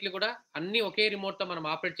ఫ్యాన్లు, లైట్లు కూడా అన్నీ ఒకే రిమోట్‌తో మనం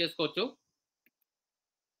ఆపరేట్ చేసుకోవచ్చు.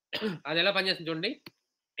 అది ఎలా పనిచేస్తుంది చూడండి.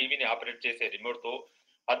 టీవీని ఆపరేట్ చేసే రిమోట్‌తో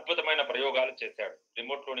అద్భుతమైన ప్రయోగాలు చేశాడు.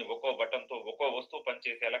 రిమోట్‌లోని ఒక్కో బటన్‌తో ఒక్కో వస్తువు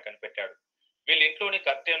పనిచేసేలా కనిపెట్టాడు. వీళ్ళ ఇంట్లోని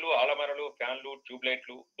కర్టెన్లు, అలమరలు, ఫ్యాన్లు, ట్యూబ్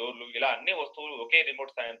లైట్లు, డోర్లు ఇలా అన్ని వస్తువులు ఒకే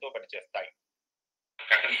రిమోట్ సాయంతో పనిచేస్తాయి.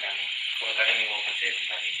 కర్టెన్ కానీ ఒక కర్టెన్ ఓపెన్ చేయడం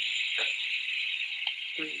కానీ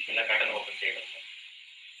ఇలా కర్టెన్ ఓపెన్ చేయడం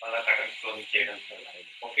మళ్ళా కర్టెన్ క్లోజ్ చేయడం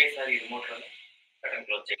ఒకేసారి రిమోట్‌లోనే కర్టెన్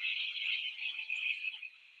క్లోజ్ చేయడం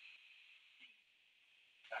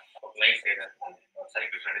ఒక లైట్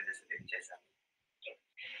సర్క్యూట్ రెడీ చేసి చేశాను.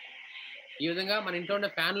 ఈ విధంగా మన ఇంట్లో ఉన్న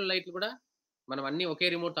ఫ్యాన్లు, లైట్లు కూడా మనం అన్నీ ఒకే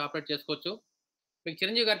రిమోట్‌తో ఆపరేట్ చేసుకోవచ్చు. మీకు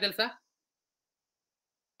చిరంజీవి గారు తెలుసా?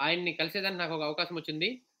 ఆయన్ని కలిసేదానికి నాకు ఒక అవకాశం వచ్చింది.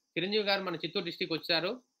 చిరంజీవి గారు మన చిత్తూరు డిస్ట్రిక్ట్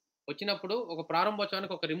వచ్చారు. వచ్చినప్పుడు ఒక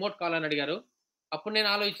ప్రారంభోత్సవానికి ఒక రిమోట్ కావాలని అడిగారు. అప్పుడు నేను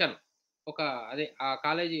ఆలోచించాను. ఆ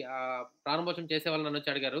కాలేజీ ప్రారంభోత్సవం చేసే వాళ్ళు నన్ను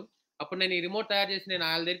వచ్చి అడిగారు. అప్పుడు నేను ఈ రిమోట్ తయారు చేసి నేను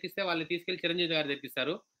వాళ్ళ దగ్గరికి ఇస్తే వాళ్ళని తీసుకెళ్ళి చిరంజీవి గారి దగ్గరికి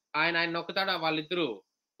ఇస్తారు. ఆయన నొక్కుతాడు, వాళ్ళిద్దరూ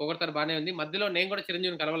పొగడతారు, బాగానే ఉంది. మధ్యలో నేను కూడా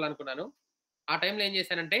చిరంజీవిని కలవాలనుకున్నాను. ఆ టైంలో ఏం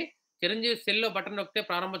చేశానంటే చిరంజీవి సెల్‌లో బటన్ నొక్కితే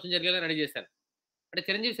ప్రారంభోత్సవం జరిగేలా రెడీ చేశాను. అంటే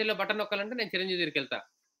చిరంజీవి సెల్‌లో బటన్ నొక్కాలంటే నేను చిరంజీవి దగ్గరికి వెళ్తా.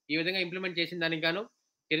 ఈ విధంగా ఇంప్లిమెంట్ చేసిన దానికి గాను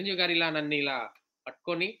చిరంజీవి గారు నన్ను ఇలా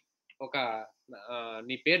పట్టుకొని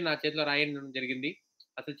నీ పేరు నా చేతిలో రాయడం జరిగింది.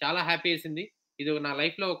 అసలు చాలా హ్యాపీ వేసింది. ఇది నా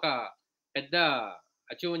లైఫ్‌లో ఒక పెద్ద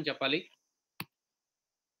అచీవ్ అని చెప్పాలి.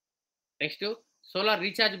 నెక్స్ట్ సోలార్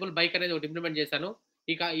రీచార్జబుల్ బైక్ అనేది ఒకటి ఇంప్లిమెంట్ చేశాను.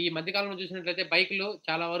 ఈ మధ్య కాలంలో చూసినట్లయితే బైకులు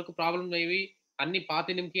చాలా వరకు ప్రాబ్లమ్ అయ్యి అన్ని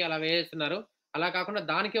పాతినింకి అలా వేసేస్తున్నారు. అలా కాకుండా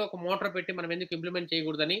దానికే ఒక మోటార్ పెట్టి మనం ఎందుకు ఇంప్లిమెంట్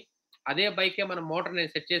చేయకూడదని అదే బైకే మనం మోటార్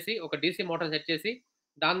నేను సెట్ చేసి ఒక డీసీ మోటార్ సెట్ చేసి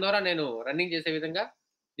దాని ద్వారా నేను రన్నింగ్ చేసే విధంగా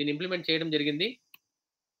దీన్ని ఇంప్లిమెంట్ చేయడం జరిగింది.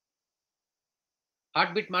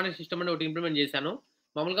 హార్ట్ బీట్ మానిటరింగ్ సిస్టమ్ అని ఒకటి ఇంప్లిమెంట్ చేశాను.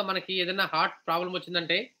 మామూలుగా మనకి ఏదైనా హార్ట్ ప్రాబ్లం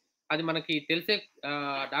వచ్చిందంటే అది మనకి తెలిసే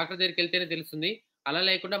డాక్టర్ దగ్గరికి వెళ్తేనే తెలుస్తుంది. అలా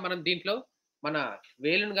లేకుండా మనం దీంట్లో మన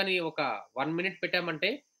వేలును కానీ ఒక 1 మినిట్ పెట్టామంటే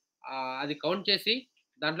అది కౌంట్ చేసి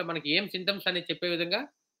దాంట్లో మనకి ఏం సింటమ్స్ అని చెప్పే విధంగా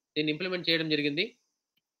దీన్ని ఇంప్లిమెంట్ చేయడం జరిగింది.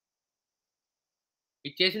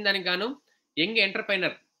 ఇది చేసిన దానికి గాను యంగ్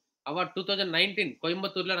ఎంటర్‌ప్రెన్యూర్ అవార్డ్ 2019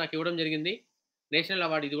 కోయంబత్తూరులో నాకు ఇవ్వడం జరిగింది. నేషనల్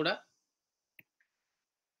అవార్డ్ ఇది కూడా.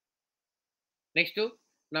 నెక్స్ట్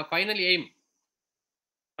నా ఫైనల్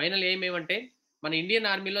ఎయిమ్ ఏమంటే మన ఇండియన్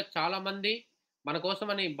ఆర్మీలో చాలామంది మన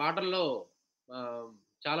కోసమని బార్డర్లో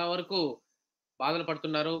చాలా వరకు బాధలు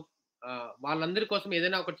పడుతున్నారు. వాళ్ళందరి కోసం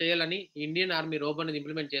ఏదైనా ఒకటి చేయాలని ఇండియన్ ఆర్మీ రోబో అనేది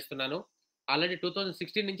ఇంప్లిమెంట్ చేస్తున్నాను. ఆల్రెడీ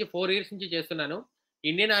 2016 నుంచి 4 ఇయర్స్ నుంచి చేస్తున్నాను.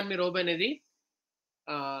 ఇండియన్ ఆర్మీ రోబో అనేది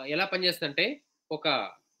ఎలా పనిచేస్తుందంటే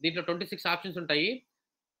దీంట్లో 26 ఆప్షన్స్ ఉంటాయి.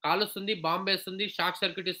 కాలుస్తుంది, బాంబ్ వేస్తుంది, షాక్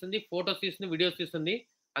సర్క్యూట్ ఇస్తుంది, ఫొటోస్ తీస్తుంది, వీడియోస్ తీస్తుంది.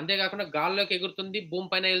 అంతేకాకుండా గాల్లోకి ఎగురుతుంది, భూమి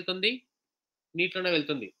పైన వెళ్తుంది, నీటిలోనే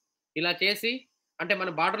వెళ్తుంది. ఇలా చేసి అంటే మన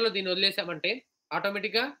బార్డర్లో దీన్ని వదిలేసామంటే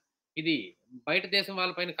ఆటోమేటిక్గా ఇది బయట దేశం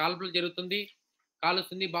వాళ్ళపైన కాల్పులు జరుగుతుంది,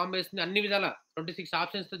 కాలుస్తుంది, బాంబు వేస్తుంది, అన్ని విధాల 26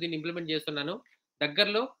 ఆప్షన్స్తో దీన్ని ఇంప్లిమెంట్ చేస్తున్నాను.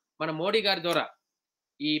 దగ్గరలో మన మోడీ గారి ద్వారా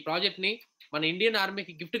ఈ ప్రాజెక్ట్ని మన ఇండియన్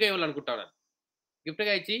ఆర్మీకి గిఫ్ట్గా ఇవ్వాలనుకుంటున్నాను.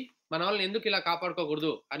 గిఫ్ట్గా ఇచ్చి మన వాళ్ళని ఎందుకు ఇలా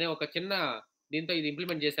కాపాడుకోకూడదు అనే ఒక చిన్న దీంతో ఇది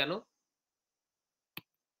ఇంప్లిమెంట్ చేశాను.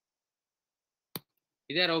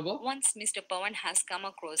 ఇదే robo. Once Mr. Pawan has come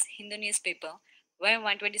across Hindu newspaper where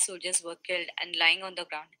 120 soldiers were killed and lying on the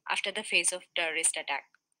ground after the face of terrorist attack,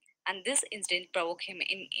 and this incident provoked him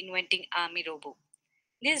in inventing Army Robo.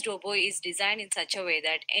 This robo is designed in such a way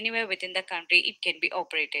that anywhere within the country it can be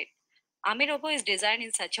operated. Army Robo is designed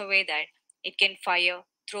in such a way that it can fire,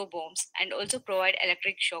 throw bombs, and also provide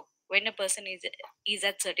electric shock when a person is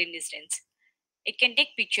at certain distance. It can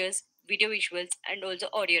take pictures, video visuals, and also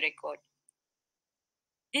audio record.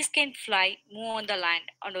 This can fly, move on the land,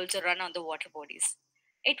 and also run on the water bodies.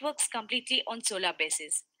 It works completely on solar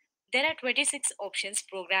basis. There are 26 options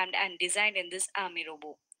programmed and designed in this Army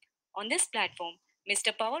Robo. On this platform,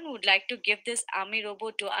 Mr. Pawan would like to give this Army Robo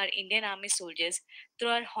to our Indian Army soldiers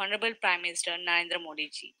through our Honorable Prime Minister Narendra Modi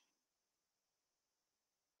ji.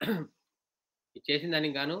 ఇది చేసిన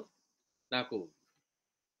దానికి గాను నాకు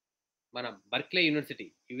మన బర్క్లే university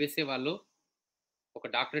USA వాళ్ళు ఒక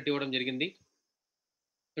doctorate ఇవ్వడం జరిగింది.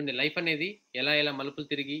 చూడండి లైఫ్ అనేది ఎలా మలుపులు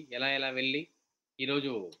తిరిగి ఎలా వెళ్ళి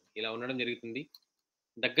ఈరోజు ఇలా ఉండడం జరుగుతుంది.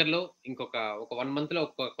 దగ్గరలో ఇంకొక 1 మంత్లో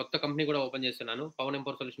ఒక కొత్త కంపెనీ కూడా ఓపెన్ చేస్తున్నాను, Pawan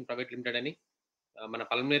empower solution private limited అని. మన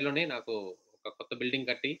పల్మనేరులోనే నాకు ఒక కొత్త బిల్డింగ్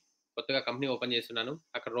కట్టి కొత్తగా కంపెనీ ఓపెన్ చేస్తున్నాను.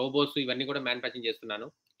 అక్కడ రోబోస్ ఇవన్నీ కూడా మ్యానుఫ్యాక్చరింగ్ చేస్తున్నాను.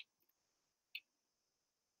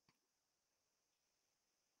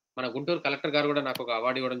 మన గుంటూరు కలెక్టర్ గారు కూడా నాకు ఒక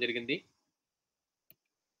అవార్డు ఇవ్వడం జరిగింది.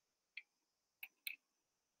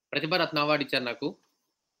 ప్రతిభారత్న అవార్డు ఇచ్చారు నాకు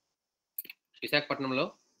విశాఖపట్నంలో.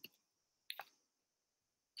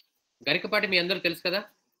 గరికపాటి మీ అందరూ తెలుసు కదా,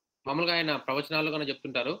 మామూలుగా ఆయన ప్రవచనాలు కూడా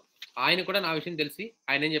చెప్తుంటారు. ఆయన కూడా నా విషయం తెలిసి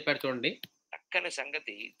ఆయన ఏం చెప్పారు చూడండి. చక్కని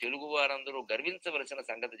సంగతి, తెలుగు వారందరూ గర్వించవలసిన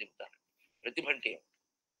సంగతి చెబుతాను. ప్రతిభ అంటే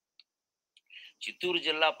చిత్తూరు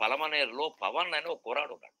జిల్లా పలమనేరులో పవన్ అని ఒక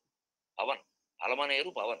కుర్రాడు ఉన్నాడు. పలమనేరు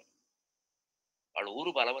పవన్, వాళ్ళ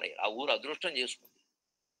ఊరు పలమనేరు. ఆ ఊరు అదృష్టం చేసుకుంది.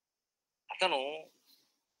 అతను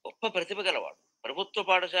గొప్ప ప్రతిభ గలవాడు. ప్రభుత్వ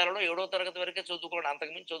పాఠశాలలో 7వ తరగతి వరకే చదువుకోవాలి,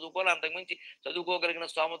 అంతకుమించి చదువుకోగలిగిన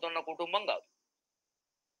స్తోమత ఉన్న కుటుంబం కాదు.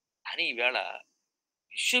 అని ఈవేళ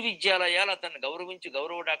విశ్వవిద్యాలయాలు అతన్ని గౌరవించి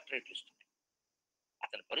గౌరవ డాక్టరేట్లు ఇస్తుంది.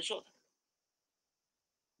 అతని పరిశోధన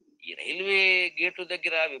ఈ రైల్వే గేట్ల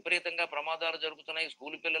దగ్గర విపరీతంగా ప్రమాదాలు జరుగుతున్నాయి,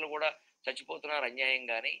 స్కూల్ పిల్లలు కూడా చచ్చిపోతున్నారు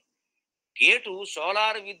అన్యాయంగానే. గేటు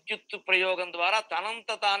సోలార్ విద్యుత్ ప్రయోగం ద్వారా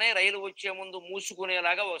తనంత తానే రైలు వచ్చే ముందు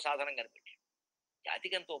మూసుకునేలాగా ఒక సాధనం కనిపెట్టాడు.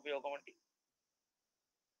 జాతికి ఎంత ఉపయోగం అండి.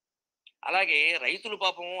 అలాగే రైతులు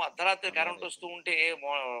పాపం అర్ధరాత్రి కరెంట్ వస్తూ ఉంటే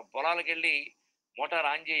పొలాలకు వెళ్ళి మోటార్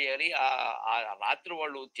ఆన్ చేయాలి. ఆ రాత్రి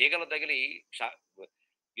వాళ్ళు తీగలు తగిలి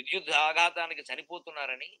విద్యుత్ ఆఘాతానికి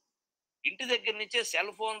చనిపోతున్నారని ఇంటి దగ్గర నుంచే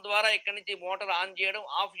సెల్ ఫోన్ ద్వారా ఇక్కడి నుంచి మోటార్ ఆన్ చేయడం,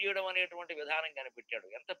 ఆఫ్ చేయడం అనేటువంటి విధానం కనిపెట్టాడు.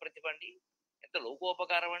 ఎంత ప్రతిభ అండి, ఎంత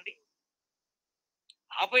లోకోపకారం అండి.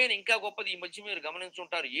 ఆ పైన ఇంకా గొప్పది, ఈ మధ్య మీరు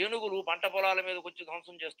గమనించుంటారు, ఏనుగులు పంట పొలాల మీదకి వచ్చి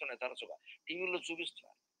ధ్వంసం చేస్తున్నాయి, తరచుగా టీవీల్లో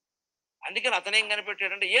చూపిస్తున్నారు. అందుకని అతనేం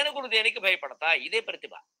కనిపెట్టాడంటే ఏనుగులు దేనికి భయపడతా, ఇదే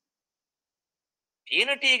ప్రతిభ.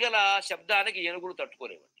 తేనెటీగల శబ్దానికి ఏనుగులు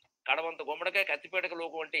తట్టుకోలేవండి. కడవంత గుమ్మడికాయ కత్తిపేటక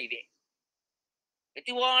లోకు అంటే ఇదే.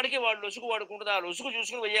 ప్రతివాడికి వాడు లొసుగు వాడుకుంటుంది, ఆ లొసుగు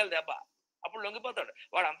చూసుకుని వెయ్యాలి దెబ్బ. అప్పుడు లొంగిపోతాడు.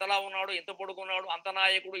 వాడు అంతలా ఉన్నాడు, ఇంత పొడుకున్నాడు, అంత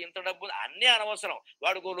నాయకుడు, ఇంత డబ్బు, అన్నీ అనవసరం.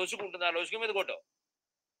 వాడికి లొసుగు ఉంటుంది, ఆ లొసుగు మీద కొట్టు,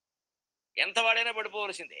 ఎంత వాడైనా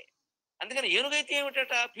పడిపోవలసిందే. అందుకని ఏనుగైతే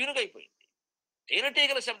ఏమిటట, పీనుగైపోయింది.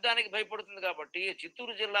 తేనెటీగల శబ్దానికి భయపడుతుంది కాబట్టి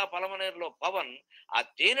చిత్తూరు జిల్లా పలమనేరులో పవన్ ఆ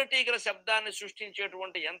తేనెటీగల శబ్దాన్ని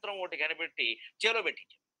సృష్టించేటువంటి యంత్రం ఒకటి కనిపెట్టి చేలో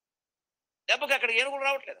పెట్టించాడు. దెబ్బకి అక్కడ ఏనుగులు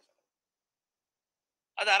రావట్లేదు అసలు.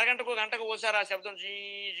 అది అరగంటకు గంటకు ఓసారి ఆ శబ్దం జీ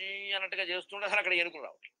జీ అన్నట్టుగా చేస్తుండే, అసలు అక్కడ ఏనుగులు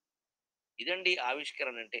రావట్లేదు. ఇదండి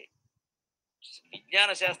ఆవిష్కరణ అంటే.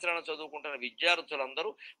 విజ్ఞాన శాస్త్రాన్ని చదువుకుంటున్న విద్యార్థులందరూ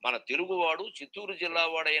మన తెలుగువాడు, చిత్తూరు జిల్లా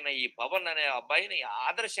వాడైన ఈ పవన్ అనే అబ్బాయిని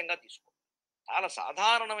ఆదర్శంగా తీసుకో. చాలా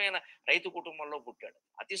సాధారణమైన రైతు కుటుంబంలో పుట్టాడు.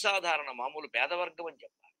 అతి సాధారణ మామూలు పేదవర్గం అని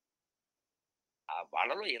చెప్పాలి.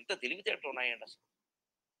 వాళ్ళలో ఎంత తెలివితేటలు ఉన్నాయండి అసలు.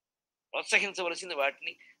 ప్రోత్సహించవలసింది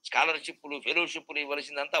వాటిని, స్కాలర్షిప్లు, ఫెలోషిప్లు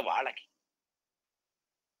ఇవ్వవలసిందంతా వాళ్ళకి.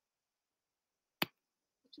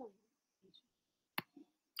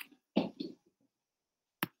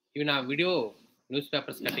 ఇవి నా వీడియో న్యూస్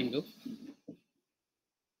పేపర్స్ కటింగ్.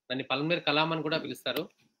 దాన్ని పల్మేర్ కలాం అని కూడా పిలుస్తారు.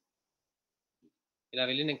 ఇలా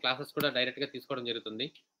వెళ్ళి నేను క్లాసెస్ కూడా డైరెక్ట్గా తీసుకోవడం జరుగుతుంది.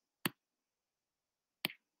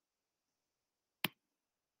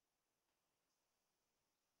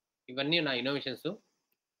 ఇవన్నీ నా innovations.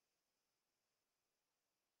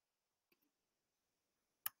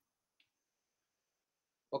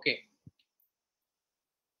 Okay,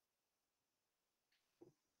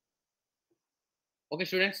 okay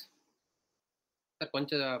students, sir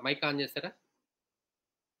కొంచెం మైక్ ఆన్ చేస్తారా?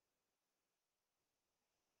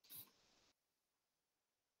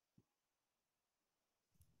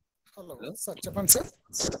 హలో సార్, చెప్పండి సార్.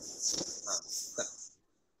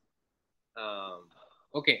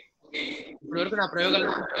 ఓకే, ఇప్పుడు వరకు నా ప్రయోగాలు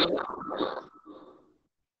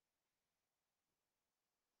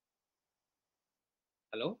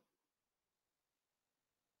hello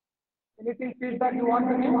Anything feedback you want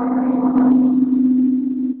to give?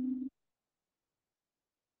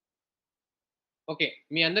 Okay,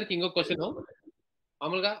 మీ అందరికి ఇంకో క్వశ్చన్.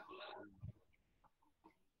 మామూలుగా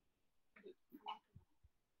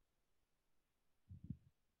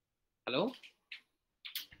hello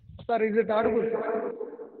Sir, is it audible?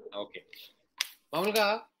 Okay, మామూలుగా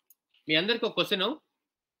మీ అందరికి ఒక క్వశ్చన్.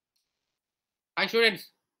 హాయ్ స్టూడెంట్స్,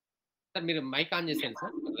 సార్ మీరు మైక్ ఆన్ చేసేయండి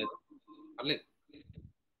సార్. పర్లేదు పర్లేదు.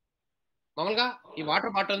 మామూలుగా ఈ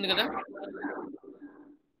వాటర్ బాటిల్ ఉంది కదా,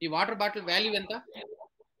 ఈ వాటర్ బాటిల్ వాల్యూ ఎంత?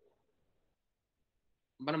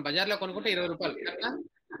 మనం బజార్లో కొనుక్కుంటే 20 రూపాయలు కరెక్టా?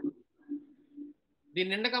 దీని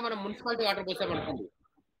నిండగా మనం మున్సిపాలిటీ వాటర్ పోసామనుకోండి,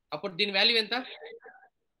 అప్పుడు దీని వాల్యూ ఎంత?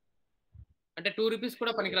 అంటే 2 రూపీస్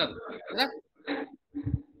కూడా పనికిరాదు కదా.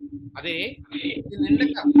 అదే దీని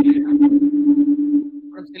నిండగా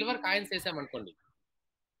మనం సిల్వర్ కాయిన్స్ వేసామనుకోండి,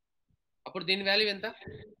 అప్పుడు దీని వాల్యూ ఎంత?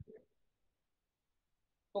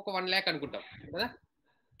 ఒక 1 lakh అనుకుంటాం కదా.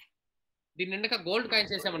 దీని నిండగా గోల్డ్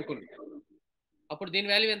కాయిన్స్ వేసామనుకోండి, అప్పుడు దీని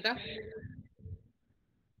వాల్యూ ఎంత?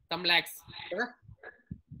 సమ్ లాక్స్ కదా.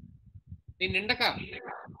 దీని నిండక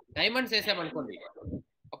డైమండ్స్ వేసామనుకోండి,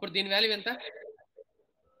 అప్పుడు దీని వాల్యూ ఎంత?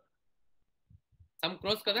 సమ్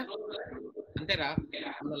క్రోస్ కదా. అంతేరా,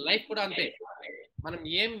 మన లైఫ్ కూడా అంతే. మనం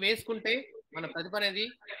ఏం వేసుకుంటే మన ప్రతిభ అనేది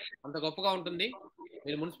అంత గొప్పగా ఉంటుంది.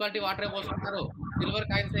 మీరు మున్సిపాలిటీ వాటరే పోసుకుంటారో, సిల్వర్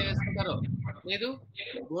కాయిన్స్ వేసుకుంటారో, లేదు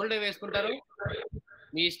గోల్డ్ వేసుకుంటారో,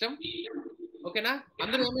 మీ ఇష్టం. ఓకేనా?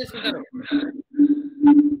 అందరూ ఏం వేసుకుంటారు?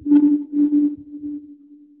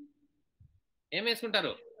 ఏం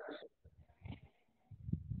వేసుకుంటారు?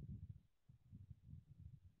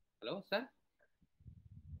 Hello sir.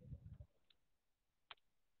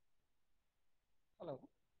 Hello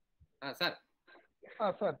sir.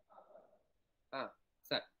 Sir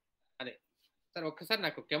sir అదే సార్, ఒక్కసారి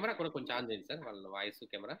నాకు కెమెరా కూడా కొంచెం ఆన్ చేయండి సార్. వాళ్ళ వాయిస్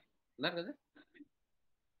కెమెరా ఉన్నారు కదా.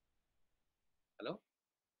 హలో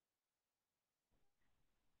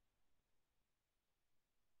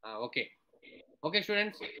ఓకే, ఓకే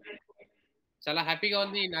స్టూడెంట్స్, చాలా హ్యాపీగా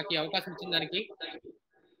ఉంది నాకు ఈ అవకాశం ఇచ్చిన దానికి.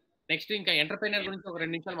 నెక్స్ట్ ఇంకా ఎంటర్ప్రైనర్ గురించి ఒక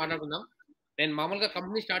 2 నిమిషాలు మాట్లాడుకుందాం. నేను మామూలుగా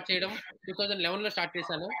కంపెనీ స్టార్ట్ చేయడం 2011లో స్టార్ట్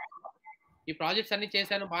చేశాను. ఈ ప్రాజెక్ట్స్ అన్ని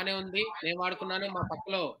చేశాను, బాగానే ఉంది. నేను వాడుకున్నాను,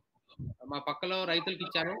 మా పక్కలో రైతులకి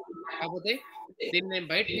ఇచ్చాను. కాకపోతే దీన్ని నేను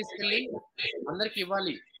బయట తీసుకెళ్ళి అందరికి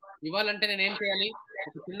ఇవ్వాలంటే నేను ఏం చేయాలి?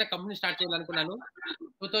 ఒక చిన్న కంపెనీ స్టార్ట్ చేయాలనుకున్నాను.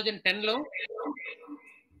 2010లో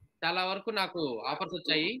చాలా వరకు నాకు ఆఫర్స్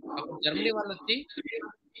వచ్చాయి. అప్పుడు జర్మనీ వాళ్ళు వచ్చి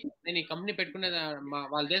నేను ఈ కంపెనీ పెట్టుకునే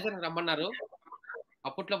వాళ్ళ దేశానికి రమ్మన్నారు.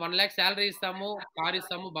 అప్పట్లో 1 lakh శాలరీ ఇస్తాము, కార్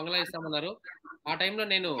ఇస్తాము, బంగ్లా ఇస్తామన్నారు. ఆ టైంలో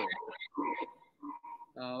నేను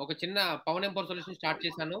ఒక చిన్న పవన్ ఎంపవర్ సొల్యూషన్ స్టార్ట్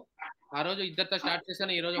చేశాను. ఆ రోజు ఇద్దరితో స్టార్ట్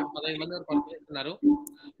చేశాను. ఈ రోజు ఒక 15 మంది వరకు వర్క్ చేస్తున్నారు.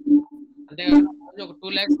 అంతేకాదు ఒక 2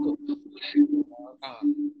 lakhs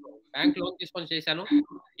బ్యాంక్ లోన్ తీసుకొని చేశాను.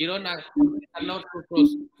 ఈ రోజు నా company turn over 2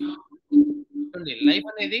 crores. Life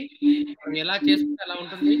అనేది మనం ఎలా చేసుకుంటే అలా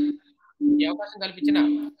ఉంటుంది. ఈ అవకాశం కల్పించిన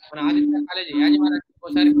మన ఆదిత్య కాలేజీ యాజమాన్యానికి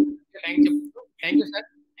ఒకసారి థ్యాంక్ యూ సార్.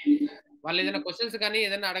 వాళ్ళు ఏదైనా క్వశ్చన్స్ కానీ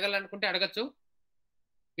ఏదైనా అడగాలనుకుంటే అడగచ్చు.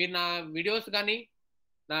 మీరు నా వీడియోస్ కానీ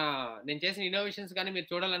నేను చేసిన ఇన్నోవేషన్స్ కానీ మీరు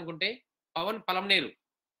చూడాలనుకుంటే పవన్ పలంనేరు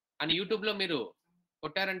అని యూట్యూబ్లో మీరు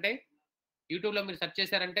కొట్టారంటే, యూట్యూబ్లో మీరు సెర్చ్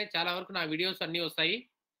చేశారంటే చాలా వరకు నా వీడియోస్ అన్నీ వస్తాయి.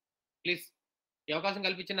 ప్లీజ్ ఈ అవకాశం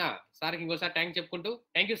కల్పించిన సార్కి ఇంకోసారి థ్యాంక్స్ చెప్పుకుంటూ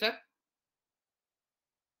thank you sir.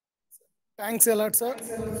 Thanks a lot, sir.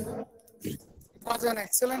 It was an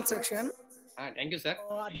excellent section. Thank you, sir.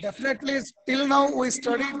 Definitely, till now we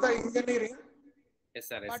studied the engineering. Yes,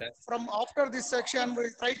 sir. Yes, but sir. From after this section,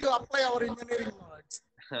 we'll try to apply our engineering knowledge.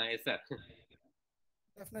 Yes, sir.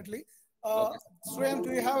 Definitely. Student,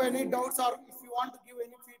 do you have any doubts, or if you want to give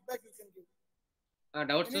any feedback, you can give.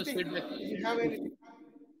 Doubts, Anything. feedback. You have anything?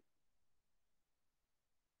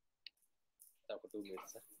 2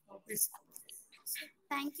 minutes, sir. Please.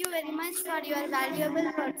 Thank you very much for your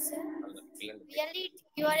valuable words, sir. Really,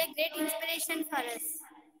 you are a great inspiration for us.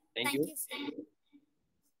 Thank you. Sir.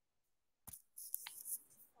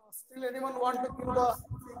 Still, anyone want to give the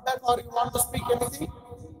feedback, or you want to speak anything?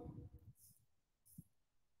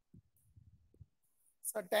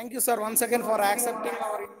 Sir, thank you, sir, once again for accepting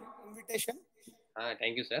our invitation.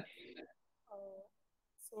 Thank you, sir.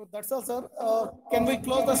 So that's all, sir. Can we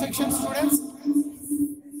close the section, students?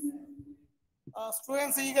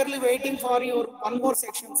 Students eagerly waiting for your one more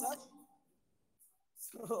section, sir.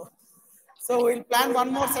 So we'll plan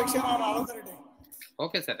one more section on another day.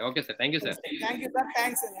 Okay, sir. Okay, sir. Thank you, sir. Thank you, sir.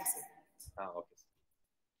 Thanks a lot, sir. Okay.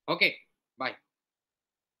 Okay.